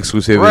get that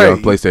exclusivity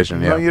on PlayStation,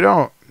 yeah. No, you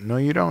don't. No,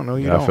 you don't.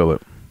 I feel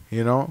it.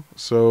 You know?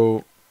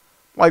 So,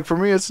 like, for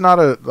me, it's not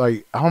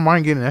I don't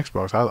mind getting an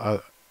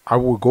Xbox. I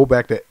will go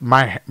back to,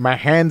 my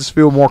hands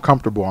feel more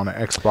comfortable on an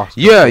Xbox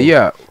controller.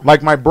 Yeah.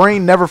 Like, my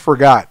brain never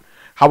forgot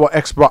how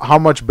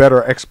much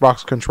better an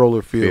Xbox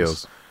controller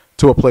feels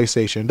to a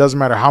PlayStation. It doesn't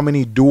matter how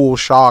many dual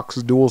shocks,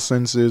 dual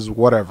senses,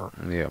 whatever.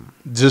 Yeah.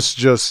 Just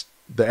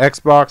the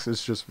Xbox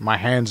is just, my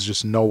hands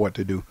just know what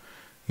to do.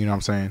 You know what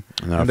I'm saying?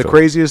 And the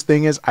craziest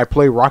thing is I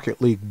play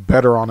Rocket League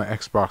better on an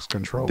Xbox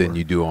controller than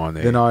you do on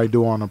than I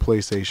do on a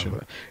PlayStation.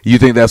 Okay. You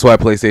think that's why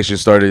PlayStation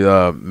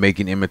started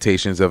making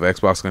imitations of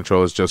Xbox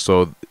controllers just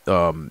so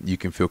you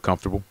can feel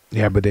comfortable?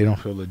 Yeah, but they don't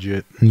feel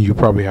legit. You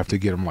probably have to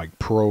get them like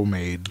pro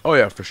made. Oh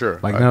yeah, for sure.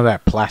 Like none of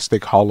that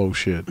plastic hollow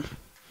shit.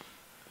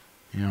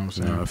 You know what I'm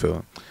saying? No, I feel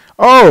it.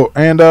 Oh,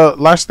 and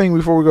last thing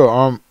before we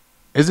go,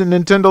 isn't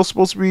Nintendo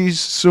supposed to be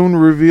soon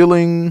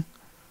revealing?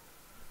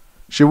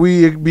 Should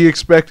we be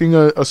expecting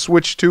a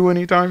Switch 2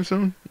 anytime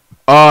soon?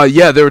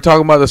 Yeah, they were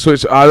talking about the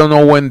Switch. I don't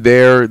know when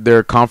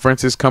their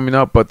conference is coming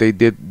up, but they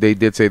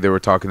did say they were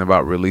talking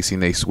about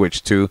releasing a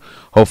Switch 2.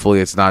 Hopefully,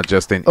 it's not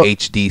just an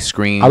HD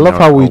screen. I love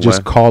how we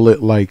just call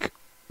it like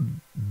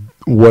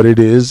what it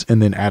is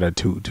and then add a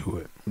 2 to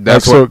it.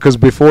 That's like, so because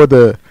before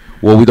the.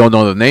 Well, we don't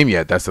know the name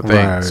yet. That's the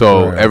thing. Right,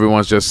 so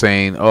everyone's just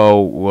saying,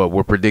 "Oh, well,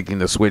 we're predicting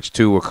the Switch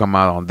 2 will come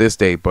out on this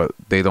date," but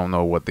they don't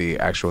know what the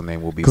actual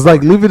name will be. Because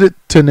like, leave it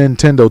to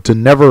Nintendo to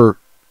never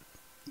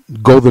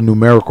go the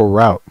numerical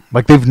route.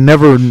 Like they've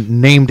never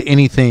named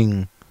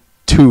anything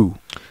 2.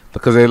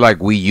 Because they like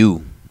Wii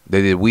U.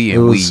 They did Wii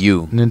and Wii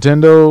U.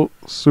 Nintendo,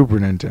 Super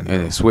Nintendo,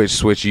 and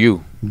Switch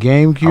U,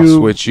 GameCube,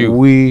 Switch U,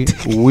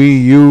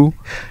 Wii U,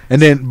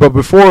 and then but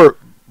before.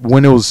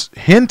 When it was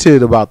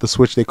hinted about the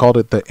Switch, they called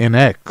it the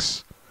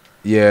NX.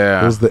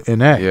 Yeah, it was the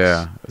NX.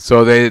 Yeah,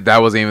 so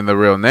that wasn't even the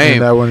real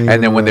name.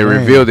 And then when they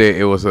revealed it,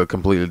 it was a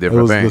completely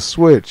different thing. It was the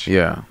Switch.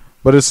 Yeah,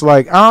 but it's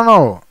like I don't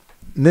know.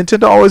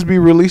 Nintendo always be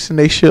releasing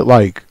they shit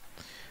like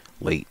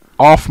late,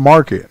 off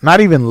market.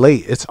 Not even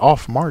late. It's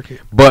off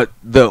market. But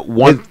the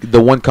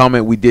one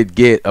comment we did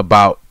get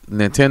about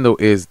Nintendo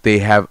is they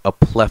have a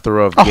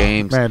plethora of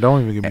games. Man,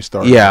 don't even get me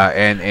started. Yeah,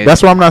 and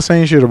that's why I'm not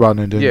saying shit about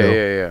Nintendo.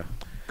 Yeah.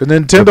 Because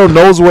Nintendo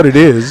knows what it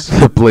is.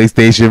 The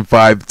PlayStation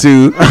 5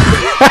 too.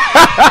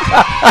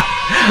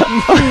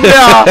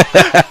 Yeah,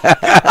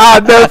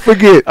 I'll never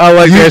forget. I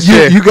like that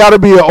shit. You got to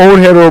be an old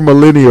head or a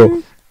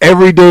millennial.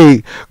 Every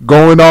day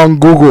going on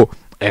Google,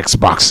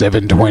 Xbox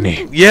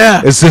 720.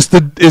 Yeah. Is this the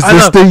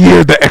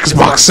year the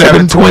Xbox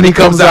 720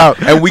 comes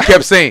out? And we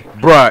kept saying,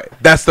 bruh,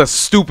 that's the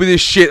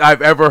stupidest shit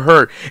I've ever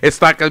heard. It's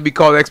not gonna be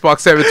called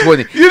Xbox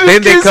 720.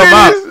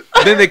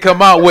 Then they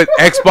come out with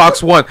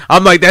Xbox One.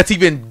 I'm like, that's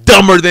even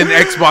dumber than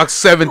Xbox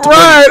 720.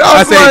 Right,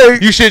 I said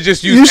you should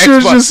just use you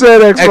should just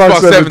said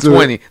Xbox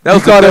 720. That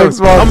was called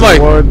Xbox. I'm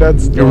like, One.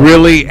 That's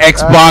really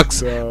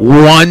Xbox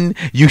One?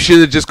 You should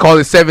have just called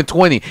it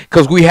 720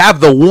 because we have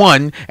the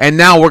one, and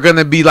now we're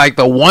gonna be like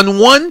the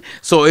one.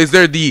 So is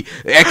there the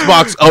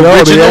Xbox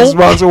original? The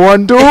Xbox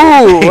One too.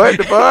 What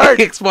the fuck?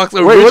 Xbox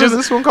original. Wait, what is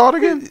this one called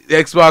again?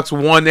 Xbox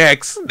One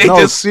X.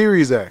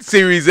 Series X.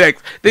 Series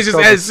X. They just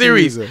called added the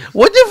series. Series X.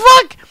 What the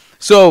fuck?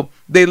 So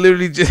they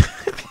literally just.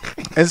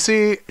 And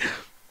see,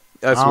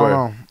 I don't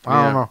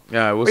know.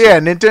 Yeah, But yeah,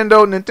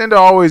 Nintendo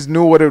always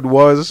knew what it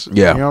was.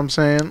 Yeah. You know what I'm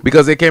saying?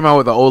 because they came out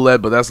with the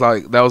OLED, but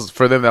that was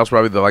for them. That was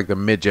probably the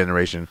mid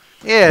generation.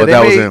 Yeah,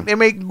 but they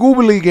make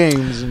googly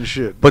games and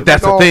shit. But They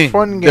that's make the all thing.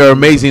 fun They're games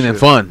amazing and shit.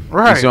 fun.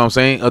 Right. You see what I'm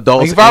saying?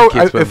 Adults. Like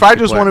and kids if I can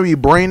just play. want to be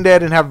brain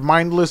dead and have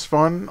mindless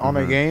fun on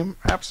a game,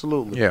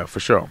 absolutely. Yeah, for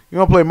sure. You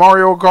want to play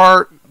Mario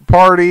Kart,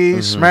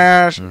 Party,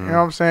 Smash, you know what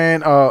I'm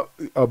saying?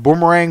 A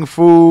Boomerang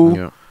Foo.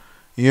 Yeah.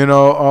 You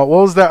know, what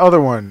was that other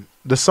one?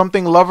 The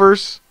Something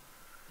Lovers?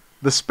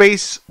 The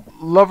Space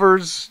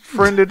Lovers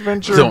Friend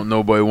Adventure? Don't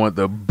nobody want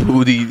the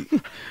booty.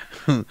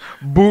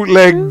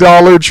 Bootleg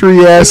Dollar Tree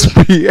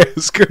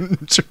SPS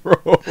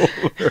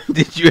controller.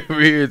 Did you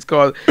ever hear it's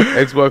called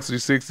Xbox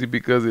 360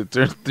 because it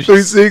turns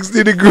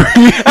 360 degrees.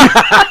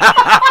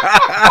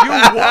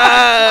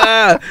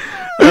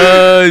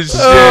 Oh shit!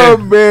 Oh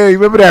man, you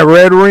remember that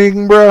red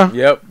ring, bro?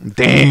 Yep.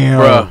 Damn,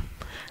 Bruh.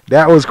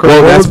 that was crazy.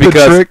 Well, what that's was the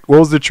because- trick? What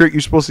was the trick?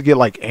 You're supposed to get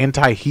like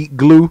anti-heat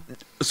glue.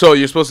 So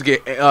you're supposed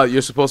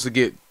to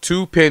get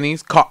 2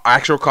 pennies,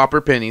 actual copper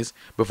pennies,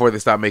 before they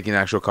stop making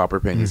actual copper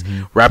pennies.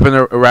 Wrap it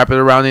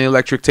around in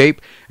electric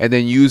tape, and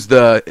then use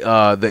the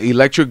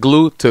electric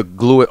glue to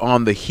glue it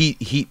on the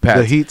heat pads.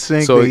 The heat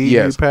sink, So the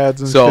heat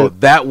pads and so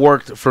shit. that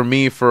worked for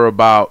me for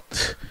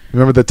about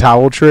Remember the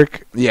towel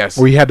trick? yes.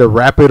 Where you had to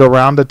wrap it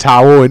around the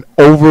towel and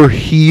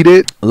overheat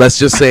it. Let's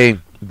just say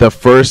the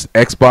first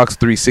Xbox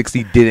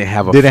 360 didn't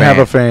have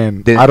a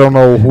fan. I don't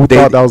know who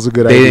thought that was a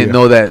good idea. They didn't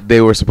know that they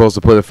were supposed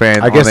to put a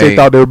fan. I guess they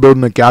thought they were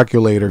building a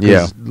calculator.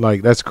 Yeah.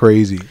 Like that's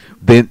crazy.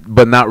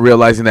 But not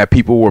realizing that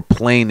people were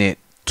playing it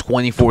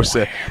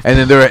 24/7,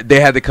 and then they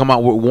had to come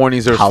out with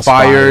warnings. There's House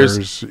fires.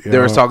 fires, They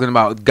were yeah. talking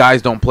about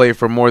guys don't play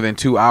for more than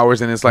 2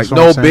 hours, and it's like, That's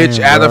no, what I'm bitch,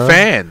 saying, add a bro.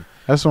 fan.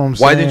 That's what I'm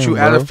saying. Why didn't you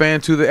add bro. a fan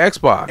to the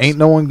Xbox? Ain't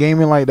no one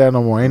gaming like that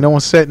no more. Ain't no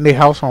one setting their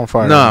house on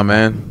fire. Nah,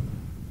 man. You know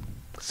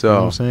what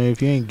So I'm saying?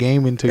 If you ain't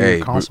gaming till your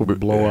console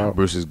blow out.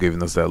 Bruce is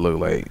giving us that look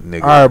like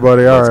nigga. All right,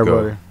 buddy. All let's right,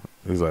 go. buddy.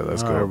 He's like,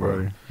 let's All go, right, bro.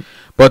 buddy.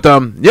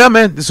 But yeah,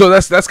 man. So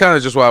that's kind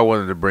of just what I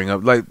wanted to bring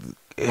up. Like,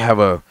 have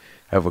a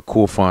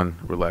cool, fun,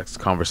 relaxed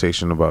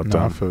conversation about No,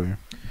 I feel you.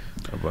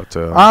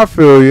 I I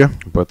feel you.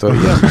 but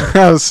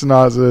yeah.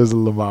 Snot says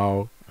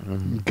Lamau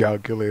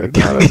calculator.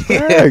 No, that's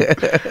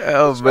fact.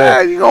 Oh Man,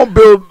 man. you gonna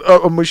build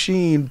a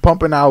machine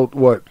pumping out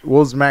what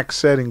was max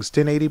settings?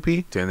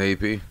 1080p,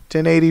 1080p.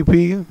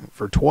 1080p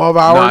for 12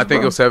 hours. No, I think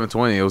bro? it was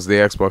 720. It was the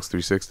Xbox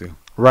 360,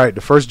 right.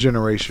 The first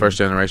generation. first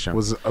generation.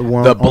 was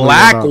one, The only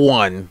black out.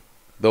 one,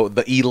 the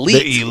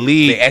elite, The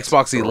Elite. the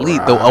Xbox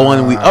Elite, the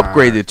one we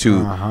upgraded to,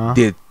 Uh-huh.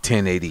 did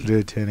 1080.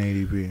 Did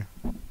 1080p.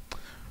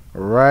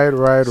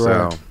 Right.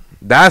 So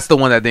that's the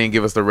one that didn't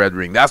give us the red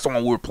ring. That's the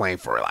one we were playing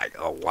for like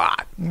a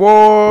lot.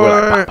 Boy,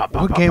 like, pop,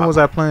 pop, what pop, game pop, was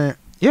I playing?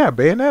 Yeah,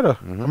 Bayonetta.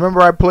 Mhm. I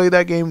remember I played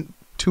that game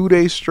 2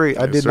 days straight.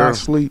 I Yes, did sir. not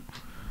sleep.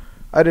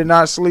 I did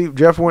not sleep.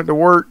 Jeff went to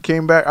work,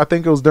 came back. I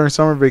think it was during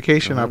summer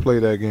vacation. I Mhm.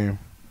 played that game.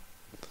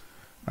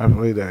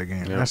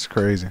 Yeah. That's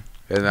crazy.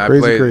 And I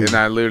Crazy, played, crazy. and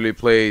I literally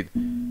played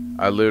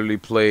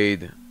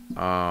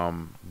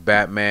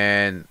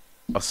Batman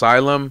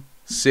Asylum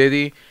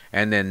City,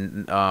 and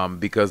then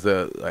because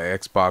the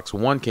Xbox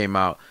One came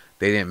out,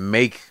 they didn't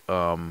make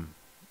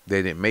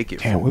it.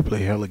 Damn, for- we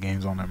play hella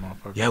games on that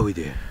motherfucker. Yeah, we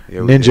did.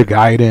 Yeah, we Ninja did.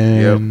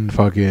 Gaiden,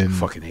 fucking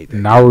Fucking hate that.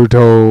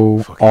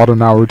 Naruto, Fucking all the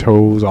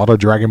Narutos, all the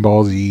Dragon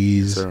Ball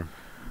Z's. Sir.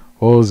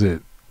 What was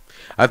it?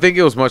 I think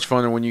it was much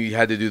funner when you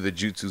had to do the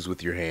jutsus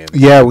with your hands.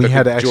 Yeah, we The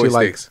had to actually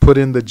like joysticks. put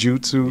in the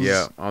jutsus.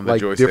 Yeah, on the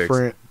like joysticks.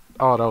 different.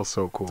 Oh, that was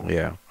so cool.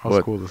 Yeah, that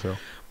was cool as hell.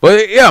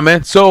 But yeah,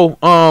 man. So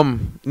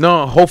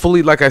no,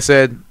 hopefully, like I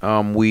said,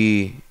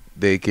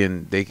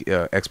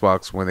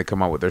 Xbox when they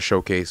come out with their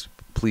showcase,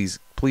 please,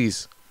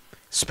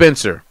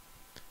 Spencer.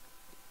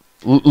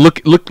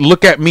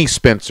 Look at me,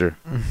 Spencer.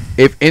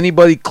 If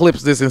anybody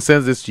clips this and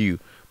sends this to you,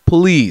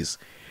 please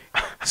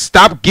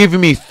stop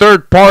giving me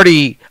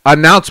third-party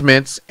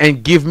announcements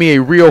and give me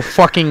a real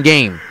fucking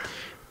game.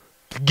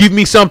 Give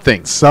me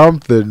something.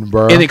 Something,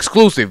 bro. An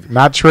exclusive.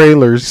 Not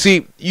trailers.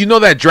 See, you know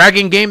that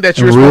Dragon game that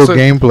you were real supposed to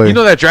gameplay. You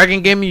know that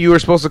Dragon game you were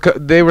supposed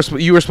to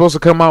you were supposed to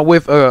come out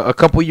with a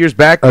couple years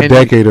back. A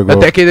decade ago.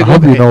 I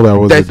hope you know that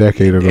was a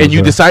decade ago. And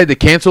you decided to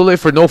cancel it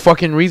for no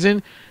fucking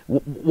reason.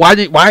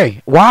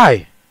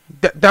 Why?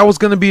 That was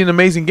gonna be an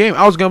amazing game.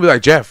 I was gonna be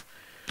like, Jeff,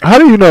 how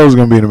do you know it was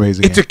gonna be an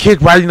amazing it's game? a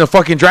kid riding a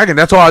fucking dragon.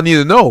 That's all I need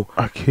to know.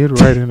 A kid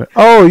riding it.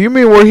 Oh, you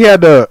mean where he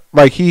had to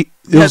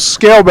it was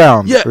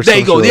Scalebound? Yeah, there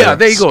you go. Yeah,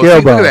 there you go. See,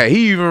 look at that.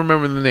 He even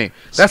remembered the name.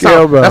 That's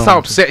how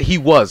upset he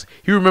was.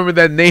 He remembered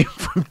that name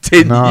from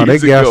 10 years ago. They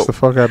gassed the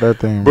fuck out of that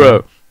thing,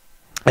 bro.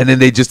 And then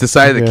they just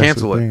decided to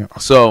cancel it.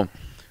 So,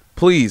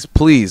 please,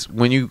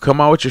 when you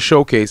come out with your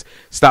showcase,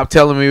 stop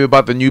telling me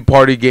about the new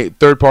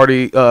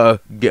third-party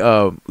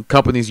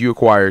companies you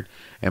acquired,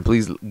 and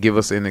please give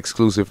us an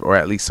exclusive or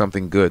at least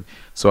something good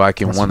so I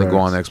can want to go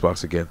on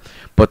Xbox again.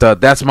 But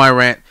that's my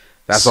rant.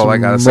 That's all I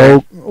gotta say.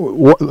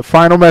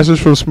 Final message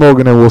from Smoke,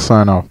 and then we'll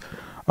sign off.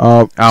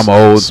 I'm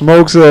old.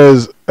 Smoke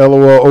says,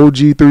 "LOL, OG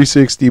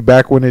 360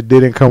 back when it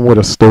didn't come with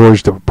a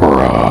storage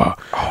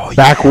bruh.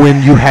 Back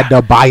when you had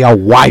to buy a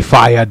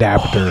Wi-Fi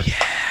adapter. Oh,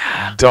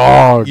 yeah.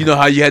 Dog. You know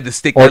how you had to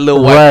stick that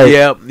little white,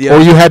 yeah. Or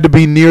you had to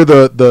be near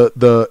the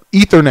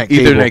Ethernet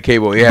cable. Ethernet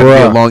cable. Yeah, be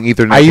a long Ethernet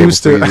cable. I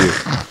used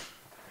to.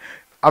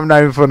 I'm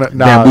not even gonna.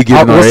 Nah,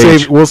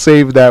 we'll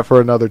save that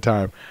for another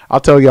time. I'll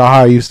tell y'all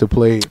how I used to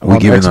play on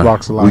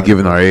Xbox Live. We're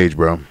giving our age,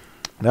 bro.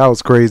 That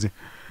was crazy.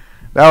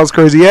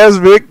 Yes,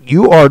 Vic,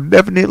 you are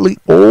definitely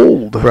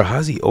old. Bro,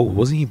 how's he old?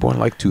 Wasn't he born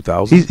like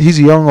 2000? He's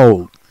young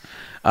old.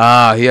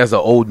 He has an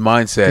old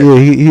mindset. Yeah,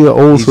 he an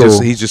old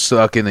soul. He's just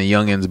stuck in a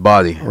youngin's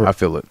body. I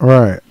feel it.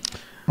 Right.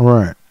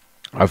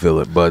 I feel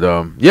it. But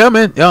yeah,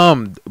 man.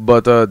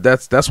 But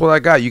that's what I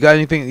got. You got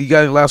anything? You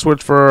got any last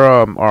words for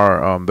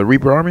our the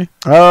Reaper Army?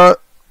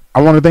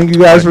 I want to thank you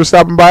guys for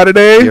stopping by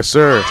today. Yes,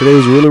 sir. Today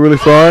was really, really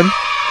fun.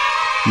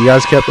 You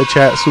guys kept the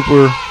chat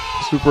super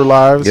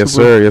live. Yes,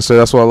 sir. Yes, sir.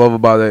 That's what I love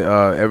about it.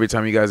 Every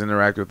time you guys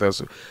interact with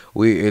us, I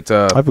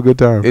have a good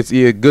time. It's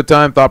a good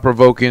time, thought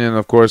provoking, and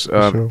of course,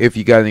 if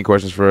you got any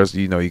questions for us,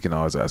 you can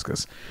always ask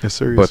us. Yes,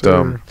 sir. But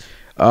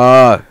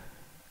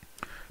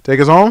take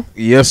us home.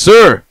 Yes,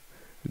 sir.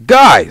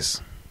 Guys,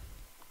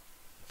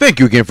 thank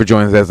you again for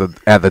joining us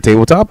at the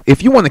tabletop.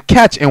 If you want to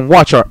catch and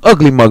watch our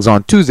ugly mugs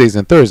on Tuesdays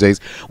and Thursdays,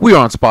 we are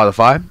on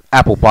Spotify,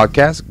 Apple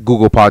Podcasts,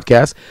 Google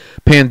Podcasts,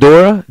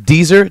 Pandora,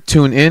 Deezer,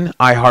 TuneIn,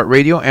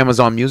 iHeartRadio,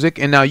 Amazon Music,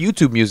 and now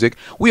YouTube Music.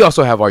 We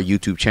also have our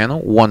YouTube channel,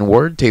 One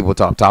Word,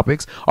 Tabletop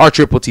Topics, our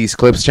Triple T's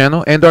Clips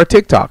channel, and our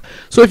TikTok.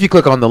 So if you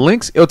click on the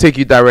links, it'll take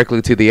you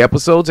directly to the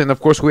episodes, and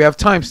of course we have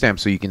timestamps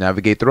so you can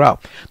navigate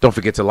throughout. Don't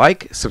forget to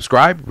like,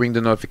 subscribe, ring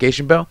the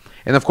notification bell,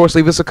 and of course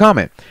leave us a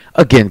comment.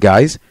 Again,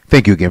 guys,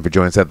 thank you again for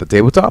joining us at the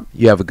tabletop.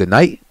 You have a good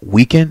night,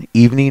 weekend,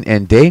 evening,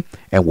 and day,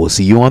 and we'll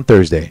see you on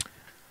Thursday.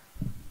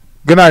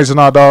 Good night,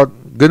 Snot Dog.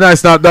 Good night,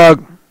 Snot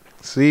Dog.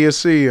 See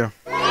ya.